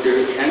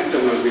volunteer attend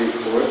some of these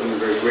courses, and we're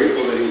very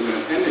grateful that he's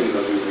been attending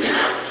those meetings,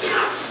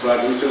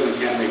 but we certainly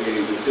can't make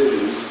any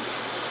decisions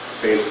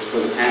based for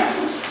the town.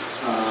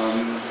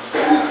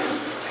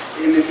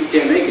 And if he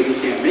can't make it, he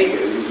can't make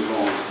it, and he's a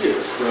volunteer.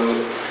 So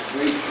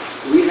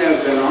we have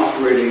been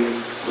operating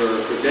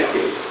for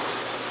decades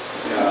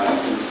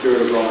in the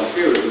spirit of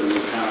volunteerism in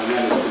this town, and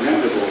that is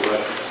commendable.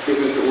 But I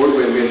think Mr.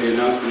 Ordway made the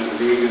announcement at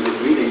the beginning of this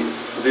meeting.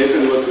 They've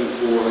been looking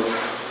for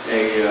a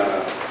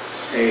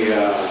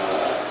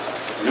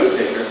note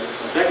taker,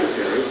 a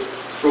secretary,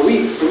 for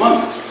weeks, for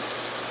months.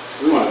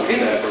 We want to pay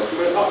that person,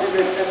 but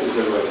in essence,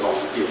 they're like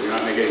volunteers. You're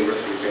not making any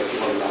risk, you pay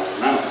 $11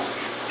 an hour.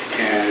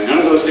 And none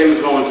of those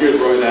famous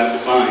volunteers were always asked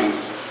to find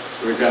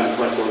every time the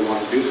select board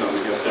wants to do something,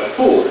 they have to step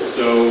forward.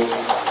 So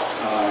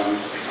I'm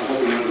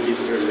hoping none of the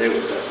people here today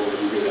will step forward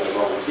and do that a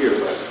volunteer,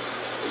 but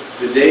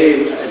the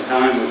day and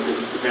time of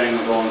depending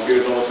on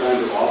volunteers all the time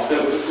to offset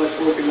what the select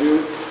board can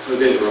do, those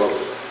days are over.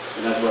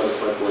 And that's why the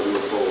select board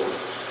moves forward.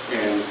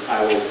 And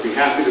I will be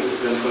happy to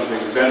present something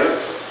better,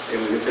 and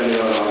we can send it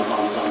out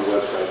on the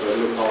website. So I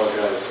do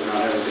apologize for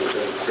not having things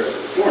prepared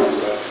this morning,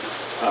 but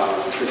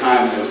the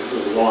time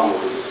was long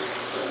overdue.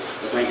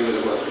 So thank you for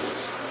the question.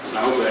 And I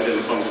hope that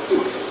didn't fumble too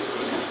much.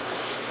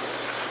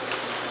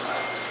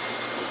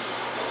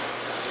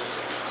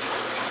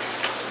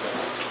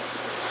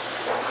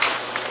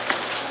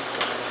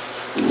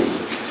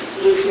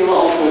 Lucy will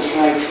also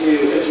try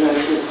to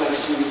address your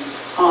question.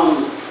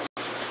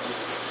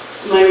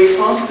 My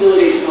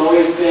responsibilities have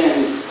always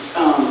been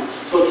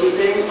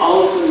bookkeeping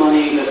all of the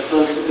money that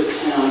flows through the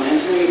town,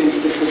 entering it into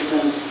the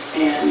system,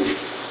 and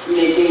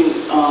making,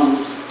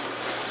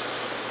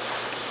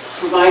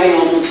 providing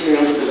all the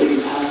materials so that we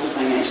can pass the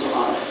financial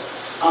audit.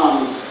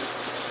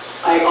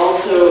 I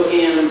also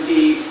am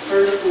the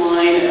first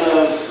line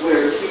of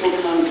where people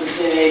come to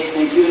say,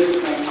 can I do this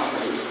with my property?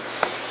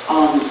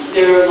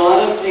 There are a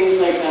lot of things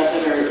like that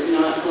that are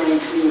not going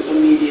to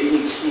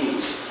immediately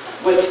change.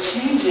 What's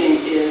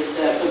changing is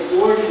that the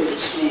board has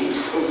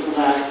changed over the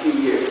last few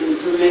years, and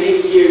for many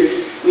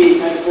years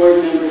we've had board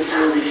members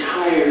who are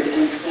retired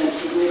and spent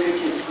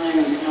significant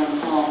time in town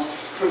hall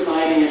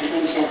providing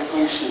essential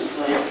functions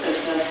like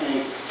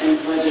assessing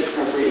and budget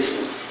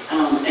preparation.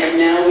 And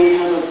now we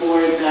have a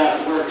board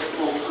that works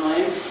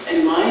full-time,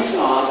 and my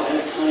job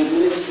as town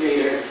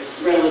administrator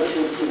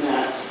relative to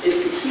that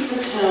is to keep the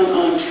town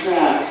on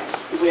track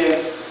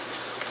with,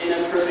 in a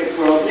perfect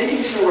world,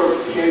 making sure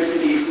we're prepared for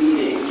these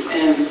meetings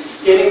and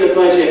getting the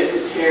budget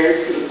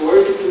prepared for the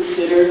board to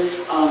consider,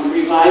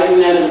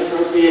 revising that as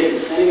appropriate and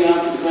sending it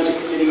off to the budget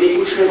committee,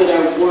 making sure that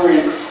our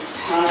warrant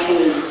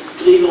passes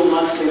legal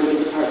muster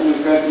with the Department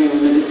of Revenue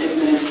and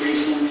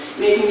Administration,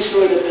 making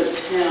sure that the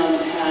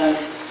town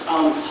has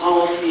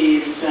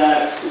policies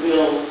that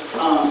will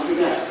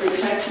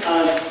protect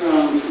us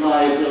from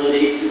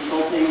liability,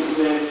 consulting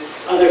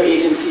with other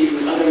agencies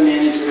and other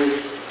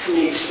managers to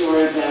make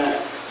sure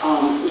that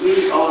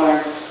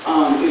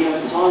we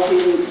have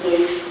policies in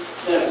place,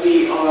 that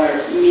we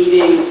are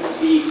meeting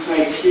the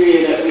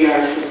criteria that we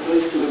are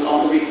supposed to with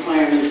all the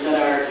requirements that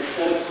are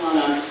set upon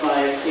us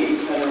by state and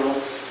federal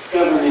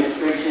government.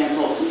 For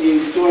example, new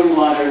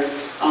stormwater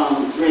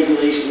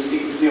regulations,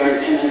 because we are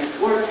an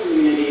MS4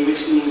 community,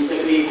 which means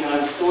that we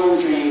have storm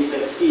drains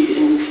that feed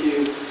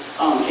into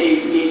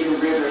a major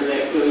river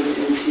that goes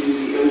into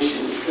the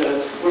ocean.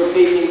 So we're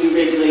facing new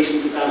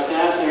regulations about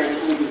that. There are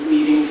tons of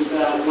meetings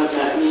about what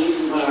that means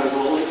and what our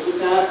role is with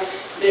that.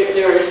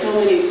 There are so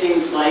many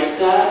things like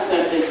that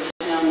that this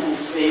town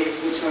has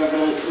faced, which are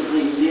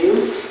relatively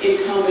new, in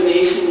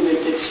combination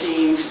with the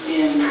change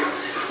in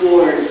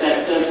board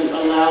that doesn't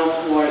allow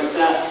for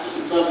that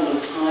level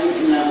of time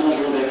and that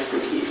level of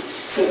expertise.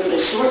 So for the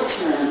short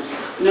term,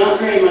 not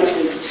very much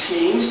has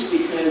changed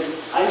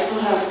because I still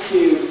have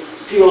to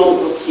do all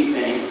the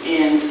bookkeeping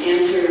and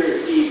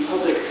answer the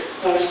public's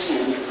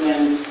questions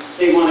when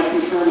they want to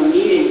confirm a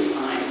meeting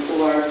time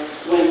or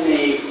when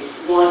they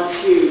want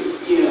to,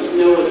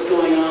 know what's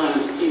going on,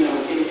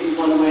 in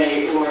one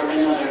way or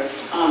another.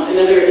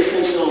 Another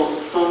essential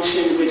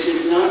function, which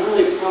is not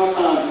really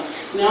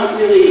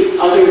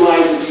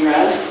otherwise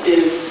addressed,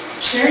 is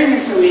sharing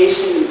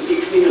information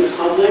between the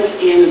public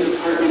and the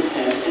department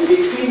heads, and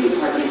between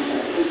department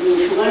heads, and from the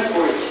select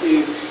board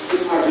to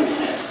department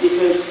heads,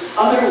 because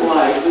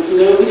otherwise, with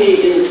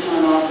nobody in the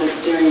town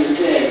office during the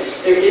day,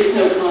 there is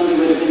no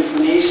conduit of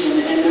information,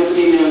 and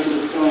nobody knows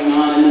what's going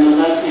on, and then the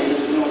left hand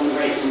doesn't know what the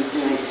right hand's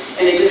doing,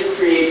 and it just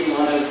creates a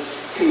lot of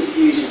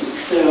confusion.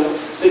 So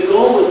the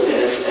goal with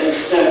this, as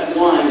step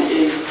one,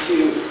 is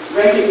to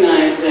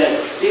recognize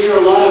that these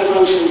are a lot of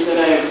functions that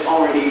I've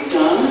already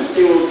done.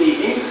 There will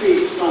be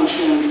increased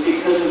functions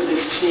because of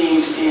this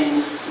change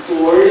in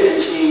board and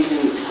change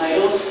in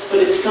title, but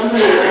it's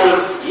somebody to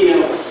have,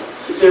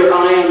 their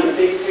eye on the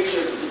big picture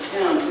for the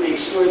town to make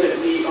sure that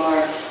we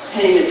are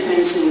paying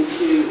attention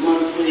to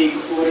monthly,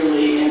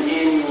 quarterly, and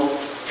annual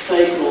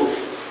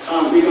cycles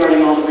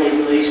regarding all the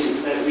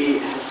regulations that we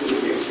have to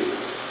adhere to.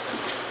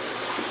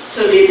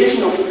 So the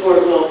additional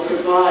support will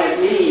provide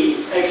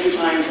me extra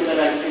time so that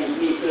I can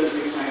meet those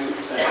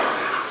requirements better.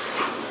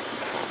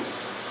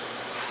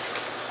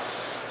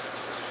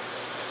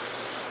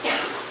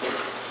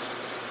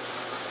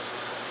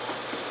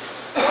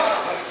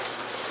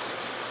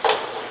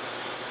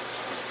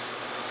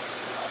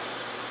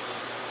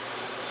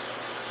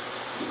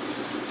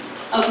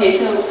 Okay,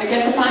 so I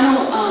guess the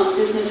final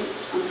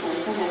business, I'm sorry,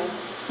 go ahead.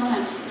 Come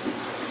on up.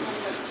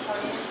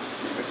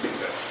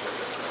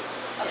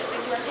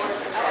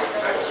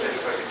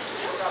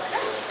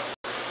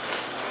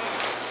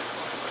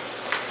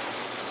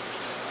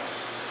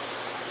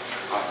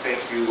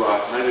 Thank you.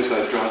 My name is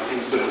John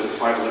Hinsman of the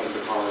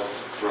 511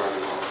 Cars Drive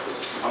in Austin.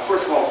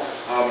 First of all,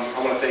 I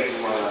want to thank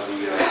everyone on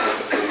the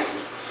presentation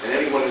and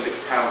anyone in the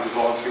town who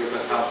volunteers on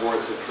town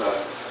boards. It's,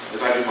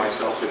 as I do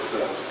myself, it's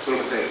sort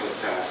of a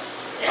thankless task.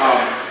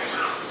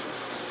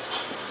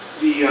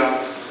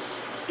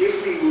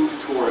 If we move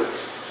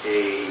towards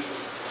a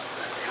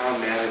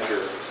town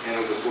manager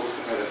and the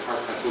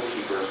part-time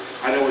bookkeeper,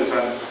 I know as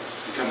I'm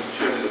becoming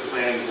chairman of the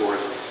planning board,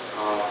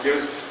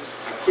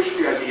 I pushed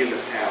the idea in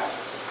the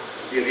past,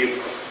 the idea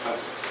of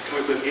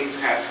coming with an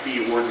impact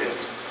fee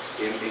ordinance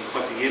in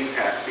collecting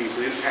impact fees.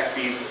 So impact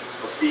fees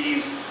are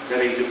fees that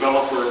a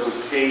developer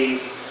would pay,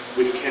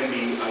 which can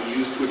be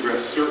used to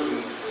address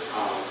certain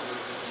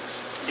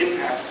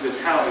impacts to the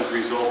town as a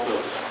result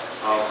of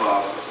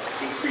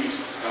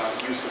increased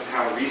use of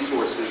town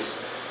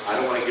resources. I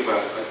don't want to give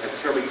a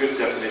terribly good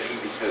definition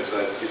because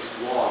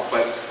it's long,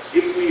 but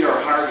if we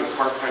are hiring a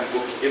part-time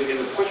bookkeeper, in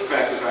the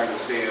pushback, as I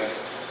understand,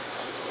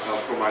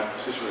 from my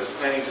position on the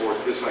planning board,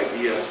 to this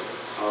idea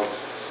of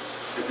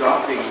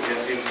adopting an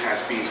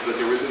impact fee so that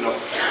there isn't enough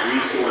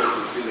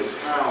resources in the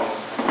town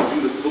to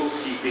do the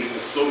bookkeeping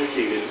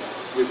associated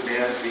with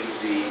managing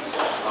the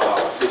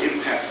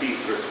impact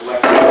fees that are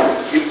collected.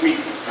 If we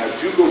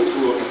do go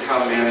through a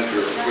town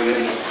manager,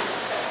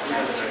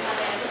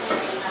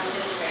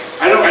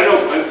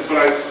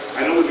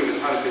 I know we're doing a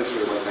town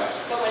administrator right now.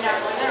 But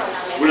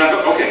we're not.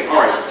 Okay,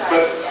 all right.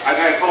 But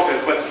I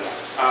apologize. But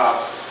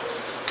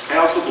I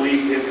also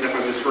believe, and if I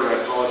misheard,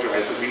 I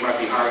apologize, that we might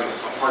be hiring a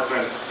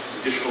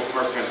additional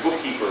part-time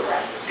bookkeeper.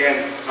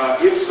 And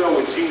if so,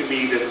 it seemed to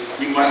me that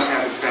we might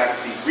have, in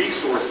fact, the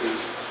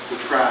resources to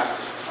track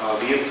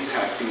the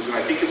impact fees. And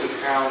I think as a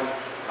town,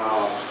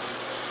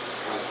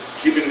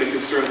 given the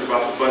concerns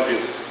about the budget,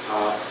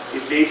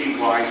 it may be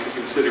wise to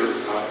consider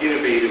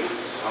innovative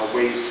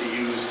ways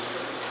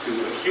to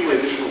accumulate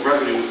additional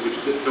revenues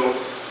which don't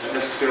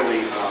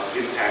necessarily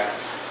impact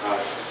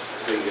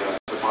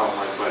the bottom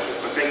line budget.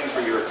 But thank you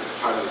for your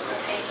time and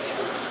attention.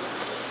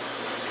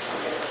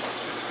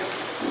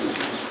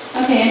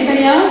 Okay,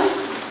 anybody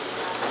else?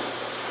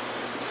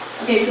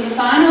 Okay, so the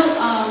final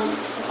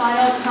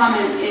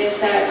comment is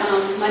that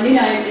Monday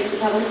night is the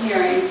public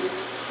hearing,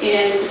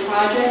 and the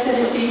project that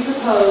is being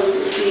proposed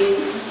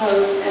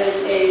as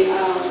a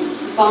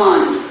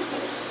bond.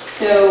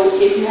 So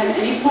if you have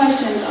any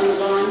questions on the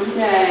bond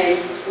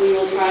today, we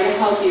will try to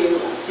help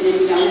you, and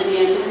if we don't have the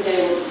answer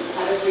today, we'll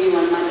have it for you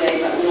on Monday,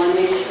 but we want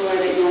to make sure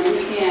that you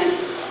understand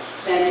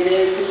that it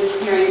is, because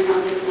this hearing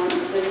counts as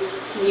this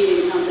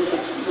meeting counts as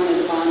one of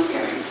the bond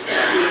hearings. So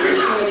make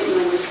sure that you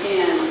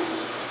understand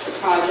the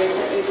project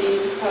that is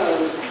being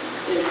proposed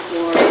is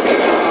for a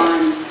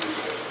bond.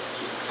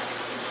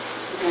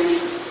 Is there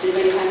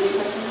anybody have any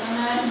questions on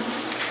that?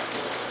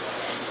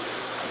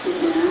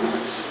 Suzanne?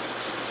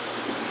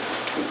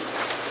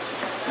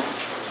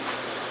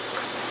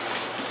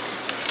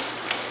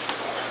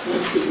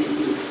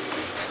 Susan,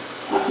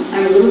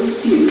 I'm a little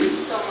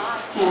confused.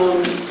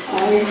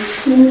 I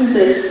assume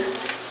that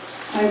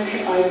I've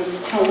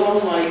held all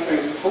my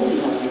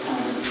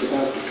comments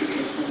about the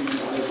 $2.4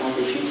 million bond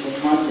issue until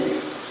Monday.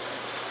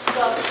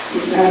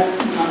 Is that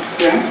not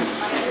correct?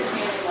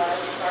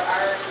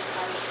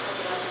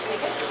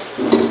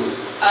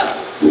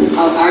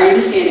 Our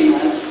understanding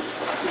was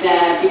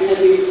that because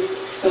we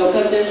spoke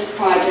of this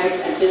project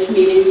at this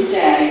meeting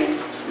today,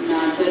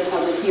 not the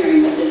public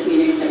hearing, but this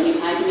meeting, that we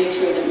had to make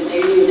sure that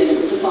they knew that it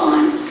was a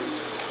bond.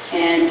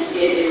 And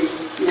it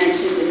is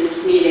mentioned in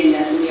this meeting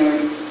that we are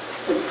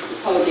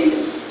proposing to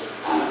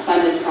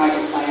fund this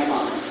project by a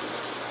bond.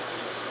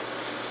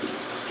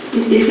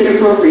 Is it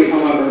appropriate,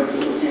 however,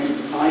 and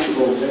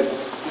advisable that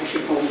I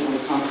should hold my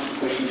comments and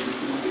questions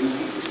until Monday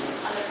night? Is that?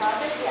 On the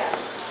project, yes.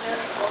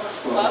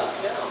 Well,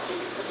 no.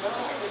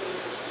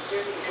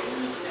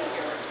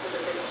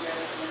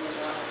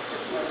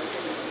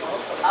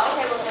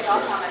 Okay, we'll take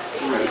all comments.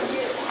 Right.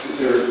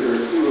 There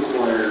are two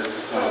required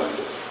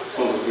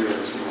public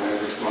hearings, from my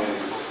understanding,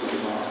 for the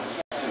bond,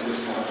 and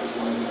this counts as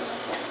one of them.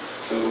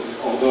 So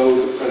although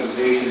the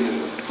presentation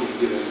isn't being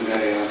given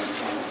today on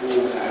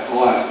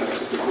all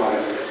aspects of the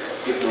project,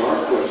 if there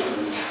are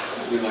questions,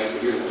 we'd like to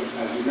hear them.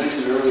 As we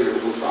mentioned earlier,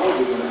 we're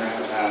probably going to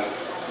have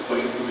a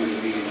budget committee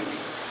meeting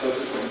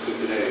subsequent to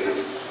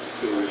today's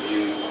to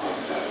review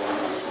that warrant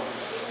article.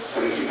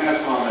 But if you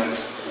have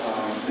comments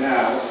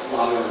now,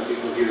 while there are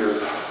people here,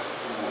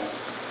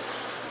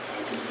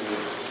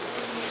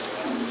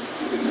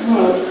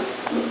 Well,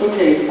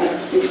 okay,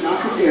 it's not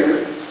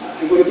prepared.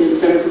 I would have been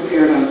better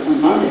prepared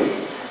on Monday.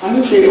 I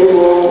would say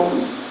overall,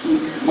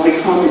 my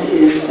comment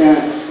is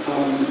that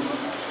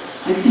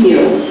I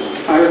feel,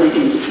 if I were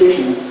making a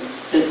decision,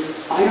 that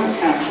I don't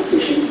have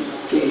sufficient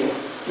data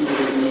in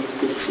order to make a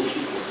good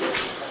decision like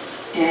this.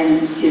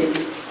 And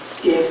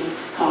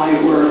if I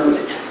were,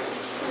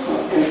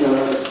 as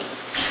a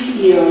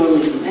CEO,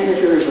 as a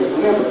manager, as a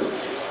whatever,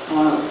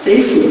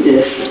 faced with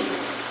this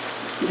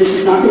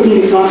is not going to be an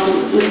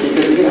exhaustive list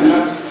because, again, I'm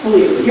not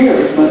fully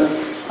prepared, but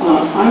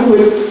I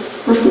would,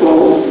 first of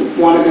all,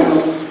 want to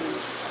know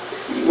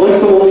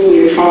what goals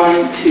we are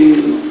trying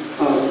to,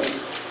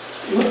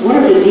 what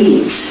are the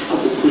needs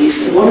of the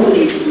police and what are the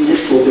needs of the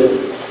municipal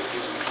building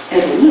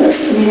as a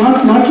list. I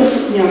mean, not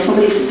just,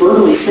 somebody's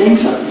verbally saying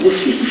something. This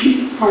should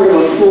be part of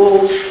a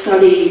full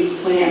study,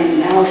 plan,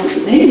 and analysis.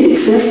 And maybe it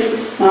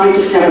exists, and I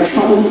just haven't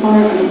stumbled upon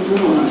it. I don't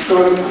know, and I'm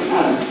sorry I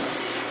haven't.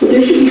 But there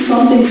should be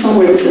something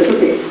somewhere that says,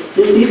 okay,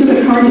 these are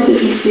the current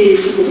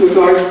deficiencies with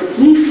regard to the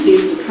police,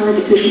 these are the current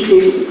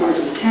deficiencies with regard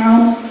to the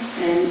town,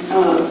 and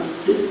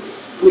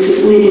which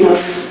is leading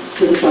us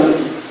to this other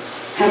thing.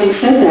 Having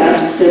said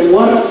that, then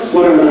what are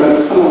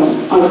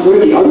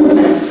the other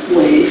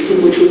ways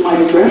in which we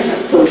might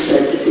address those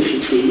said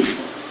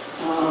deficiencies?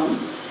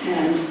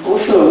 And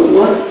also,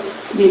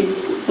 the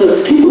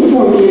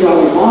 $2.4 million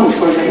bond, as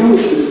far as I know,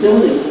 is for the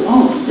building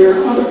alone. There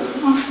are other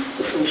costs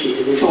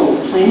associated. There's all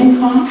the planning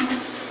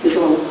costs. There's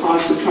all the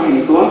costs of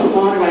trying to go out to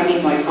bond. And I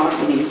mean by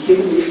cost, I mean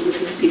human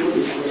resources, people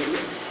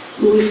resources.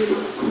 Who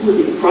would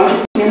be the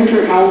project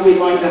manager? How have we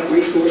lined up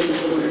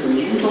resources in order to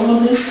manage all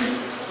of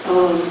this?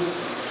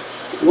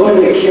 What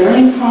are the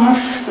carrying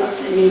costs?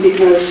 I mean,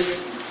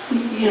 because,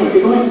 if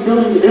you're going from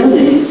building to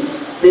building,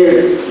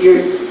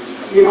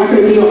 you're not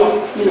going to be all,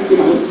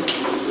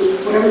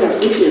 whatever that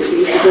which is,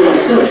 we used to go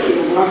like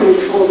this, we're not going to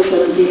just all of a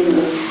sudden be in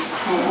the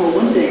town hall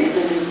one day and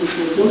then in the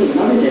same building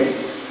another day.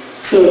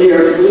 So there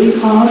are moving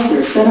costs,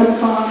 there are setup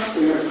costs,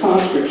 there are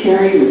costs for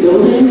carrying the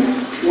building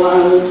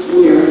while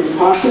we are in the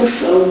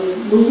process of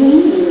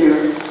moving, and there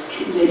are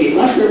maybe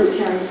lesser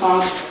carrying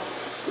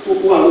costs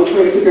while we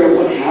try to figure out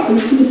what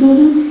happens to the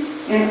building.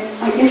 And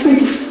I guess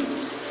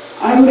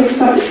I would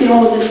expect to see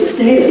all of this as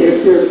data.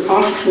 There are the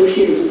costs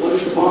associated with what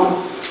is the bond,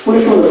 what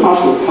is the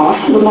possible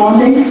cost of the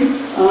bonding,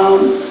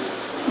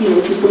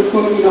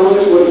 $2.4 million, what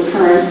are the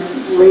current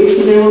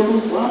rates available,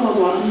 blah, blah,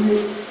 blah. I mean,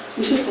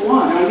 It's just a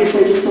lot, and I guess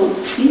I just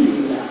don't see any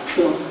of that.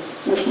 So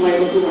that's my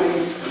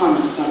overriding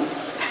comment about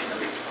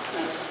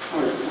that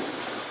article.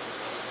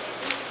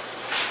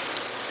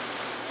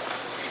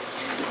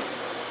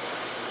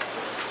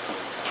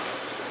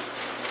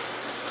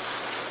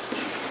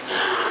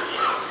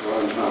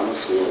 Ron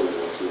Thomas, 11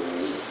 Wilson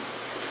Lane.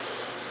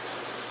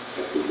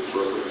 I think it's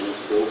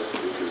reprehensible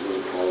if you're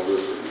going to call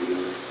this a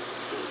meeting or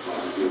a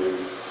bond hearing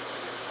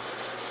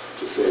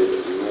to say that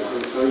we're not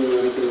going to tell you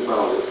anything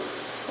about it.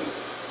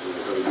 We're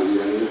not going to give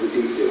you any of the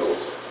details.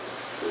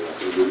 We're not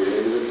going to give you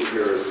any of the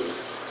comparisons.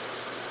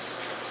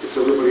 It's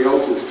everybody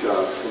else's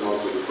job to come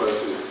up with the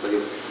questions that they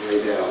may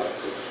have.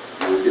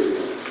 But we're giving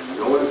them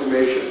no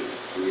information.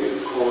 And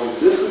you're calling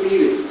this a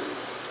meeting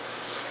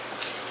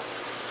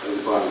as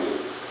a bond meeting.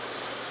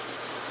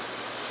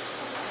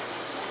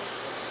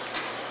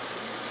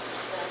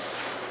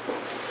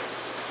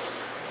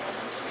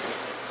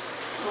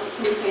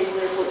 Kim St.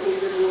 Clair, 14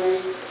 Prison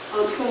Way.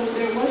 So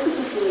there was a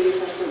facility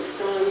assessment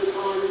done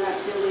on that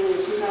building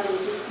in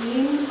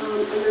 2015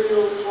 under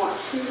your watch,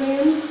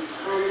 Suzanne.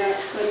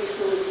 That study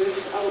still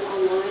exists out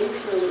online,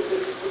 so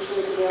I'm sure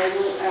it's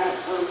available at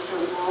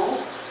Town Hall.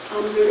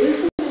 There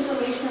is some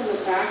information on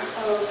the back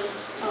of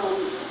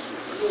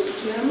the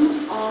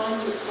gym on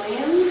the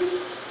plans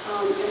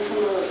and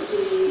some of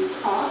the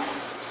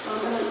costs.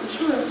 And I'm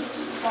sure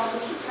Bob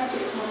would be happy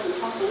to come up and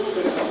talk a little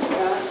bit about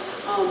that.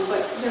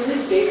 But there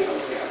is data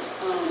out there,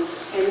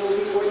 and there will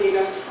be more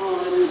data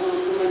on the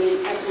money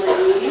at the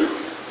money meeting.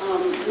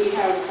 We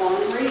have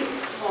bond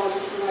rates,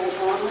 bonds provide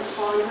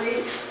bond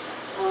rates,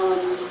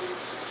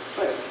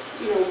 but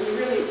you know we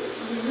really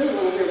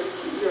want to hear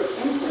your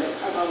input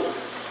about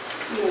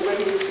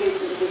whether you think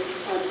that this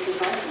project is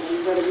viable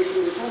and whether we should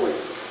move forward.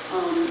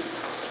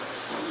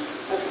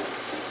 That's it.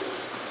 Thank you.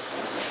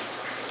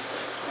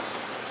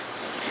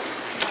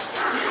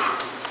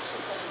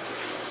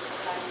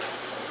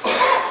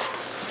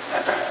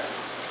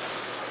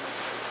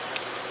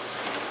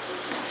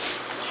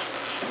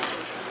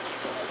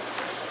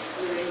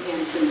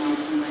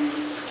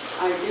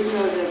 I do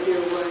know that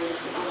there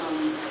was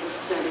a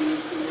study a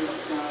few years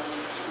ago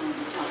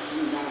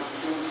talking about the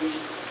building,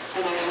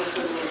 and I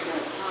also know at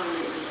that time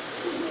it was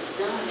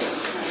done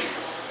because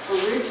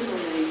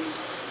originally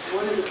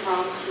one of the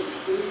problems with the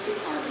police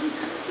department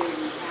was they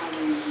were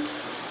having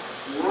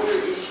water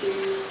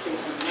issues, they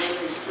had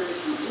water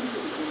incursion into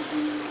the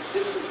building.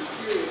 This was a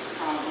serious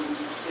problem.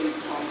 They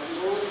caused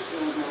mold to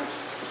build up.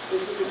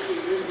 This is a few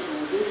years ago.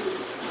 This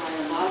is why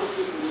a lot of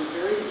people were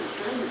very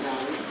concerned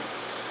about it.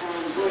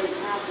 And what had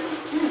happened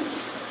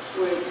since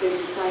was they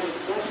decided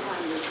at that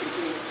time there should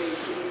be a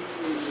space needs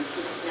committee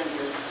put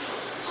together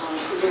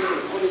to look at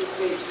other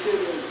space should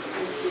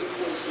a police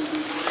station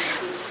be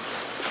wanted.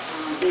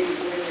 They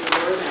began their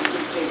work. I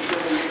think they've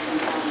given some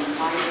time in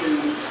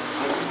finding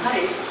a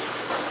site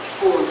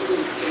for a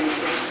police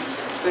station.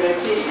 But I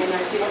think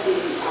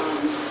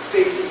the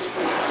space needs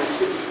committee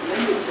should be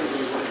commended for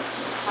their work.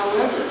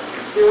 However,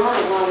 there are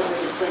a lot of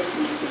other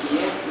questions to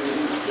be answered,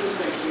 and it seems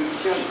like we've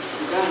jumped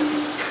the gun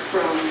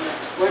from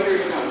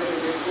wondering about whether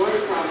there's water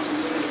problems and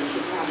whether we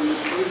should have a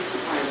police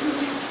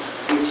department,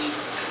 which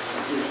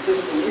is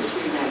just an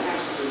issue that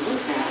has to be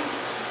looked at.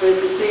 But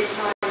at the same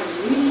time, in the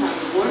meantime,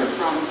 the water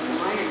problems, to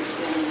my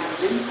understanding, have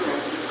been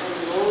corrected, and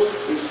the mold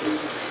issue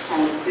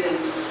has been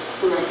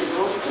corrected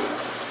also.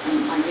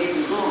 And I may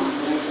be wrong,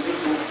 but I believe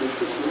that's the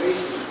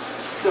situation.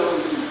 So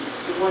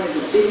one of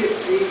the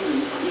biggest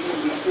reasons, even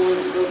before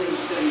the building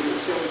study that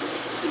showed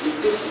the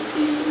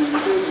deficiencies, and I'm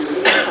sure there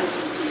are other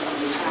deficiencies with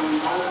the town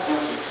hall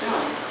stuff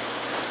itself,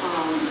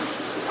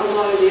 a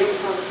lot of the other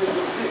problems have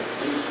been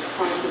fixed. It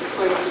cost us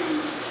quite a few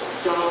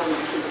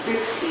dollars to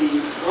fix the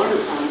water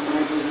problem, but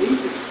I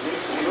believe it's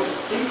fixed. I don't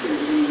think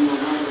there's any more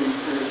water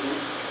incursion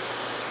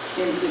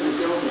into the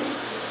building.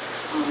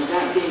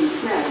 That being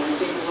said, I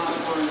think a lot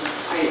more,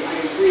 I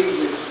agree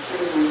with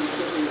everyone who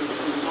says there's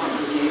a lot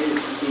more data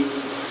to be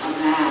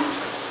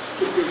amassed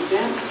to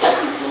present to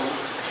people.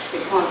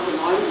 It costs a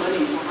lot of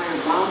money to hire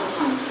bond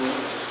counsel,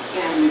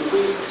 and if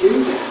we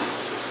do that,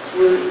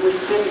 we're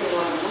spending a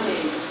lot of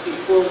money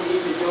before we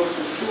even know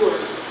for sure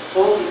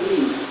all the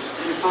needs.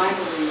 And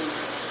finally,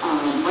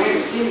 my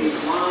understanding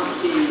is the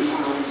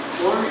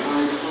warrant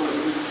article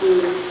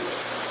includes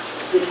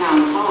the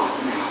town hall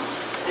now,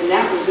 and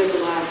that was at the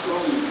last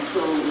moment.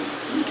 So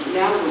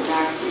now we're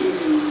back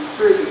even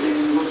further than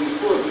we were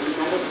before, because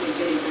I don't think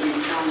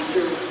anybody's gone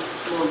through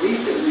more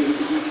recently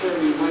to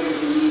determine what are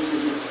the needs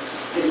of the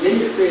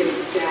administrative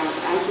staff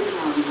at the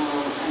town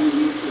hall and the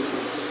usage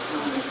at this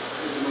time.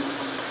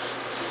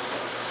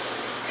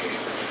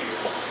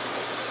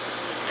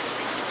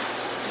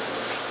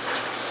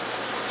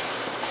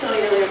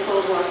 Celia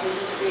Leopold,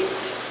 Washington Street.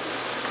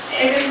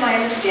 It is my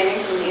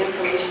understanding from the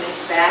information at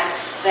the back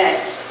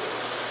that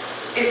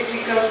if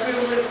we go through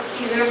with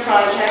either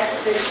project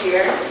this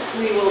year,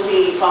 we will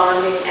be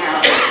bonding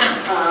out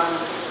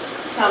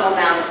some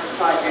amount of the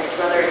project,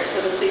 whether it's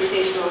for the police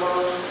station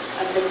alone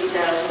at $50,000,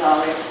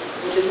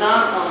 which is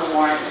not on the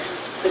warrant,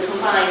 the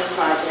combined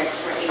project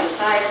for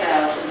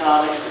 $85,000,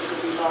 which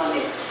would be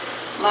bonded.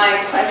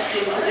 my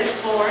question to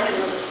this board,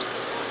 and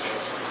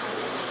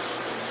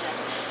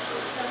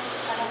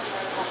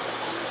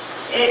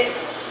it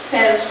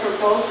says for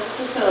both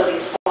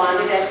facilities,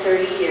 bonded at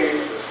 30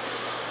 years,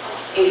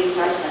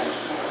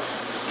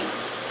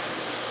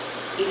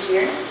 $85,000. Each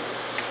year?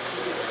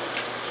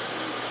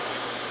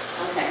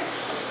 Okay.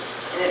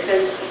 And it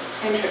says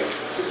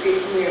interest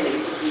decreasing yearly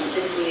would be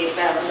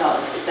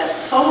 $68,000. Is that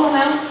the total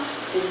amount?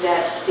 Is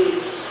that the,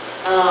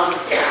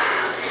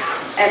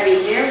 every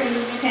year we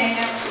would be paying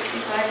out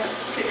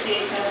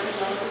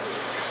 $68,000?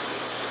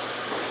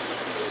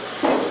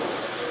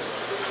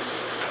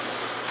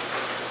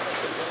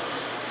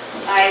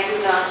 I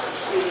do not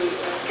see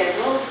a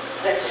schedule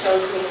that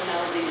shows me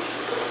how the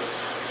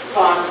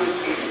bond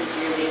decreases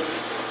yearly.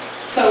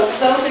 So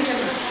those are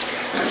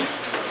just,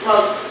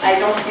 well, I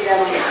don't see that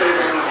on the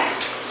table in the back.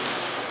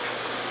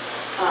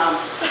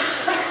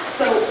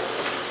 So,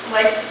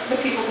 like the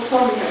people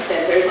before me have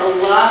said, there's a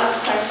lot of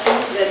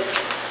questions that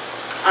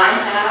I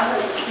have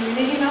as a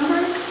community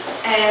member,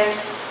 and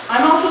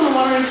I'm also in the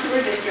water and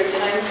sewer district,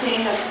 and I'm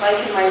seeing a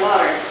spike in my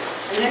water,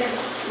 and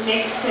this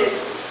makes it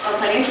a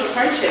financial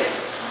hardship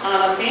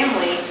on a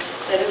family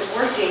that is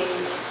working,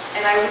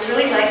 and I would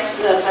really like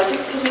the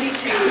budget committee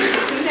to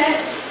consider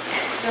that,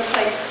 just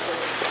like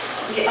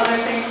the other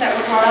things that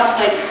were brought up,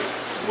 like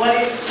what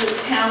is the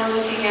town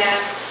looking at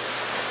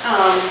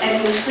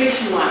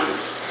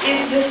administration-wise?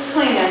 Is this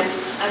plan,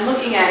 I'm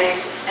looking at it,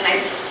 and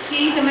I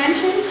see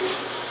dimensions,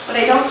 but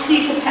I don't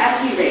see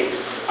capacity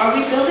rates. Are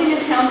we building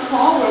a town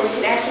hall where we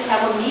could actually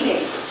have a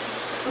meeting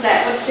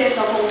that would fit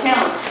the whole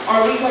town? Or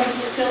are we going to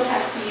still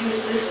have to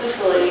use this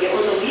facility or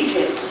the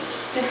Legion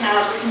to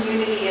have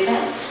community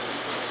events?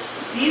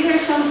 These are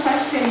some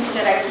questions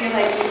that I feel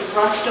like we've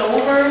rushed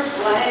over,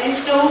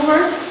 glazed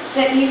over,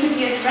 that need to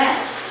be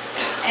addressed.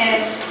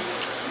 And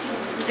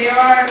there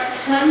are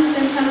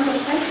tons and tons of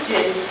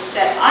questions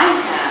that I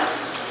have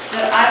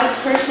that I would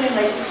personally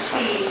like to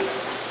see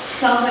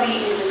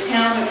somebody in the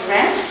town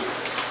address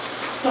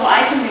so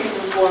I can make an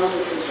informed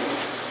decision.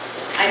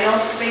 I know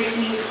the Space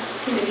Needs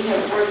Committee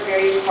has worked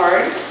very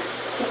hard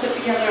to put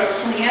together a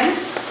plan,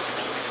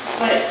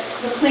 but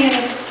the plan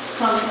is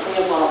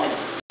constantly evolving.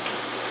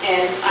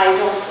 And I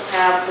don't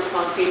have the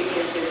concrete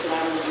answers that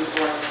I'm looking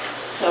for.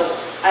 So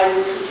I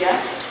would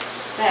suggest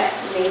that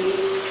maybe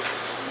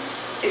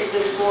if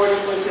this board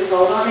is going to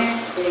vote on it,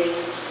 they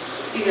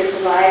either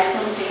provide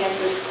some of the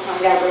answers to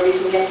find out where we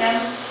can get them,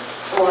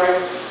 or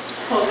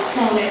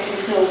postpone it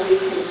until we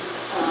can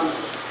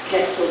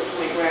get to a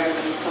point where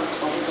everybody's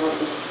comfortable with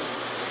voting.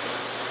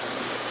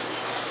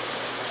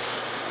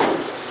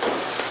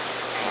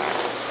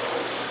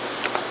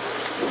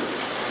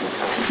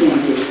 Susanna,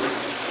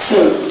 so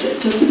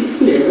just to be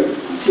clear,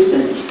 two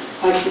things.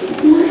 I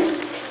support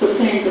the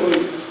plan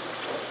going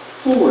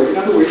forward. In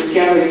other words,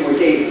 gathering more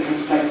data.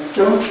 I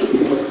don't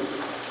support a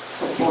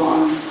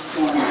bond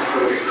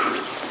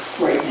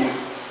right now.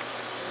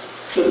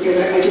 So because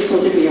I just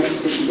don't think we have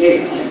sufficient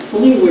data. I'm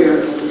fully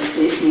aware of the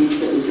space needs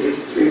that we did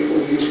 3 or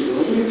 4 years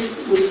ago, but it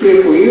was 3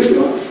 or 4 years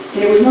ago,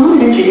 and it was not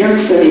an engineering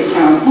study of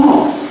town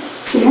hall.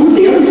 So one of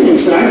the other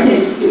things that I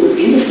think it would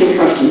be interesting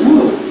for us to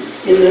know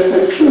is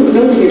a true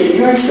building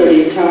engineering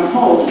study of town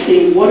hall to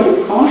see what it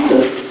would cost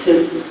us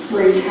to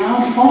bring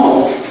town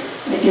hall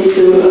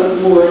into a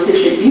more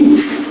efficient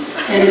use.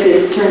 And if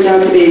it turns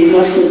out to be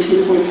less than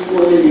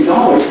 $2.4 million,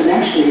 and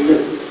actually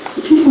the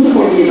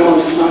 $2.4 million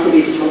is not going to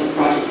be the total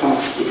project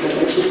cost, because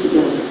that's just the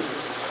building.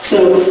 So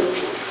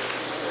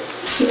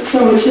it's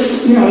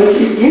just, we don't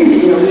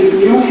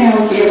have,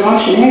 we have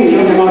option A, we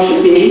don't have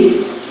option B,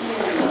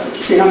 to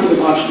say nothing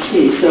of option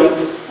C. So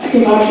I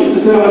think a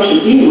good option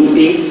B would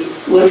be,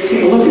 let's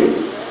take a look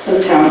at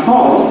a town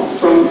hall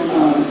from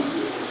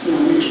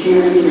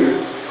engineering or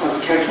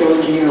architectural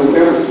engineer or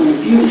whatever point of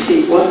view to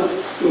see what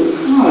it would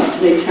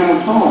cost to make town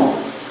hall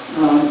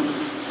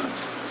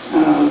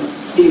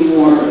be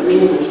more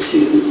amenable to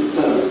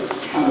the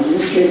town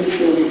administrative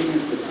facilities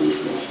and to the police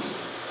station.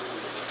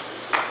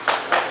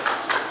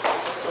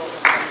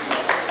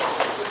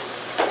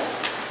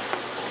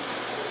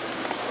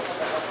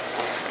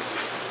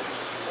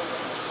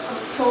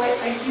 So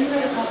I do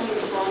have a copy of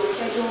the bond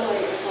schedule.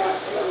 I thought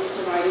it was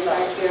provided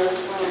back there.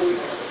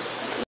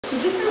 So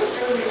just so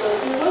everybody knows,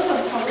 there was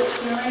a public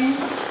hearing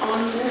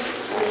on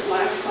this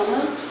last summer,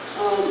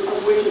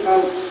 of which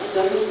about a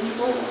dozen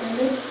people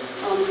attended.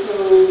 So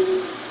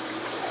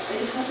I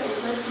just have to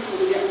encourage people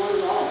to get more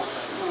involved.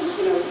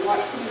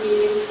 Watch for the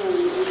meetings and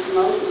come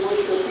out and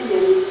voice your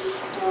opinion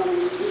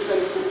instead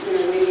of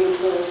waiting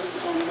until the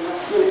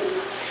last minute.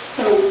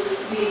 So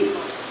the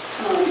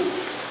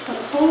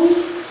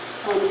proposed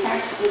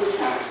tax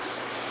impact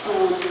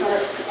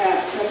starts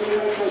at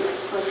 75 cents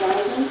per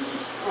thousand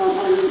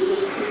on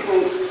this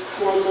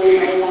 2.4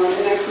 million loan,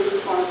 and actually the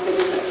bond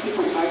schedule is at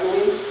 2.5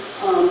 million.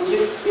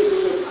 It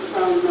was a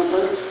round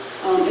number,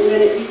 and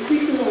then it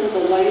decreases over the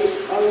life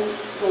of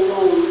the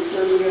loan,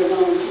 30-year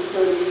loan, to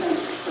 30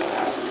 cents per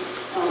thousand.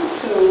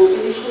 So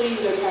initially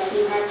the tax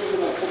impact is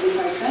about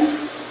 75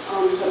 cents,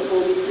 but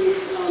will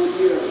decrease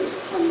yearly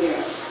from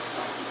there.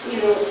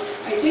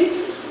 I think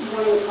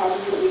one of the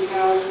problems that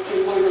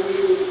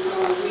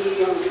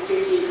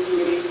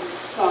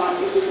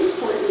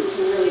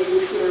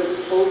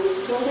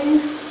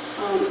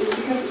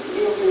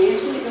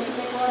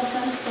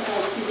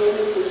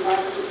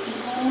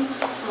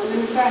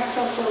fact,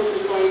 Southborough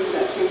is going through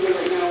that same thing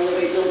right now where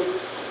they built a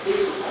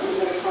police department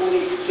that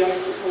accommodates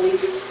just the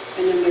police,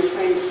 and then they're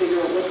trying to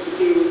figure out what to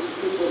do with the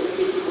people, the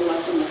few people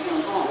left in the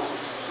town hall.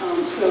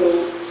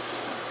 So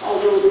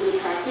although it was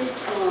attractive,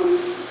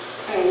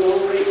 at a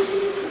lower rate to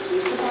do just the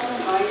police department,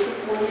 I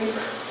supported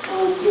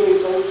doing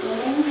both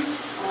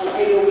buildings.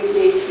 I know we've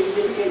made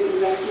significant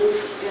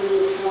investments in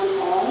the town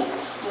hall.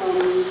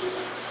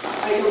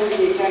 I don't have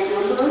the exact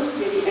number,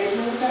 maybe Ed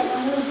knows that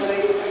number, but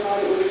I thought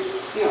it was,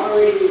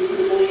 already we put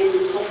 $1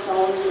 million+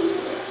 into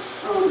it.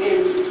 And,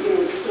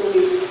 it still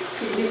needs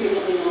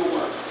significantly more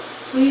work.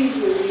 Please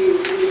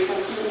review the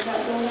assessment of that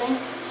building.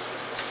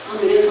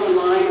 It is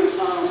online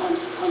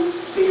on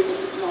Facebook,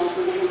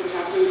 Wallingford New Hampshire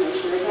Happenings, I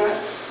shared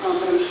that,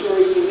 but I'm sure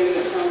you can get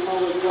it at Town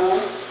Hall as well.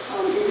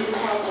 It did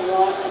talk a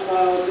lot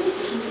about the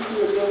deficiencies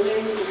in the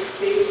building, the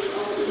space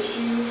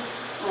issues,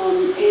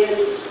 and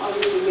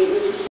obviously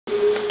maintenance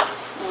issues.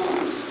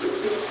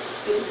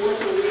 It's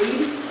worth a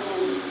read.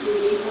 Do we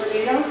need more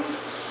data?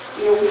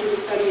 We can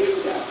study it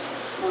to death.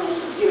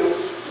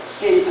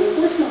 And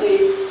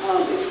unfortunately,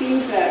 it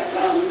seems that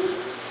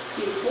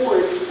these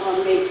boards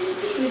make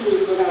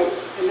decisions without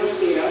enough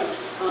data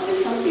in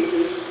some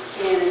cases,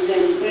 and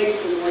then beg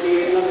for more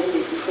data in other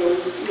cases. So,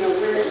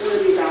 where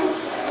do you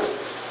balance that out?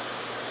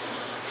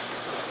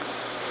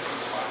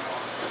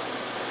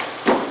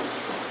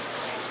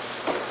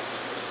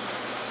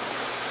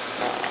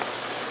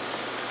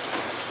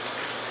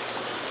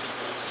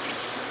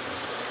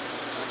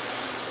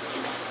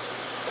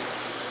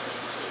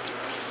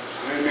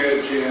 I'm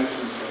Ed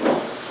Jansen from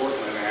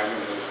Portland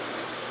Avenue.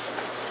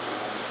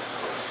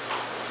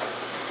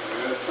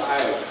 And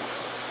aside,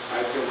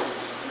 I've been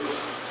this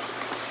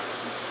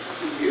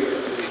 2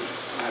 years,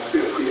 my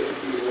 50th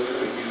year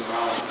living in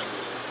Rollins.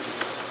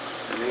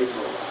 In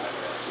April, I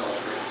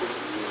celebrate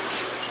 50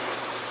 years.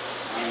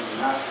 I'm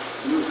not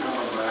a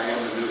newcomer, but I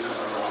am a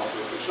newcomer around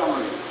for some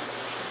of you,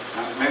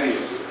 not many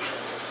of you.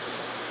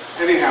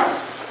 Anyhow,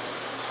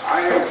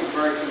 I am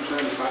very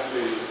concerned about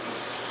the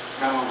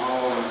town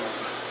hall and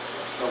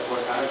so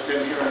forth. I've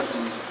been hearing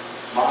from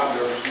Bob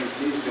ever since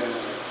he's been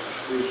a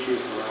police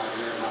chief around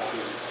here about the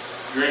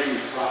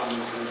drainage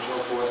problems and so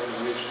forth,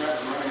 and we've spent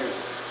money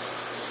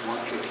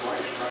once or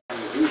twice trying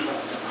to do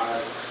something about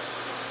it.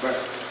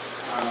 But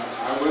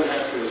I would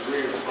have to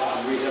agree with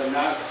Bob. We have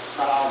not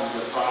solved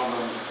the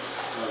problem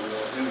of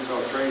the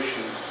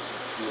infiltration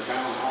in the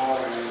town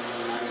hall, and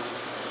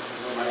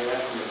nobody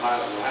asked me about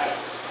it last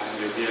time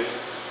they did.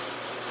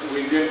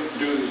 We didn't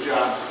do the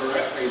job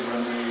correctly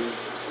when we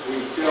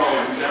still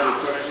never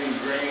put any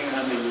drain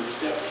under the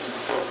steps and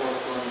so forth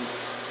going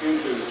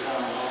into the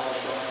town hall.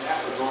 So that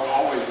was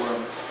always where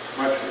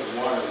much of the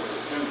water was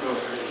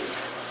infiltrated.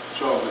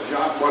 So the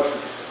job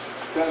wasn't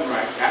done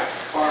right. That's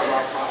part of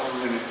our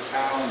problem in the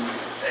town.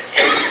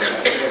 I've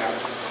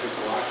been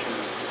watching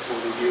it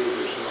for 40 years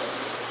or so.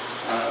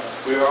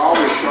 We are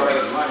always short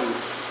of money, and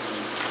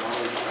we're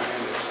always trying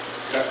to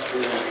cut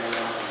through and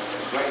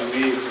blame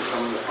me for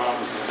some of the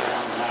problems in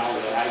town now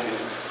that I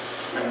didn't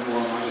spend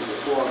more money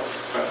before.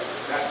 But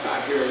that's not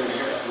here and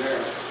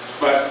there.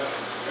 But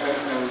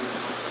and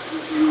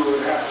you would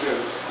have to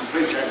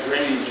complete that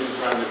drainage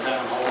inside the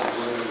town hall and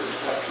go into the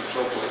steps and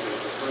so forth as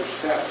the first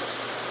step.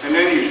 And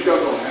then you still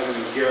don't have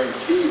any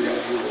guarantee that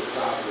you will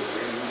solve the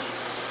drainage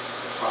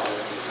problem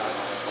in the town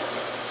hall.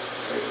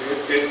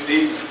 It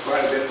needs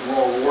quite a bit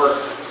more work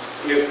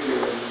if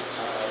you're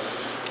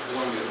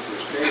one to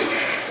stay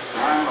there.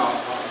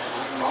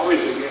 I'm always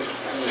against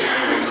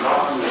spending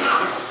bonds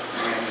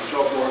and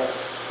so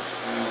forth.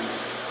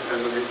 As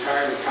a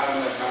retired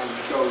economist, I'm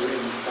still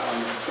reading some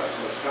stuff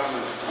was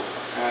coming,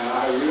 and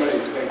I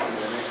really think in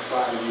the next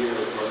 5 years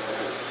we're going to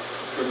have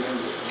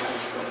tremendous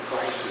national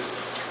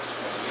crisis.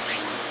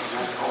 And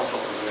that's also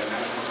a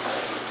national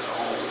crisis in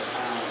all the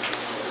towns.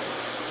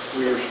 So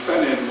we are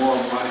spending more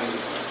money,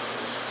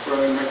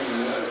 we're making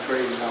another $1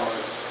 trillion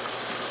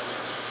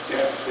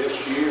debt this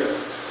year,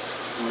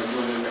 and we're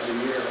doing it every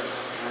year.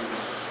 And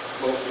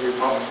both the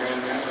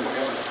Republican and the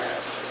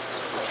Democrats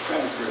are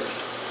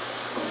spendthrifts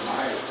from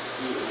my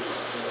view.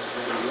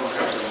 You don't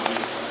have the money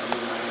for it. You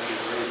might have to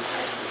raise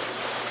taxes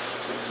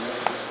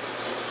significantly.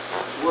 So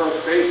we're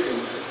facing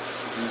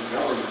in the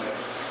government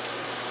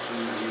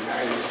in the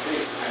United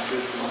States, not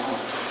just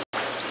alone.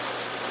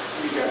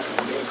 We got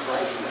some big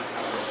crises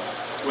coming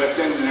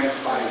within the next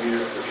 5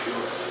 years for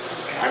sure.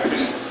 I've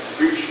been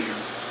preaching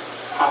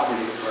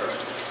poverty for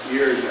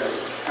years that it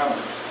was coming,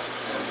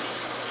 and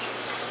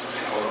it's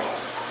held off.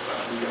 But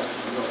we got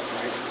some real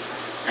crises.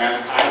 And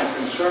I'm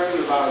concerned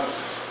about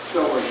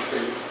Silver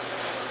Street,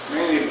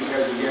 mainly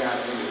because, again, I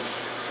think it's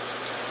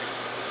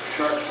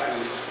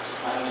short-sighted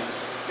planning.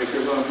 If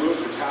you're going to move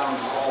the town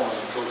hall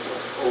and so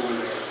forth over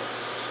there,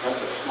 that's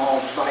a small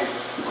site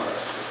for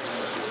it.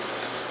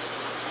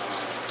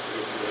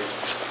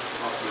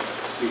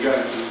 You got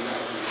to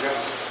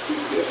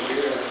keep this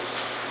here.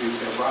 You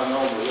say, well,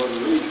 no, but we're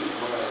the Legion.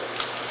 Well,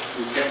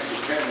 you can't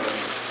depend on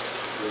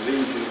the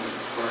Legion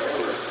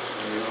forever,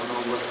 and you don't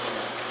know what's going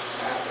to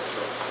happen.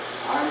 So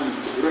I'm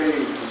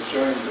really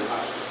concerned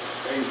about the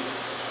space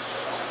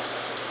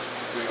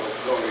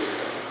availability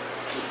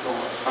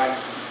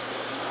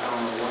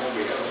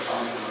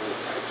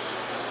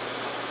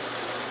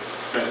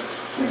Okay.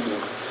 Thanks, Ed.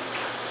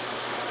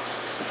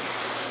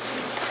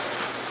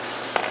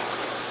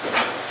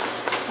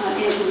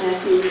 Angela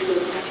Matthews,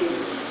 Locust Street,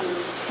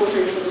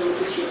 437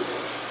 Locust Street.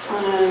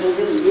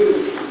 Really new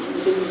to town.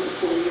 I've been here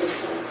for 4 years,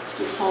 so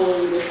just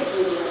following this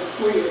over a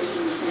 4-year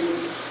time frame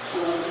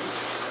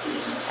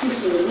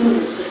gives me a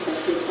limited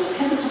perspective. But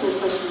I have a couple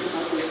of questions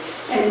about this,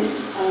 and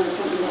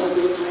don't know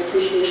overlook my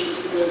appreciation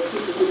to the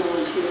people who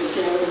volunteer to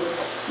gather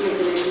the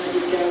information that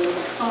you've gathered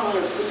thus far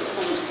and put the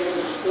plan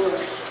together for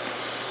us.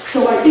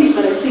 So I think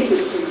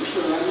it's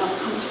premature. I'm not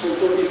comfortable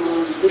voting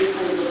on this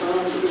kind of a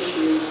bond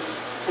issue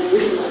and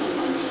this amount of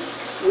money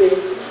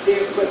with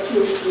what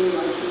feels to me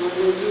like, I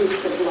know you have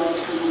spent a lot of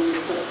time on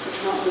this, but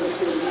it's not really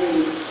clear to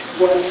me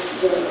what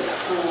the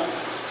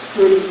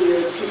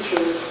 30-year picture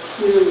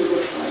clearly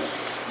looks like.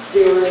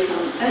 There are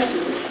some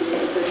estimates here,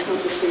 but that's not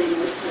the same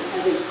as kind of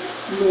having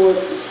more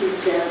complete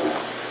data.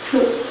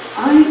 So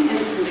I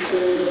am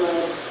concerned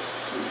about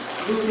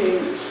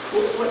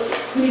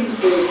putting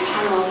the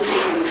town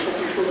offices on the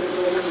second floor of the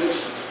building, which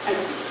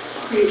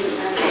creates an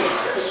access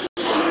question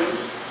for me,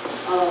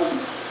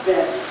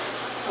 that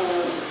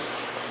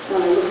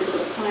when I look at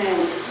the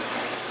plan,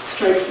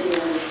 strikes me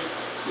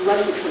as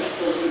less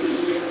accessible maybe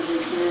even than it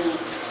is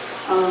now.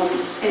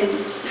 And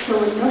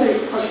so another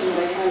question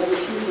that I had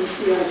was using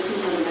CIP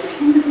money. I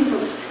tend to think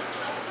of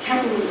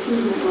capital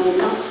improvement money,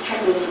 not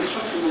capital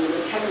construction money,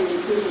 but capital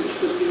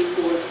improvements would be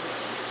for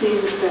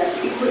things that,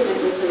 equipment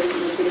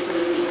replacement and things that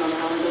are needed on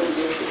an ongoing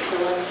basis.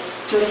 So I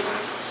just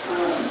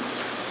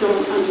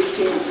don't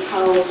understand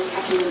how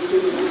capital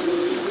improvement money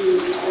would be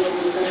used as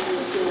an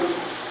investment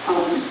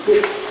in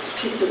this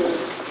particular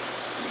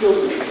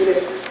building. Would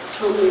it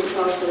totally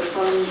exhaust those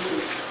funds?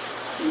 Is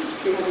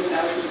 300,000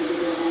 a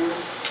year now?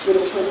 Would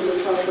it totally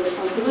exhaust those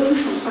funds? So those are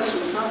some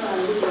questions, not that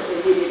I'm looking for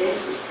immediate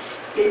answers.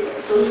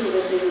 Those are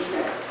the things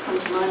that come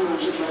to my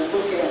mind as I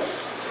look at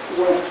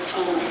what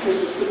has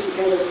been put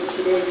together for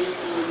today's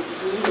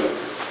meeting.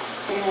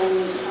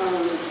 And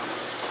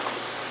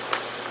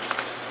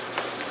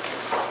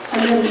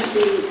then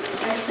the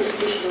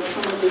expectation of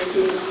some of this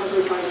being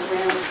covered by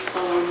grants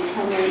from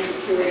Homeland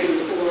Security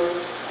or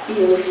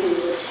EOC,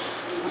 which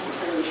I'm not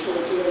entirely sure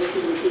what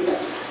EOC is either.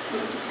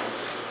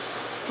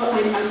 But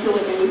I feel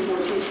like I need more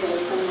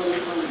details than what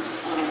is on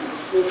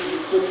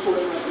this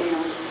report right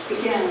now.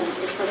 Again,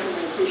 expressing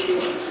my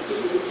appreciation for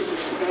people who put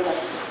this together.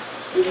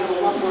 You have a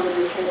lot more in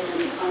your head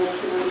than I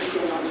can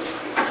understand on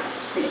this.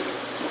 Thank you.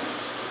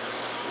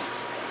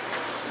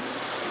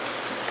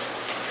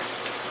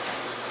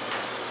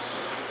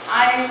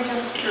 I'm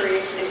just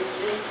curious if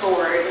this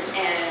board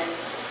and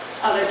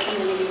other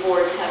community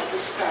boards have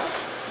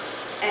discussed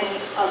any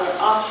other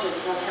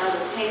options on how to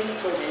pay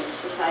for this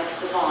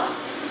besides the bond.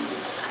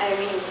 I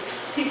mean,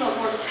 people have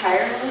worked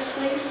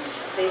tirelessly.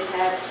 They've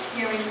had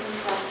hearings and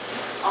stuff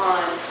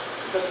on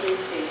the police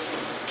station.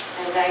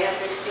 And I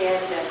understand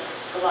that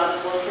a lot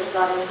of work has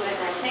gone into it,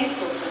 and I'm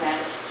thankful for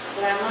that.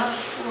 But I'm not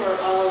sure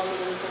all of the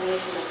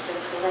information that's been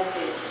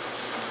collected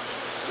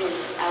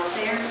is out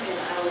there, and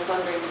I was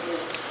wondering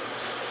if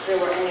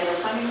there were any other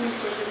funding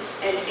resources,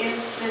 and if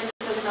this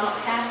does not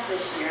pass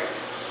this year,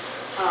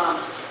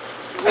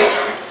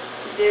 would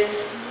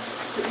this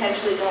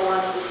potentially go on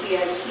to the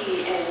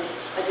CIP and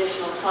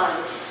additional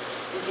funds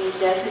be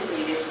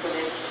designated for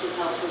this to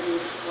help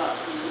reduce what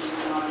we need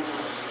on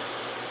now?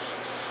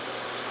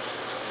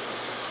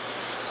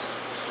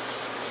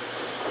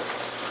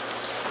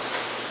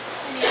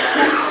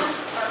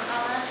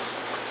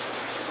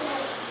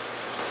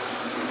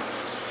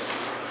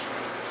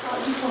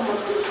 Just one more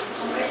thing.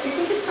 I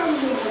think it's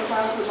probably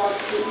worthwhile for Bob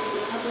to take just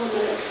a couple of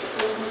minutes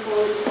before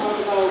we talk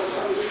about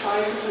the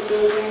size of the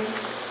building,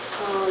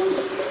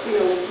 you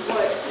know,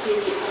 what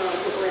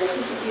we're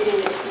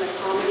anticipating it can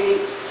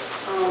accommodate,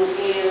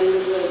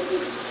 and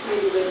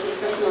maybe the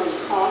discussion on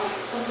the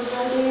costs of the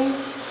building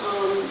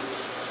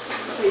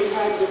that you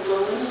had with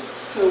Roland.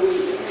 So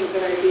we have a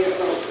good idea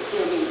about,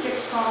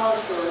 fixed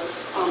costs, or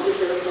is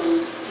there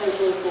some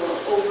potential for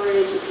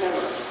overage, etc.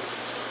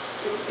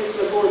 If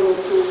the board will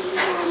approve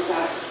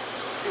that,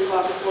 and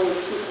Bob is going to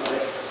speak about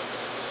it.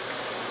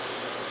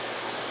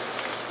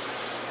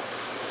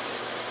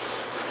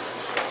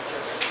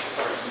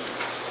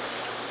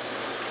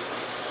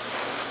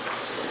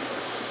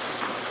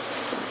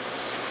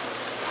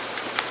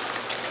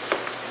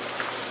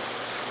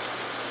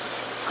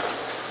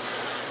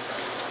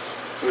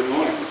 Good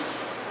morning.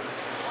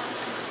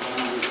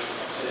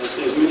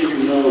 As many of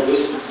you know,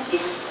 this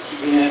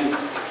began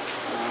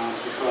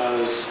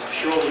because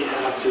shortly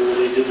after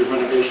they did the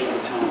renovation of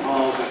the town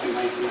hall back in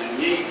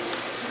 1998,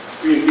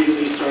 we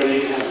immediately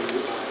started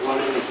having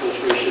water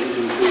infiltration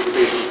into the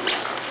basement.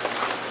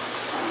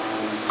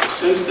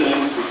 Since then,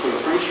 we put a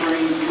French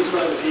drain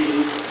inside the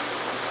PD.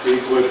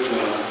 We put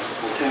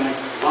volcanic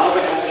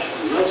lava ash on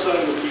the outside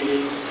of the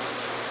PD.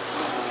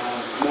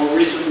 More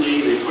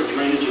recently, they put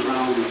drainage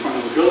around the front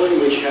of the building,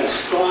 which has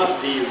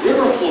stopped the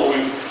river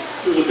flowing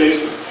through the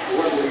basement.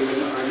 However, we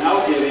are now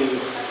getting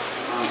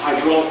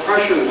hydraulic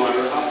pressure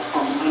water up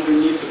from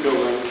underneath the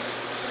building,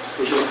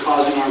 which is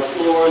causing our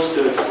floors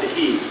to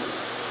heave.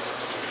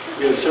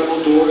 We have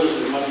several doors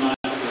and whatnot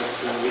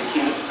that we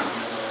can't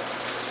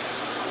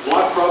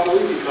lock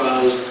properly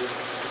because,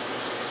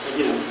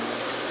 again,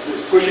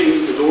 it's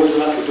pushing the doors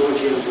up, the door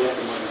jams up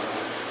and whatnot.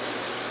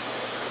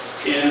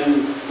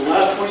 In the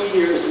last 20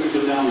 years that we've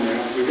been down there,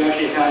 we've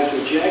actually had to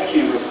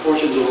jackhammer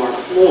portions of our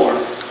floor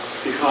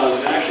because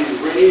it actually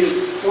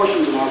raised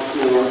portions of our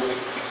floor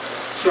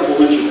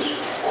several inches.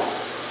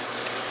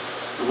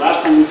 The last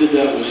time we did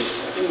that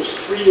was, I think it was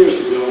 3 years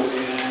ago,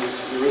 and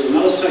there is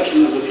another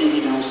section of the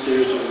PD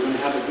downstairs that we're going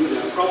to have to do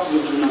that probably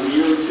within another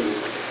year or two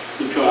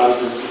because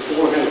the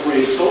floor has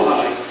raised so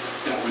high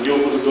that when you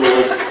open the door,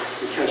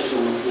 it catches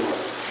on the floor.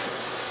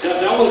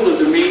 That was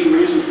the main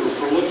reason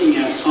for looking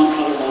at some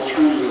other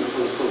alternative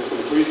for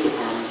the police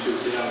department to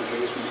get out of the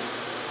basement.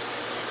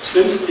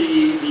 Since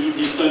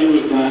the study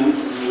was done,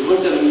 we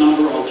looked at a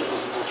number of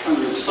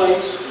alternative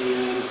sites,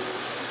 and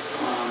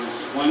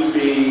one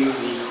being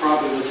the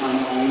property the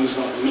town owns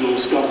up in the middle of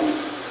Scotland.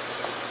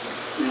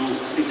 You know, I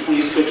think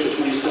 26 or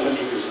 27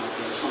 acres out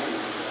there, something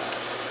like that.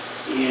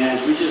 And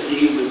we just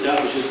deemed that that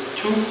was just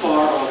too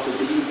far off the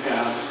beaten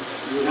path.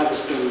 We would have to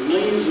spend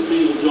millions and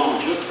millions of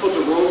dollars just to put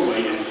the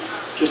roadway in,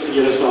 just to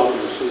get us out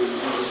there. So we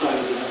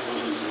decided that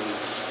wasn't a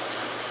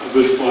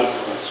good spot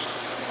for us.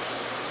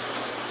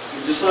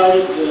 We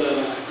decided,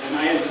 and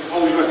I had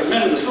always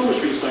recommended the Silver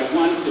Street site,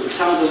 one, because the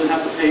town doesn't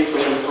have to pay for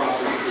any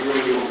property, for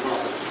really own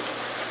property.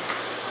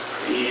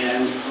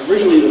 And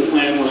originally the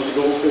plan was to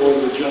go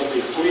forward with just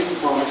a police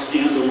department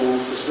standalone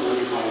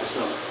facility by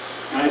itself.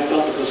 And I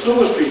felt that the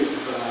Silver Street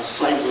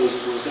site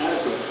was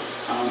adequate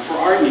for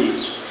our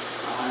needs.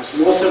 It's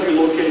more centrally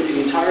located to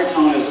the entire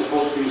town as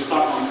opposed to being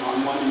stuck on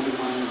one end of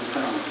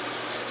town.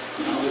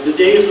 You know, the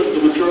days of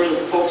the majority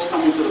of the folks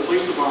coming to the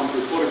police department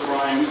to report a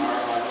crime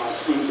are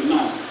slim to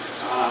none.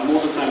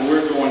 Most of the time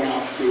we're going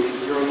out to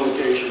your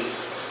location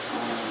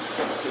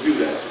to do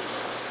that.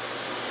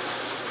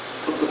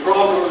 But the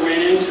problem we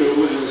ran into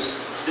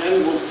is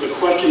then the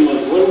question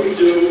was, what do we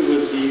do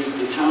with the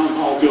town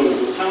hall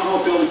building? Well, the town hall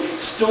building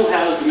still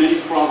has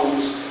many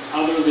problems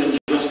other than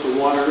just the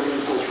water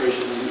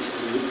infiltration in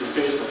the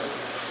basement.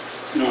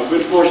 You know, a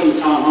good portion of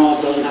the town hall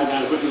doesn't have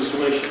adequate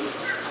insulation.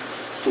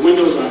 The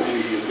windows aren't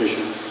energy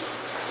efficient.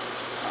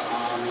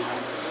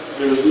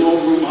 There's no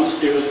room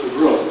upstairs for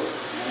growth.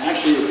 And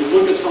actually, if you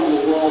look at some of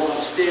the walls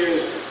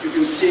upstairs, you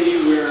can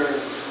see where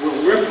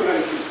we're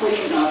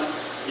pushing up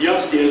the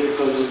upstairs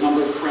because there's a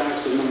number of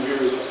cracks in the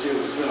areas upstairs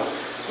as well.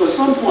 So at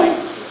some point,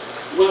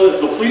 whether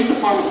the police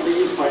department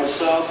leaves by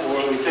itself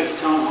or we take the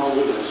town hall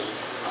with us,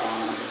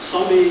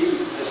 somebody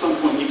at some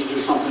point needs to do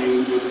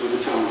something with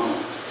the town hall.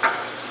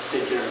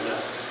 Take care of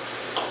that.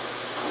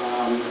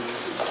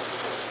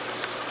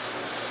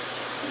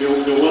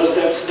 There was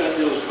that study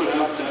that was put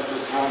out that the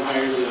town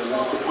hired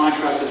the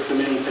contractor to come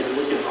in and take a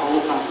look at all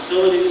the town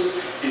facilities,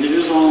 and it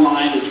is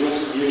online. It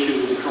addresses the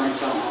issue with the current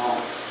town hall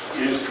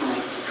in its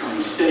current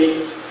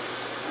state.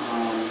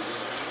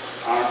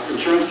 Our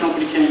insurance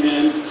company came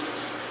in,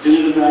 did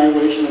an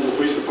evaluation of the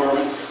police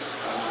department,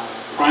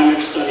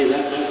 Primex study,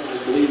 that I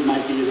believe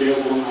might be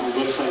available on our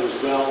website as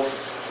well. You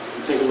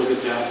can take a look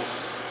at that.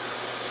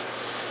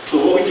 So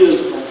what we did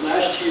is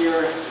last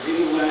year,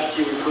 beginning of last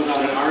year, we put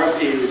out an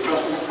RFP,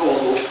 request for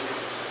proposals,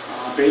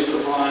 based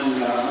upon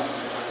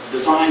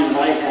design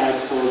that I had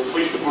for the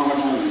police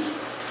department only.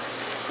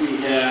 We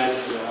had,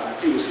 I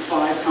think it was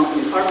 5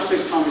 or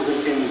 6 companies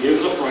that came and gave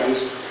us a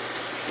price,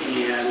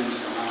 and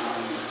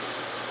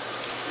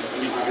I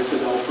mean, like I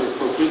said, that was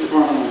for police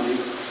department only,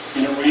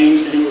 and it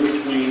ranged anywhere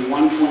between 1.2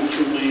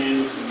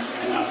 million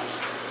and up.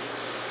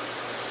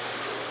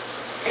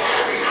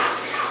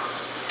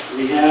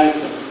 We had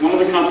one of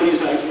the companies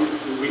that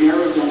we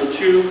narrowed down to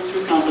two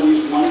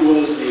companies. One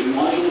was a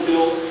modular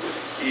build,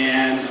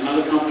 and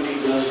another company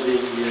does the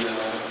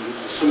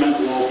cement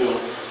wall build,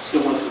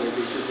 similar to what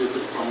we just did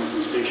at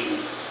Farmington Station.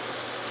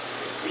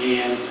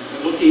 And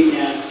looking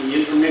at the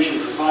information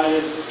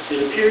provided,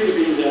 it appeared to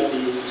be that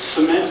the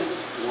cement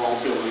wall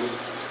building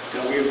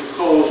that we had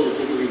proposed was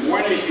going to be more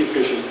energy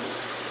efficient,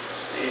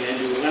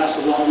 and it would last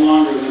a lot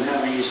longer than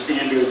having a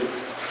standard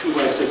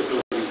 2x6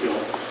 building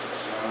built.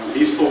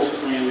 These folks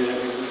claim that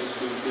it would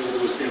be able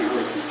to withstand a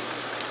hurricane.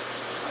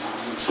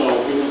 So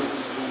we went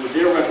with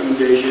their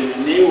recommendation,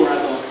 and they were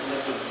at the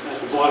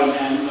bottom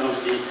end of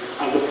the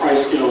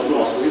price scale as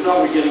well. So we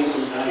thought we were getting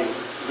some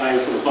value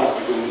for the buck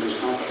by going with this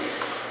company.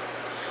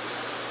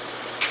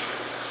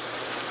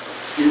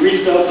 We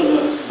reached out to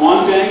the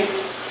bond bank,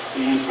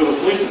 and for the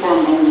police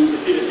department,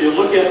 if you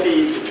look at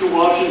the 2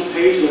 options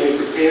page that I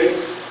prepared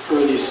for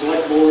the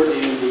select board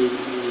and the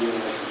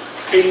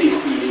safety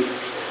committee,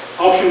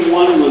 option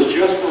 1 was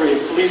just for a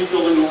police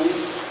building only.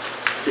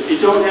 If you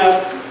don't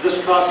have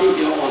this copy,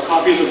 or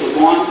copies of the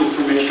bond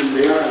information,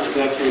 they are at the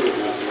back table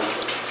back there.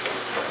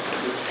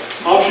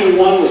 Option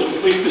 1 was for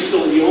police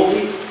facility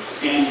only,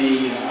 and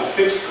a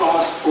fixed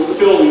cost for the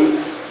building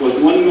was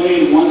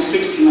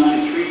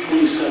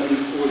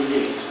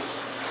 $1,169,327.48.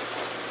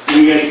 Then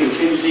we had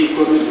contingency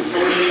equipment and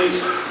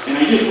furnishings, and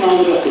I just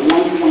rounded up to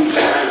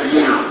 1.5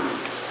 million.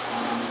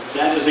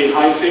 That is a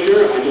high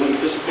figure. I don't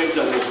anticipate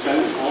that we'll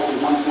spend all the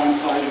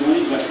 1.5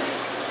 million, but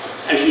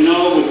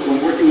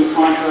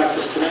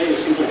contractors today, it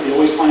seems like they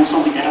always find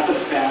something after the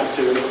fact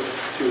to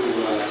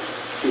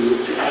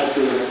add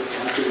to the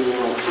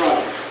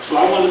project. So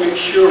I want to make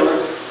sure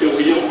that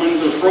we don't run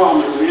into the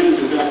problem that we ran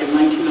into back in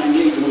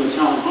 1998 doing the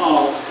town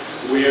hall,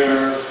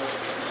 where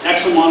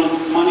X amount of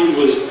money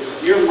was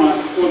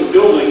earmarked for the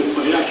building,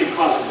 but it actually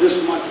cost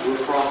this much to do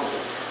it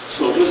properly.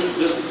 So this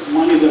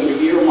money that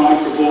we've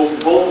earmarked for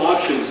both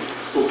options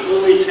will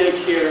clearly take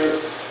care of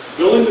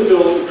building the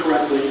building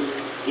correctly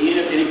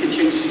and if any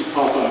contingencies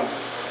pop up.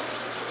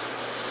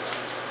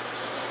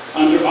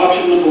 Under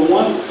option number 1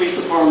 for police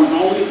department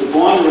only, the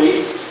bond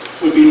rate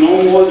would be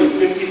no more than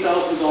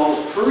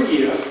 $50,000 per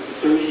year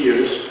for 30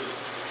 years.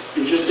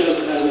 And just as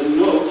a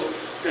note,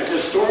 that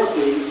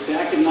historically,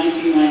 back in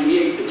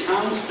 1998, the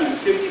town spent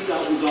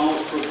 $50,000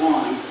 for a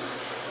bond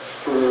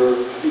for,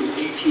 I think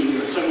it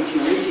was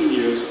 17 or 18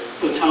 years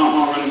for the town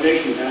hall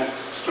renovation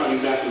starting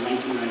back in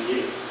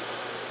 1998.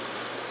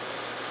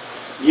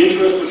 The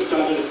interest would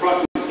start at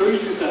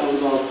approximately $32,000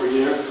 per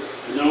year,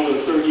 and then over the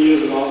 30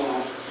 years it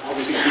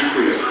obviously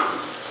decreased.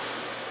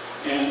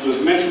 And it was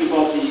mentioned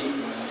about the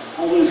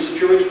Homeland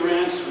Security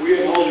grants. We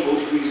are eligible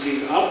to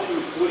receive up to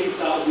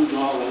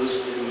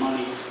 $40,000 in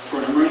money for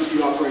an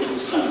emergency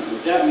operations center.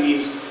 What that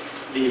means,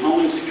 the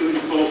Homeland Security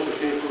folks would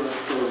pay for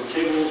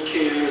tables,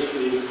 chairs, for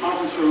the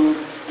conference room,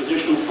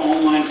 additional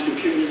phone lines,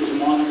 computers,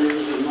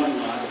 monitors, and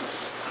whatnot.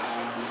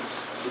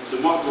 The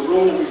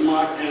room that we've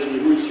marked as the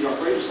emergency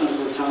operations center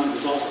for the town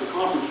is also the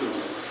conference room.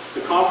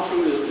 The conference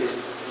room is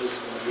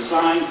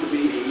designed to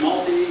be a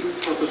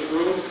multi-purpose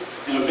room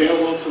and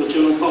available to the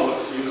general public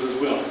to use as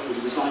well. It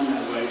was designed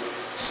that way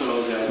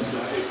so that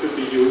it could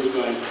be used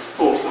by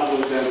folks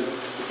other than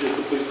just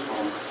the police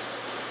department.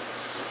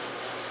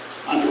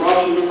 Under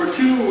option number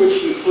 2,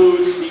 which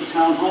includes the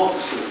town hall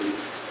facility,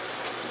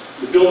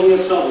 the building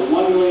itself is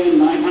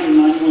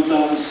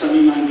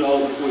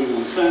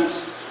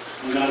 $1,991,079.41,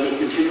 and that is a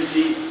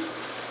contingency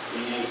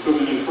and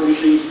equipment and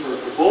furnishings for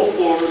both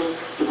floors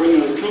to bring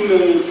it to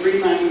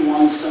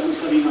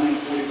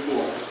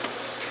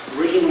 $2,391,779.44.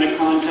 Originally, when I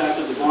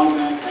contacted the bond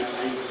bank, I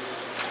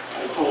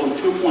told them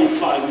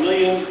 $2.5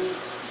 million,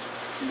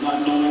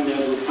 not knowing that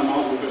it would come out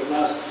a little bit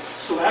less.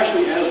 So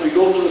actually, as we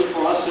go through this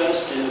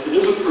process, and if it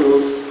is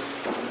approved,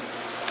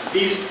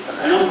 these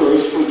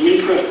numbers for the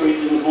interest rate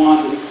in the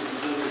bond,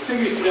 the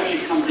figures could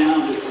actually come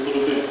down just a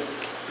little bit.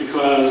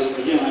 Because,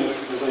 again,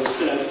 as I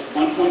said,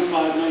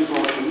 $1.5 million for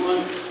option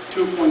 1,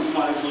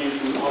 $2.5 million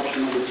from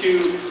option number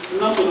 2. The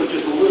numbers are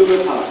just a little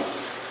bit high.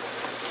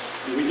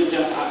 And we did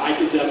that, I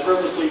did that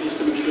purposely just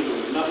to make sure there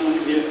was enough money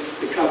here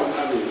to cover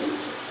everything.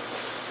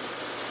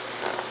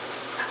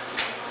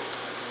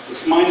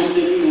 It's my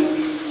understanding that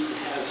we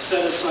have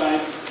set aside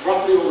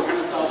roughly over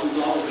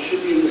 $100,000. It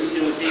should be in the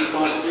CIP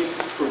possibly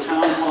for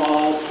town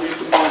hall, police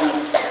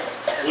department,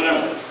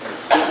 whatever.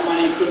 That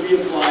money could be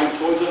applied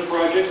towards this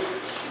project,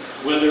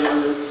 whether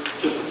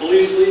just the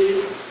police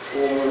leave,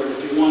 or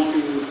if you want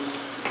to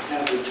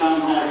have the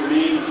town hall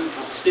remain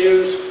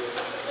upstairs,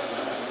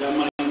 that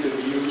money could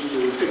be used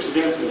to fix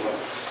their floor.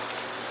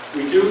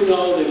 We do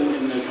know that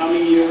in the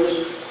coming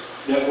years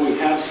that we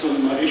have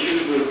some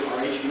issues with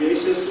our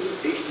HVAC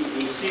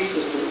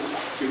system.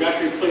 We've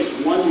actually replaced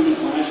 1 unit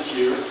last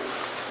year.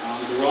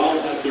 They're all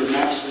at their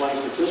max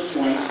life at this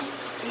point,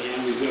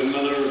 and we've got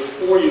another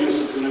 4 units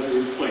that's going to be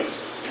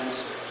replaced.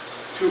 That's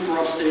 2 for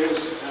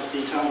upstairs at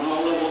the town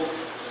hall level,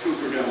 2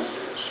 for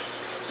downstairs.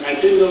 And I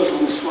did notice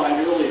on the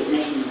slide earlier, it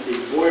mentioned that the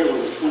boiler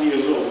was 20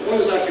 years old. The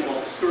boiler is actually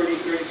about 30,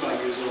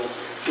 35 years old,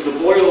 because the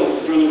boiler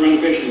during the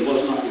renovation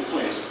was not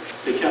replaced.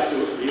 They kept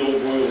the old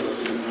boiler in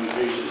the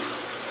renovation.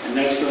 And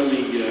that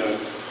certainly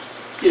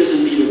is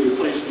in need of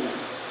replacement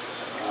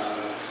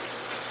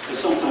at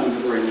some time in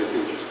the very near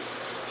future.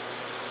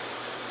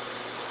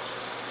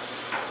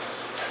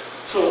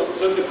 So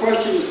the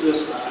question is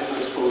this,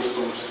 I suppose,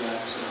 folks,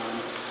 that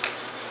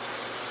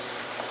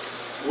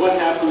what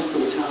happens to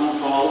the town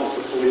hall if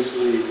the police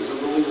leave? Is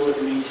it really worth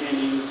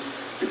maintaining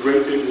the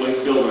great big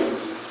white building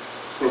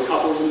for a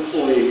couple of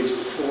employees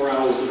for 4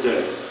 hours a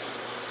day?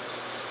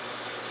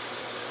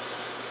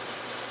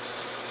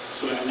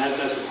 So, and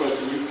that's the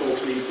question you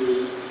folks need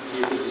to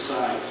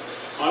decide.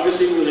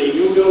 Obviously, with a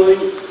new building,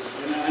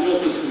 and I know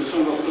there's been some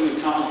concern about putting a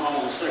town hall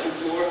on the second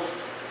floor.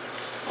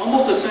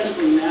 Almost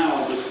essentially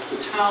now, the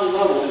town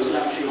level is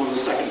actually on the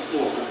second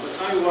floor. By the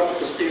time you walk up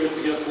the stairs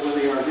to get to where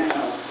they are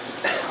now,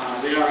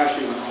 they are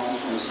actually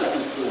almost on the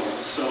second floor.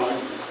 So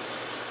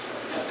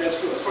that's,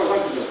 as far as I'm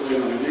concerned, that's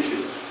really not an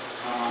issue.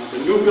 The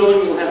new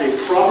building will have a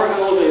proper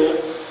elevator,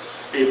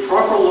 a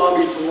proper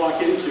lobby to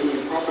walk into,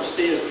 and proper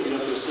stairs to get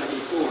up to the second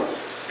floor,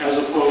 as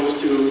opposed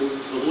to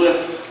the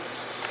lift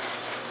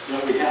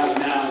that we have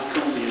now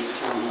currently at the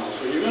town hall.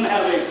 So you're going to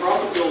have a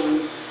proper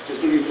building that's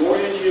going to be more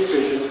energy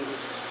efficient.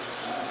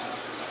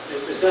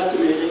 It's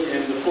estimated,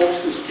 and the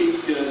folks who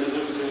speak, that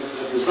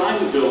design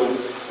the building,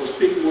 will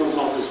speak more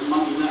about this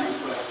Monday night,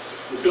 but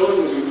the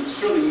building will be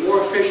certainly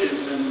more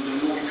efficient than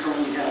what we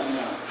currently have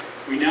now.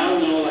 We now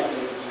know, like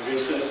I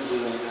said,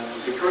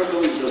 the current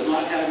building does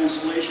not have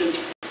insulation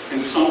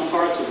in some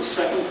parts of the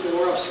second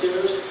floor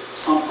upstairs,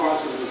 some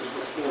parts of the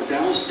floor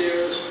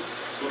downstairs.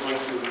 But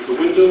like the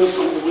windows,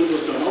 some of the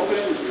windows don't open.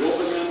 If you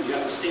open them, you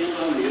have to stand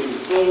on them to get them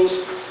to close.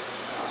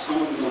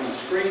 Some of them don't have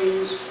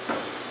screens.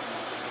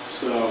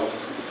 So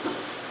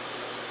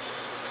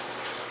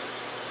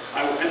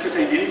I will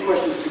entertain any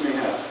questions that you may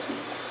have.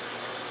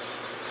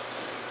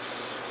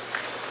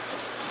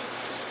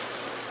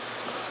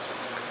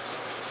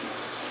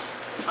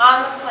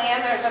 On the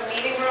plan, there's a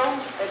meeting room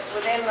that's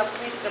within the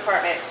police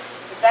department.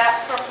 Is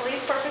that for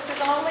police purposes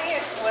only?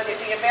 Would it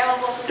be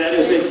available to? That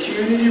is a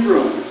community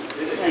room.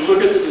 If you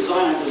look at the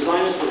design it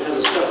has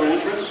a separate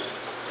entrance.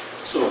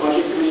 So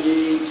budget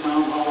committee,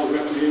 town hall,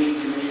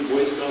 recreation committee,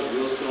 Boy Scouts,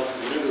 Girl Scouts,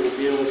 whatever, will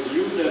be able to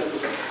use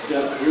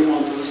that room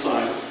onto the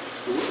side.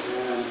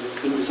 And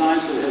it's been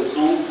designed so it has its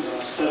own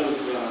set of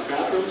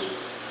bathrooms.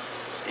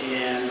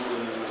 And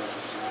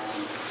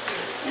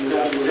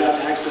you would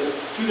have access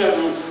to that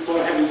room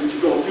without having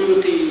to go through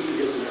the PD to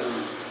get to that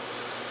room.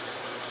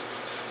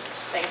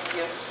 Thank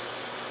you.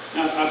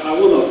 Now, I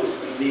will note,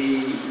 the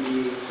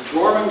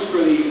drawings for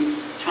the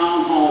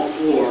town hall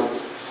floor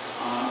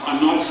are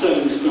not set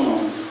in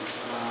stone.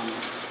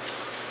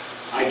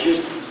 I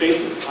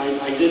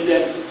did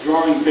that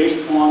drawing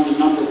based on the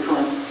number of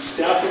current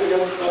staff that we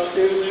have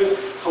upstairs there.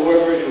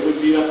 However, it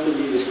would be up to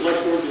the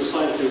select board to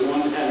decide if they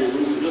wanted to have a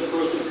room for this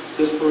person,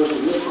 this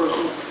person, this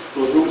person.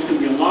 Those rooms can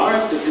be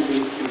enlarged, they can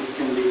be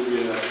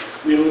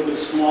made a little bit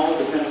smaller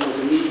depending on what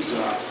the needs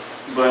are.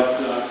 But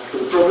for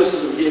the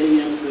purposes of getting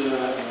it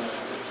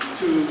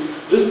to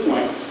this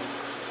point,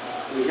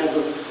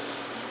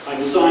 I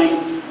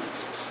designed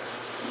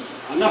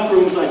enough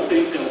rooms, I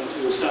think, that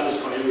will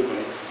satisfy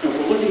everybody. And if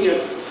we're looking at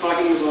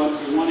talking about,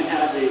 we want to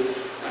have a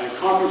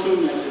conference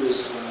room that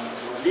is,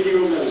 or a meeting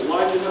room that is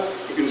large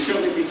enough, it can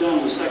certainly be done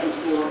on the second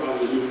floor of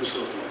the new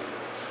facility.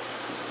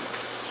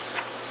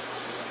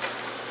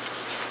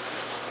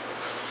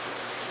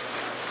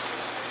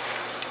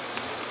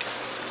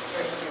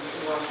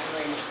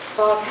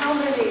 Bob, how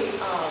many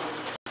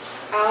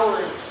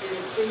hours do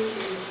the police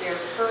use their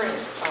current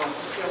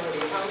facility?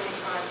 How many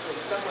times is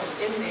someone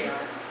in there?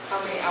 How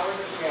many hours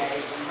a day?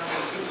 And how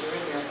many people are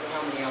in there for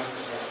how many hours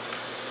a day?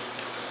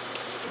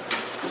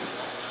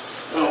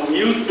 We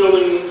use the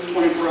building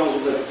 24 hours a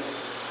day.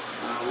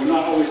 We're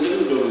not always in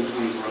the building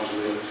 24 hours a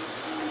day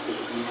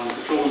because when we're on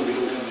patrol and we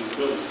don't have any in the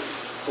building.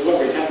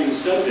 However, having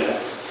said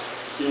that,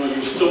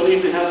 you still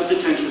need to have a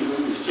detention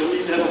room. You still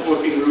need to have a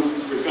booking room,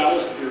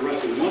 regardless if you're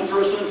arresting one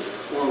person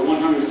or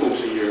 100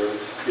 folks a year.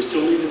 You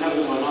still need to have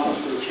an office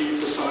for the chief,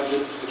 the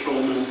sergeant, the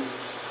patrolman,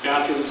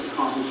 bathrooms, the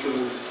conference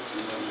room.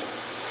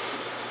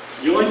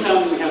 The only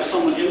time we have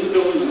someone in the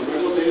building on a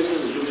regular basis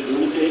is usually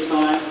during the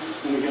daytime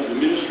when we have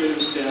administrative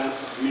staff,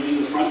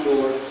 meaning the front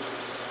door,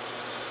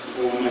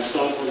 or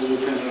myself or the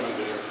lieutenant are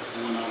there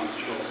when I'm on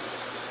patrol.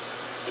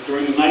 But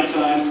during the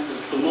nighttime,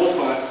 for the most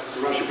part,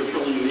 they're actually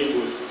patrolling the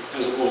neighborhood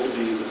as opposed to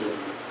being in the building.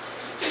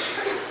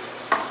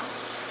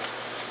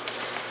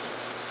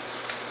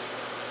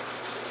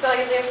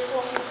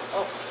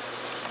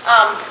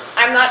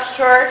 I'm not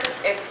sure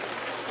if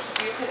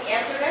you can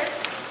answer this,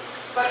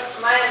 but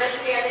my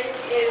understanding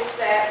is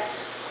that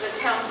the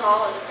town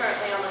hall is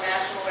currently on the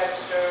National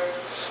Register of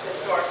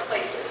Historic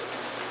Places.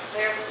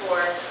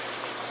 Therefore,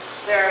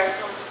 there are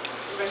some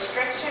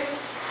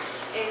restrictions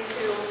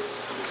into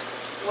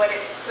what it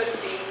could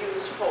be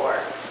used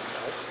for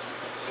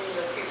in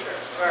the future,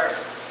 or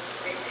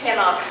it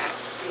cannot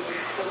be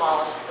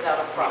demolished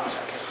without a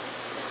process.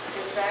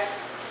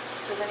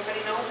 Does anybody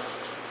know?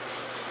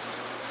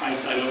 I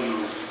don't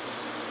know.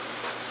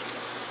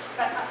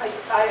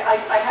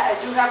 I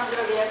do happen to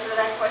know the answer to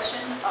that question.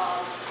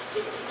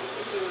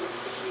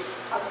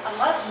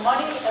 Unless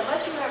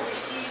you have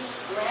received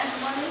grant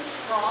money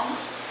from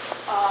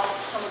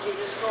some of the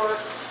historic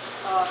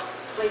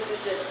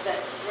places that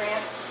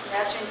grant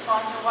matching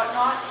funds and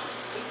whatnot,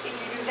 if you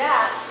do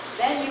that,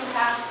 then you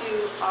have to,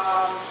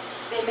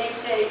 they may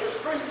say,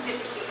 for instance,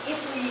 if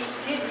we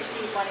did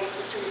receive money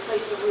to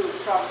replace the roof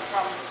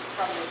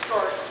from the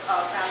historic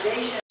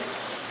foundation,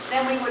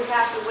 then we would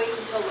have to wait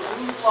until the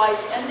roof life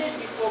ended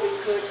before we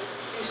could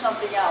do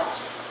something else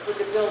with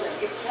the building.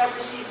 If we have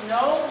received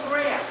no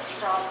grants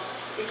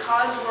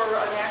because we're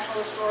a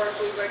National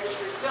Historically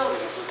Registered building,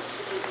 if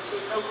we receive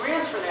no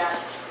grants for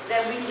that,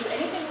 then we can do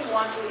anything we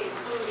want to,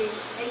 including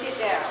take it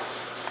down.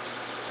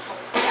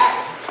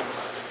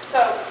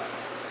 So,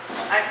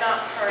 I've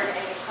not heard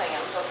any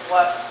plans of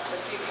what the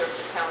future of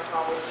the town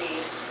hall would be,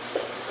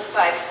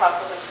 besides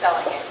possibly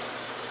selling it.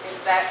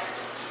 Is that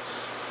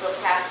the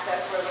path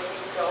that we're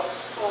looking to go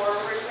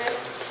forward with?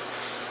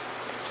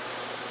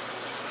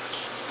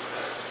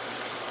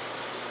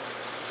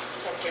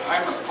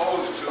 I'm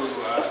opposed to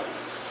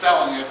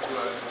selling it to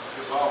a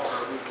developer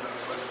who's going to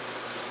put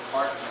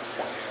apartments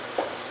in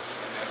there,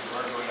 and then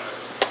we're going to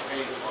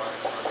pay for it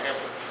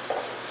forever.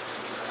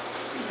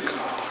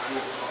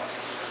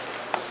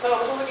 So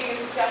who do you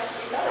suggest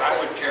we sell it to? I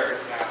would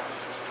tear it down.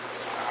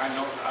 I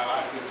know a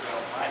lot of people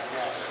don't like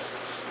that.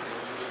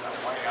 It's just a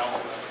white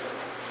elephant.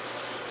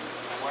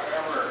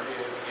 Whatever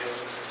it is,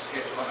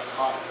 it's going to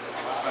cost us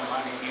a lot of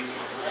money either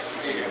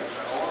directly as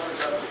the owners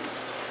of it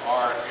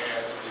or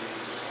as the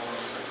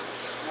owners of it.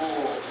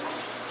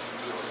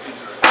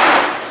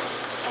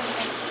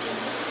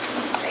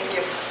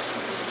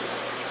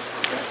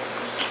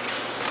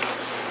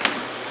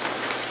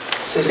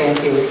 Suzanne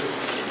Healy.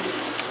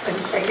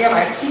 Again,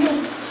 I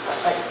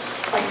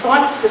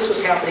thought this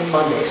was happening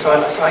Monday, so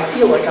I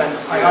feel like I'm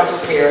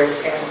unprepared,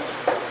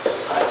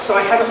 and so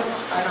I haven't,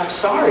 and I'm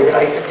sorry that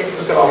I didn't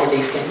look at all of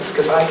these things,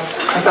 because I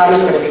thought it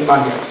was going to be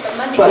Monday.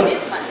 But Monday, it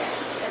is Monday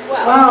as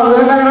well. Well,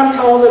 then I'm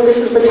told that this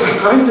is the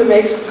time to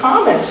make some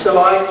comments, so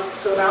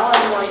now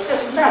I'm like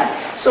this and that.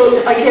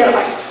 So again,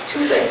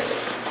 two things.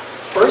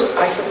 First,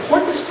 I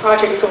support this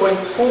project going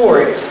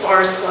forward as far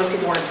as collecting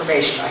more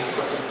information. I think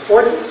it's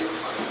important.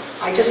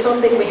 I just don't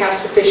think we have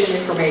sufficient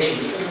information,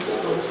 even with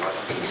this little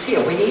piece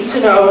here. We need to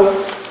know,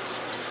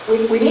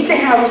 we need to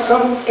have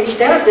some,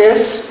 instead of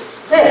this.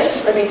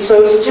 I mean,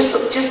 so it's just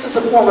as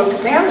a form of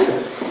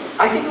comparison.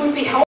 I think it would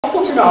be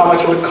helpful to know how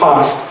much it would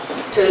cost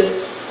to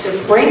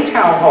bring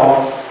Town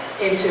Hall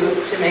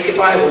to make it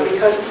viable,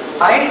 because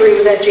I agree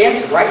with that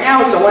Jansen. Right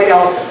now, it's a white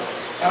elephant,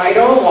 and I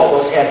know all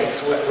those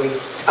headaches.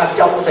 I've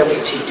dealt with them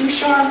with Chief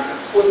Ducharme,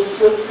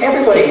 with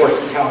everybody who works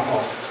in Town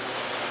Hall.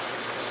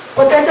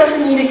 But that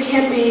doesn't mean it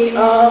can't be,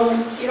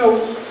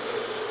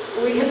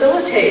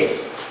 rehabilitated.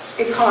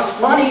 It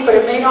costs money, but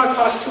it may not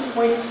cost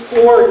 $2.4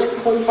 or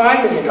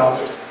 $2.5 million.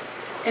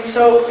 And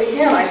so,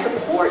 again, I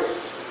support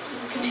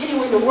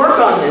continuing to work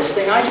on this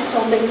thing. I just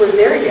don't think we're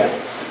there yet.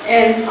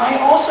 And I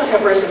also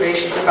have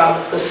reservations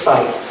about the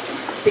site,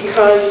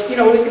 because, we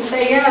can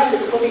say, yes,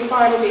 it'll be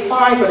fine,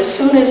 but as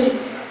soon as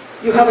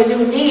you have a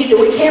new need that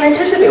we can't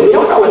anticipate, we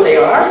don't know what they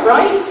are,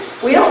 right?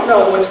 We don't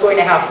know what's going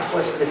to happen to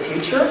us in the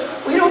future.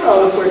 We don't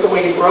know if we're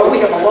going to grow. We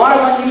have a lot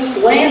of unused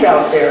land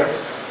out there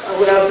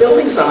without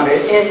buildings on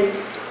it. And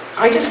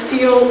I just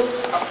feel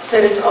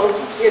that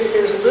if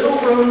there's little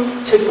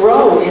room to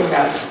grow in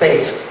that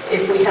space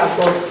if we have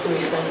both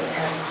police and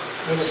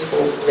municipal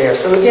there.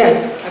 So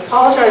again, I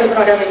apologize for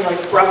not having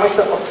brought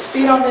myself up to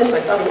speed on this. I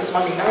thought it was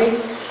Monday night.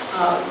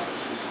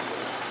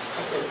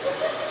 That's it.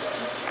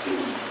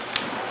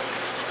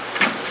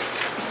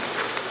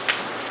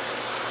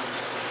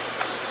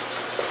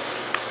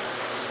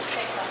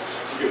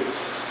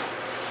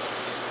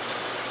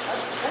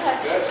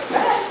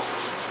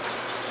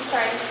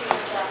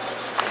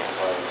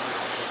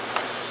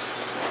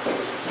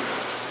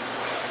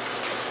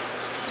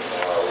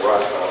 Ron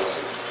Thomas,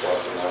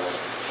 Watson Line.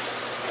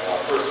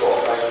 First of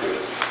all, thank you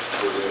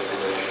for the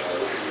information. I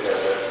wish we had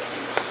that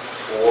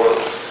before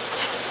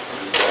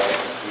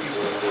we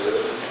went into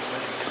this.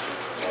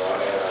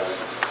 And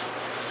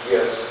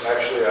yes,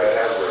 actually I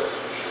have read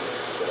the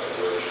machinery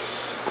evaluation.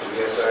 And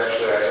yes,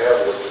 actually I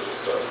have looked at the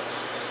site.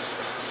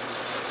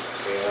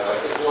 And I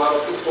think a lot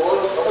of people,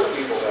 other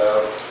people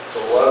have,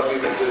 but a lot of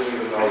people didn't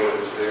even know it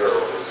was there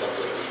or was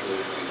something that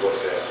needed to be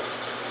looked at.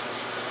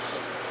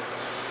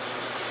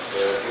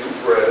 And if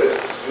you've read it,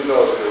 you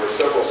know that there were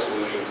several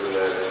solutions in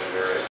that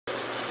engineering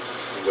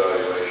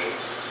evaluation.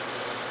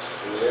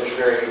 And the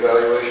engineering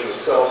evaluation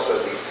itself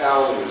said the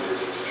town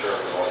needed to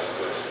determine what was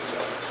going to be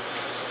done.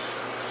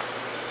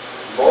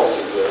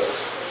 Most of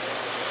this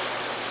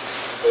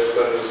has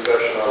been a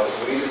discussion of,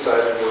 we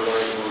decided we're going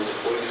to move the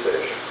police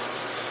station.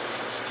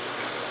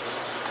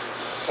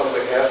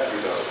 Something has to be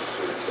done with the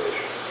police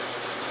station.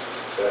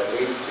 That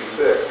needs to be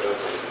fixed. That's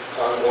an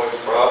ongoing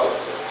problem.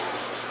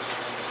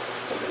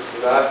 It's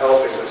not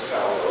helping this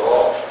town at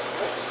all.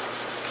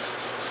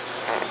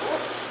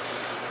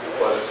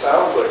 But it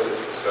sounds like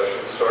this discussion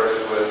started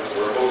with,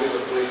 we're moving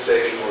the police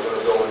station, we're going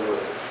to build a new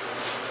one.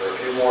 There are a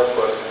few more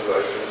questions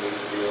I think need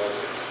to be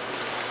answered.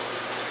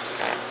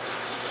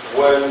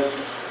 When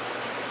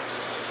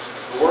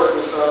the work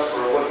was done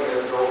for looking at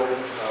a building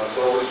on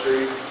Silver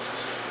Street,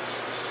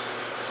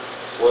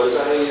 was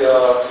any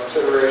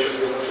consideration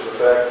given to the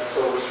fact that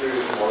Silver Street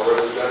is a more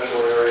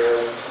residential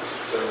area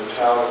than the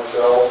town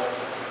itself?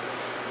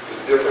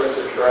 The difference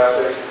in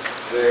traffic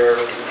there,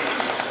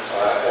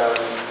 and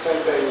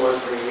same thing with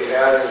the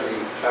adding the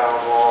town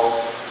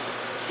hall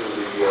to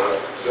the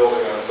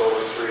building on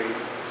Silver Street.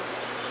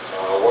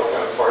 What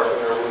kind of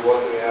parking are we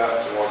looking at,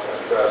 and what kind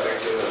of traffic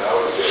in and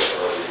out of it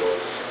are we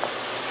looking at?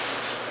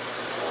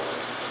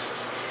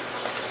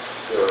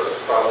 There are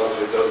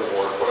probably a dozen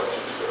more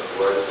questions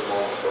right at the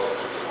moment going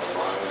through my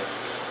mind.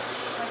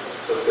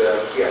 But then,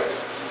 yeah,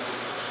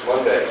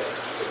 Monday,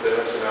 but then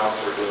it's announced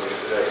we're doing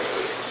it today.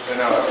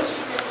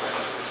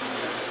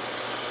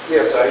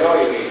 Yes, I know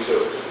you need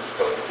to,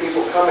 but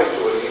people coming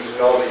to it need to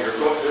know that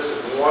this is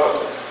one of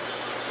them.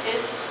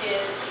 This is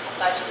a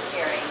budget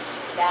hearing.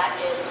 That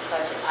is a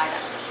budget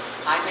item.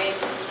 I may have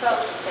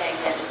misspoke in saying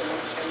that it's a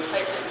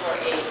replacement for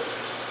a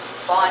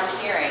bond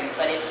hearing,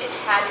 but it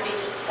had to be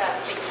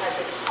discussed because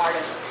it's part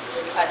of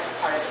the request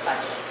for part of the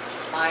budget.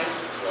 My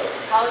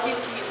apologies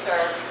to you, sir,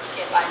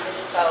 if I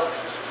misspoke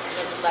and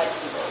misled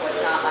people. It was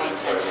not my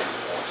intention.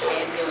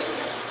 I am doing it.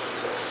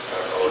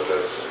 I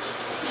apologize to you.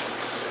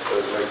 It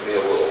does make me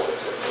a little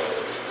upset.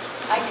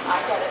 I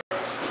get it.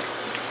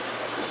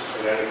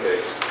 In any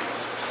case.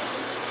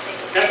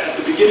 At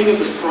the beginning of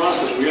this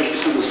process, we actually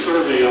sent a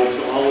survey out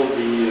to all of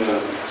the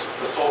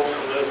folks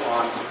who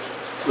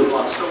live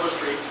on Silver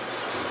Street,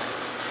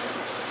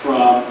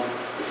 from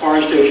the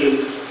fire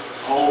station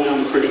all the way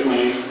down to Cricket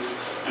Lane,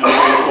 and all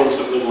the folks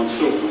that live on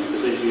Silver Lane,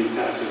 because they'd be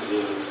impacted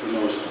the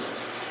most.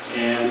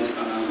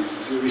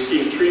 complaints. We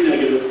received 3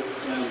 negative,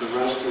 and the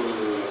rest were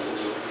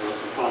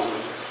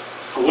positive.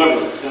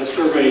 However, that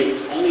survey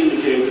only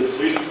indicated that the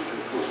police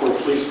were for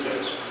police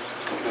bids.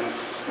 Okay,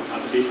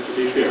 to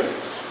be fair.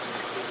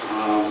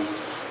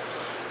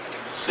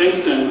 Since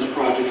then, this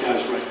project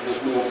has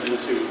morphed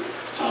into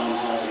town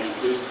hall and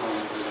police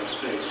department for that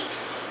space.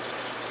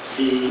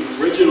 The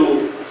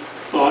original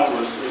thought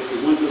was if we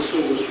went to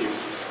Silver Street,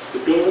 the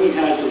building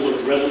had to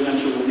look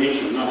residential in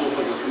nature, not look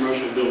like a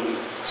commercial building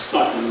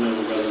stuck in the middle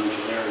of a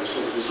residential area. So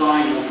the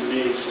design had been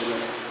made so that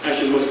it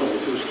actually looks like a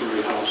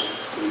 2-story house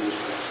for the most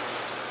part.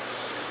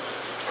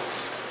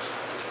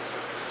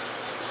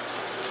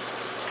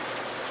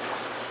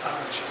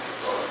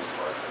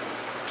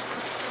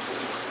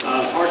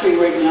 Parking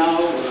right now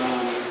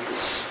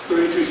is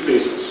 32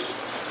 spaces.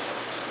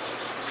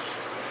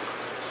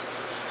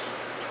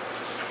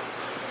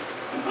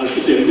 I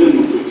should say a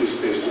minimum of 32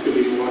 spaces. It could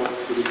be more,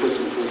 could be put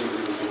some towards the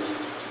building.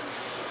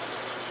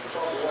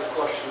 Probably one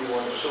question you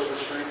on Silver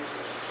Street. I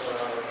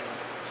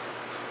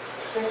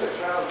think the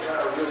town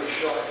kind of really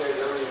shot that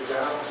area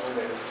down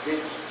when they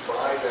did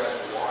buy that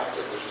lot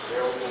that was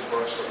available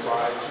for us to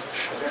buy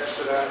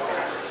next to that.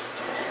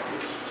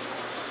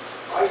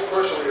 I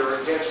personally are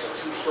against a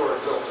 2-story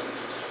building.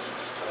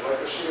 I'd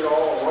like to see it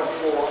all on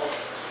 1 floor,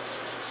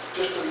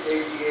 just for the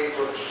ADA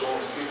purposes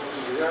only. People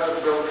can get out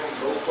of the building,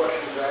 no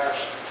questions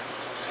asked,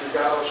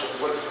 regardless of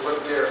what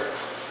their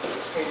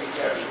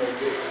handicaps may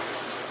be.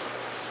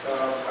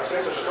 I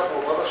think there's a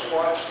couple of other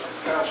spots, the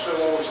town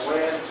still owns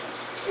land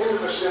in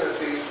the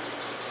vicinity,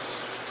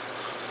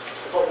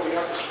 but we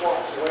have to swap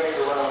land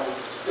around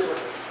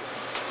different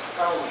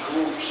town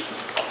groups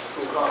to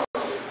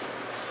accommodate.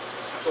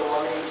 So,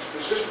 I mean,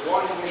 is this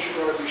one issue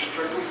going to be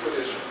strictly for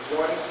this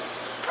one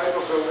type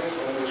of building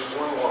on this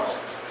one lot?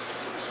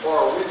 Or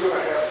are we going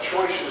to have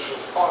choices for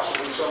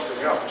possibly something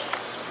else?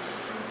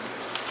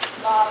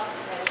 Bob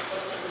has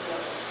spoken to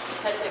you,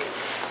 because at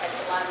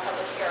the last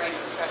public hearing, it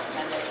was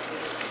recommended to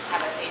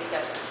have a phased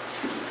up.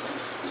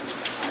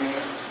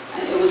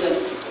 It was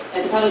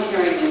at the public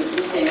hearing, it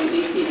would say we at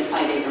least need a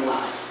 5-acre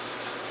lot.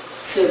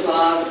 So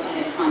Bob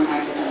had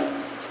contacted a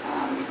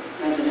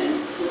resident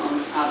who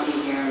owns property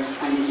here and was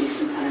trying to do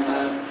some kind of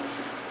a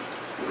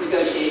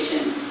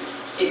negotiation.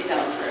 It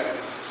fell through.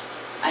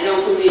 I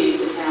don't believe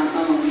the town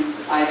owns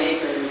 5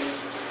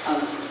 acres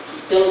of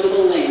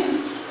buildable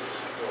land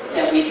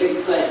that we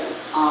could put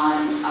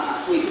on,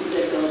 we could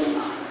put a building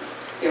on.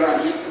 There are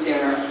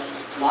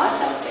lots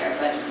out there,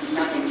 but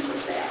nothing's for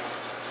sale.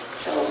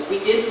 So we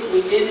did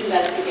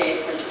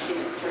investigate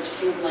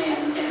purchasing of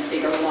land in a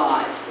bigger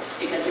lot,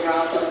 because there were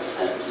also,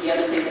 the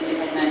other thing that they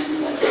had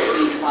mentioned was a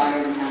police,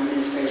 fire, and town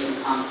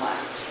administration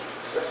complex,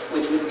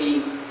 which would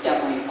be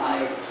definitely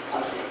 5+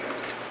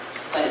 acres.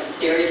 But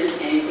there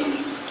isn't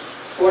anything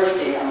for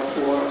sale,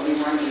 or we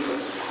weren't able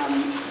to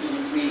come to an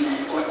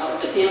agreement, or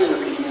the family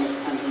wasn't able to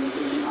come to an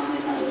agreement on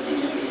another thing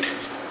that we had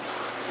discussed.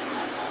 And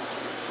that's how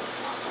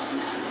on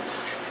that.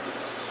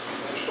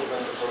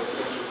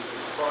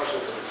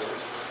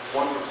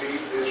 One would be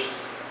is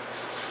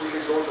we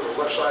could go to the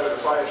west side of the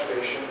fire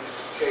station,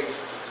 take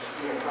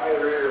the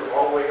entire area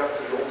all the way up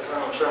to the old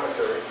town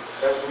cemetery.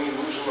 That would mean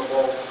losing the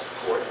ball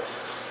court.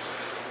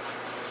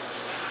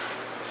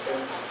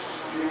 And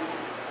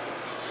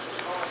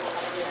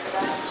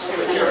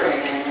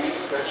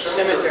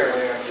cemetery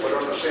land, but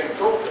on the same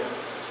token,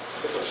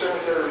 if a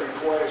cemetery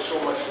requires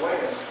so much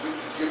land, we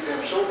could give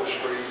them Silver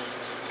Street.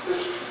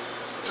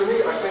 To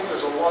me, I think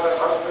there's a lot of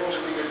other things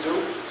that we could do.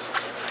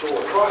 Go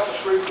across the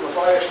street from the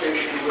fire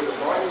station where the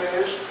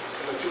monument is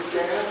and the 2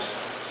 cannons,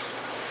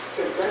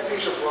 take that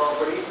piece of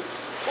property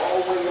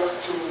all the way up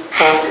to, we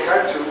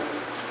had to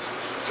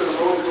the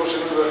road that goes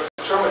into the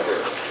cemetery.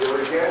 There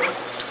again,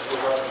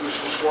 we'll have to do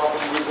some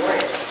swapping with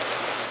land.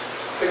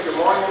 Take the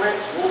monument,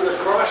 move it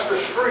across the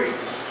street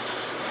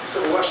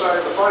to the west side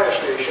of the fire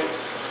station.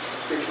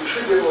 You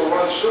should be able to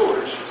run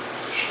sewers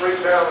straight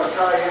down and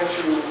tie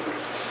into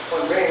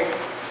on Main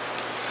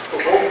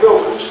for both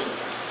buildings.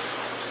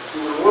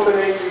 You would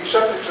eliminate the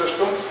septic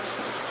system,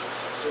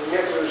 and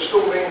yet you would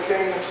still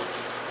maintain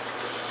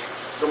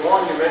the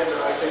monument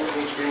that I think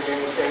needs to be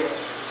maintained.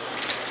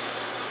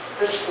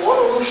 It's a lot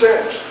of loose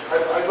ends.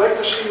 I'd like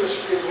to see this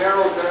get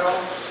narrowed down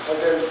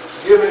and then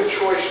given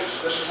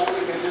choices. This is what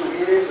we can do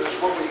here, this is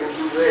what we can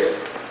do there.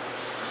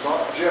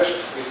 Not just,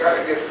 you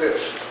gotta get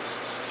this.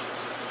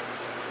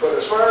 But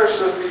as far as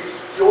the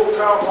old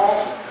town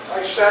hall,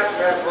 I sat in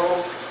that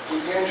room with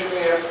the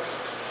engineer.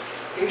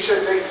 He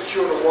said they could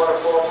cure the water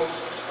problem.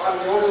 I'm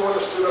the only one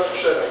that stood up and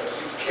said,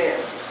 you can't.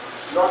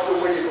 It's not the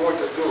way you're going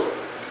to do it.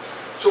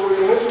 So we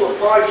went into a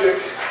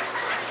project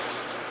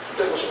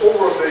that was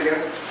over $1 million,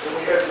 and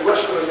we had less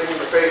than $1 million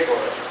to pay for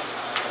it.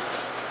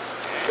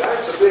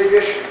 That's a big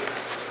issue.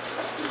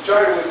 We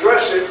try to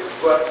address it,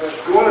 but there's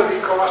going to be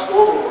cost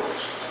overruns.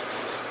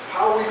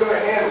 How are we going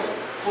to handle it?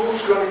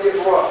 Who's going to get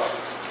robbed?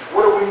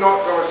 What are we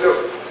not going to do?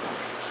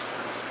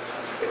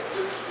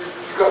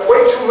 You've got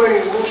way too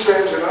many loose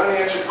ends and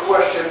unanswered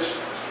questions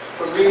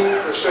for me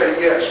to say,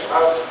 yes,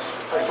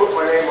 I put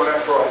my name on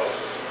that project.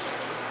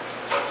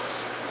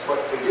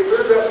 But to get rid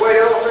of that white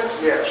elephant,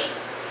 yes.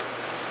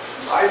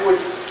 I would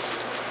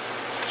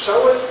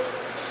sell it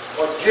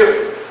or give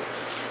it.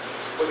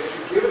 But if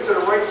you give it to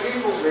the right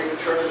people, maybe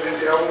turn it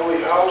into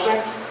elderly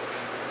housing,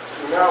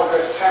 you now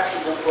got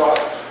taxable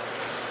profit.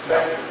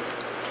 Thank you.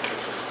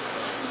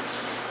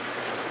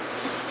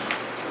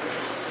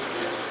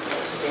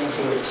 Suzanne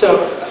Hewitt.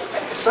 So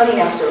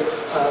Sonny asked a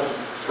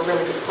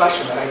really good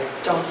question that I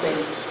don't think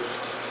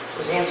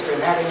was answered,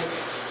 and that is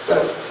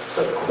the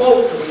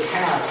quote that we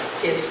have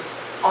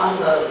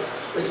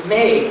was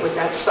made with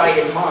that site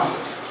in mind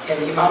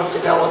and the amount of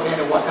development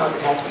and whatnot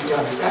that had to be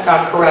done. Is that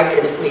not correct?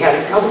 And if we had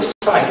another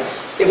site,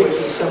 it would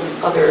be some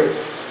other,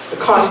 the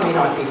cost may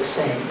not be the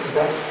same. Is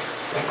that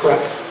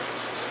correct?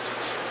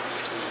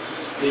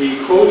 The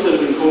quotes that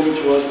have been quoted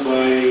to us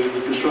by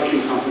the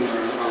construction company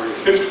are a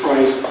fixed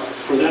price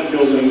for that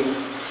building,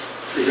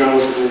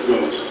 regardless of where it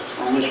goes,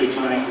 unless you're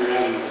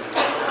adding it.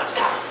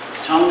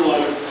 It's town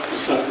water and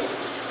septic.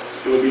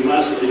 It would be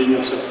less if you didn't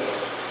have septic.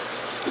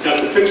 But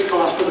that's a fixed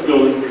cost for the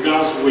building,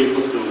 regardless of where you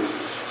put the building.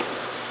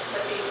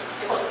 But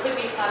it could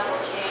be possible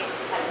change,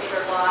 you had a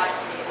bigger lot,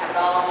 you could have it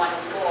all on one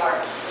floor,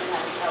 so you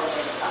have the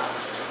elevated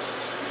costs.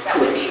 That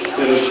would be the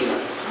That is only,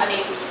 correct. I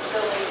mean,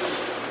 building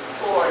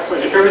floors.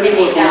 Right, if everything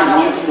was on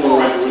down one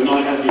floor, right, it would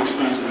not have the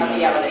expense of Of the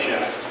an elevator.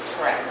 shaft.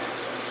 Correct.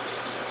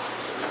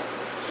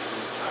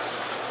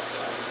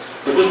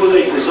 But this was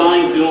a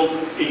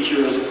design-build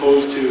feature as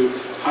opposed to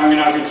hiring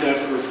an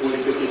architect for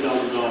 $40,000,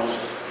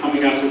 $50,000,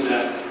 coming up with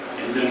that,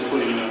 and then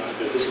putting it out to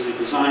bid. This is a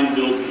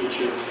design-build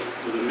feature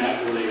with a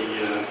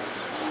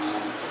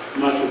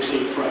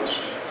not-to-exceed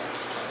price.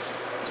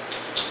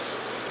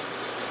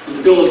 And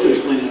the builders could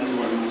explain that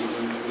more. I'm not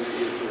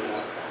here for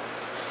that.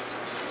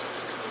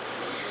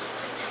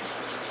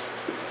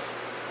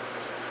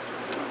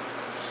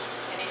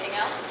 Anything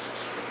else?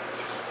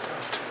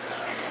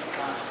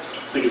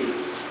 Thank you.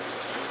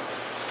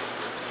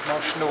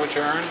 Motion to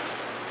adjourn?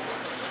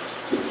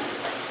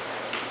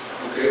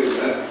 Okay, with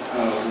that,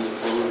 we'll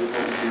close the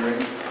public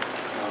hearing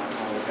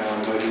on the town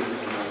budget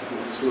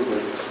and sewer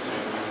budgets.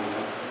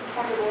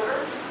 Point of order.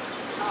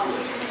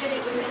 We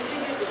continue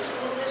the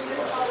school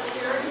district public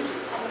hearing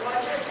on the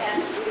budget, and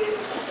we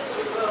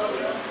closed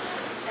it.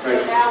 And so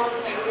Right. now we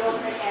can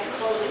reopen it and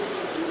close it.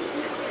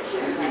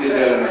 We did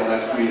that in our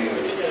last meeting.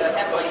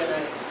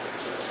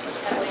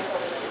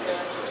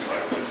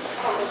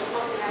 Oh, it's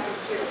supposed to happen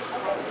here.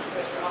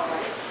 All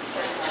right.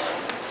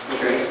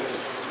 Okay.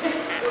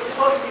 It was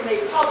supposed to be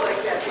made public,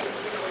 that the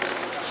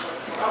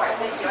continuation. All right,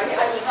 thank you.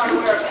 I was not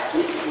aware of that.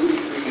 We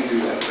can do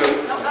that. So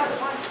No, that's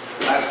fine.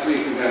 last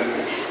week we had,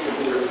 what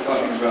we were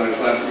talking about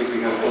is last week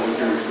we had a public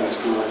hearing for the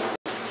school.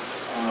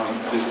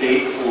 The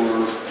date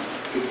for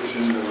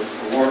petition or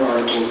warrant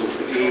articles was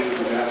the 8th, it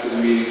was after the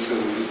meeting, so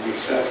we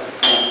recessed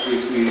last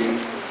week's meeting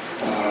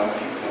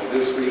until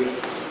this week.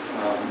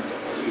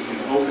 We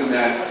can open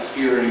that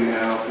hearing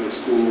now for the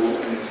school,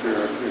 and if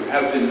there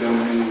have been no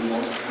new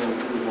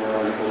warrant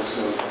articles,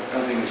 so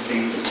nothing has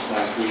changed since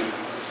last week.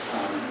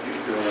 If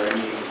there are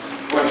any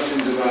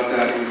questions about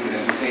that, we can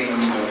entertain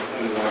them, but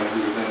otherwise we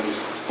will then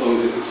just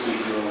close it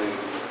procedurally.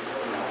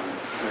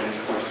 Is there any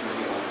questions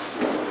about the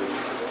school board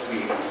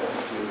meeting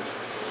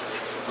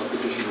or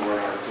petition or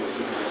articles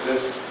that will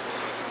exist?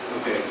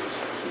 Okay,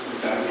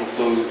 with that we'll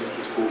close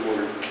the school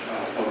board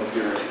public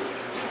hearing.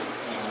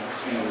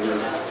 And we're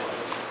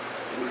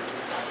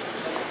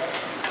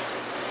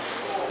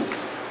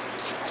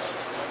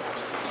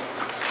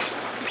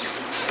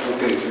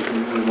okay, so can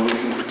we have a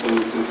motion to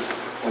close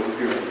this public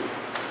hearing?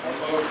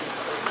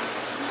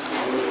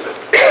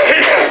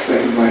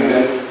 Second by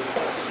Ed.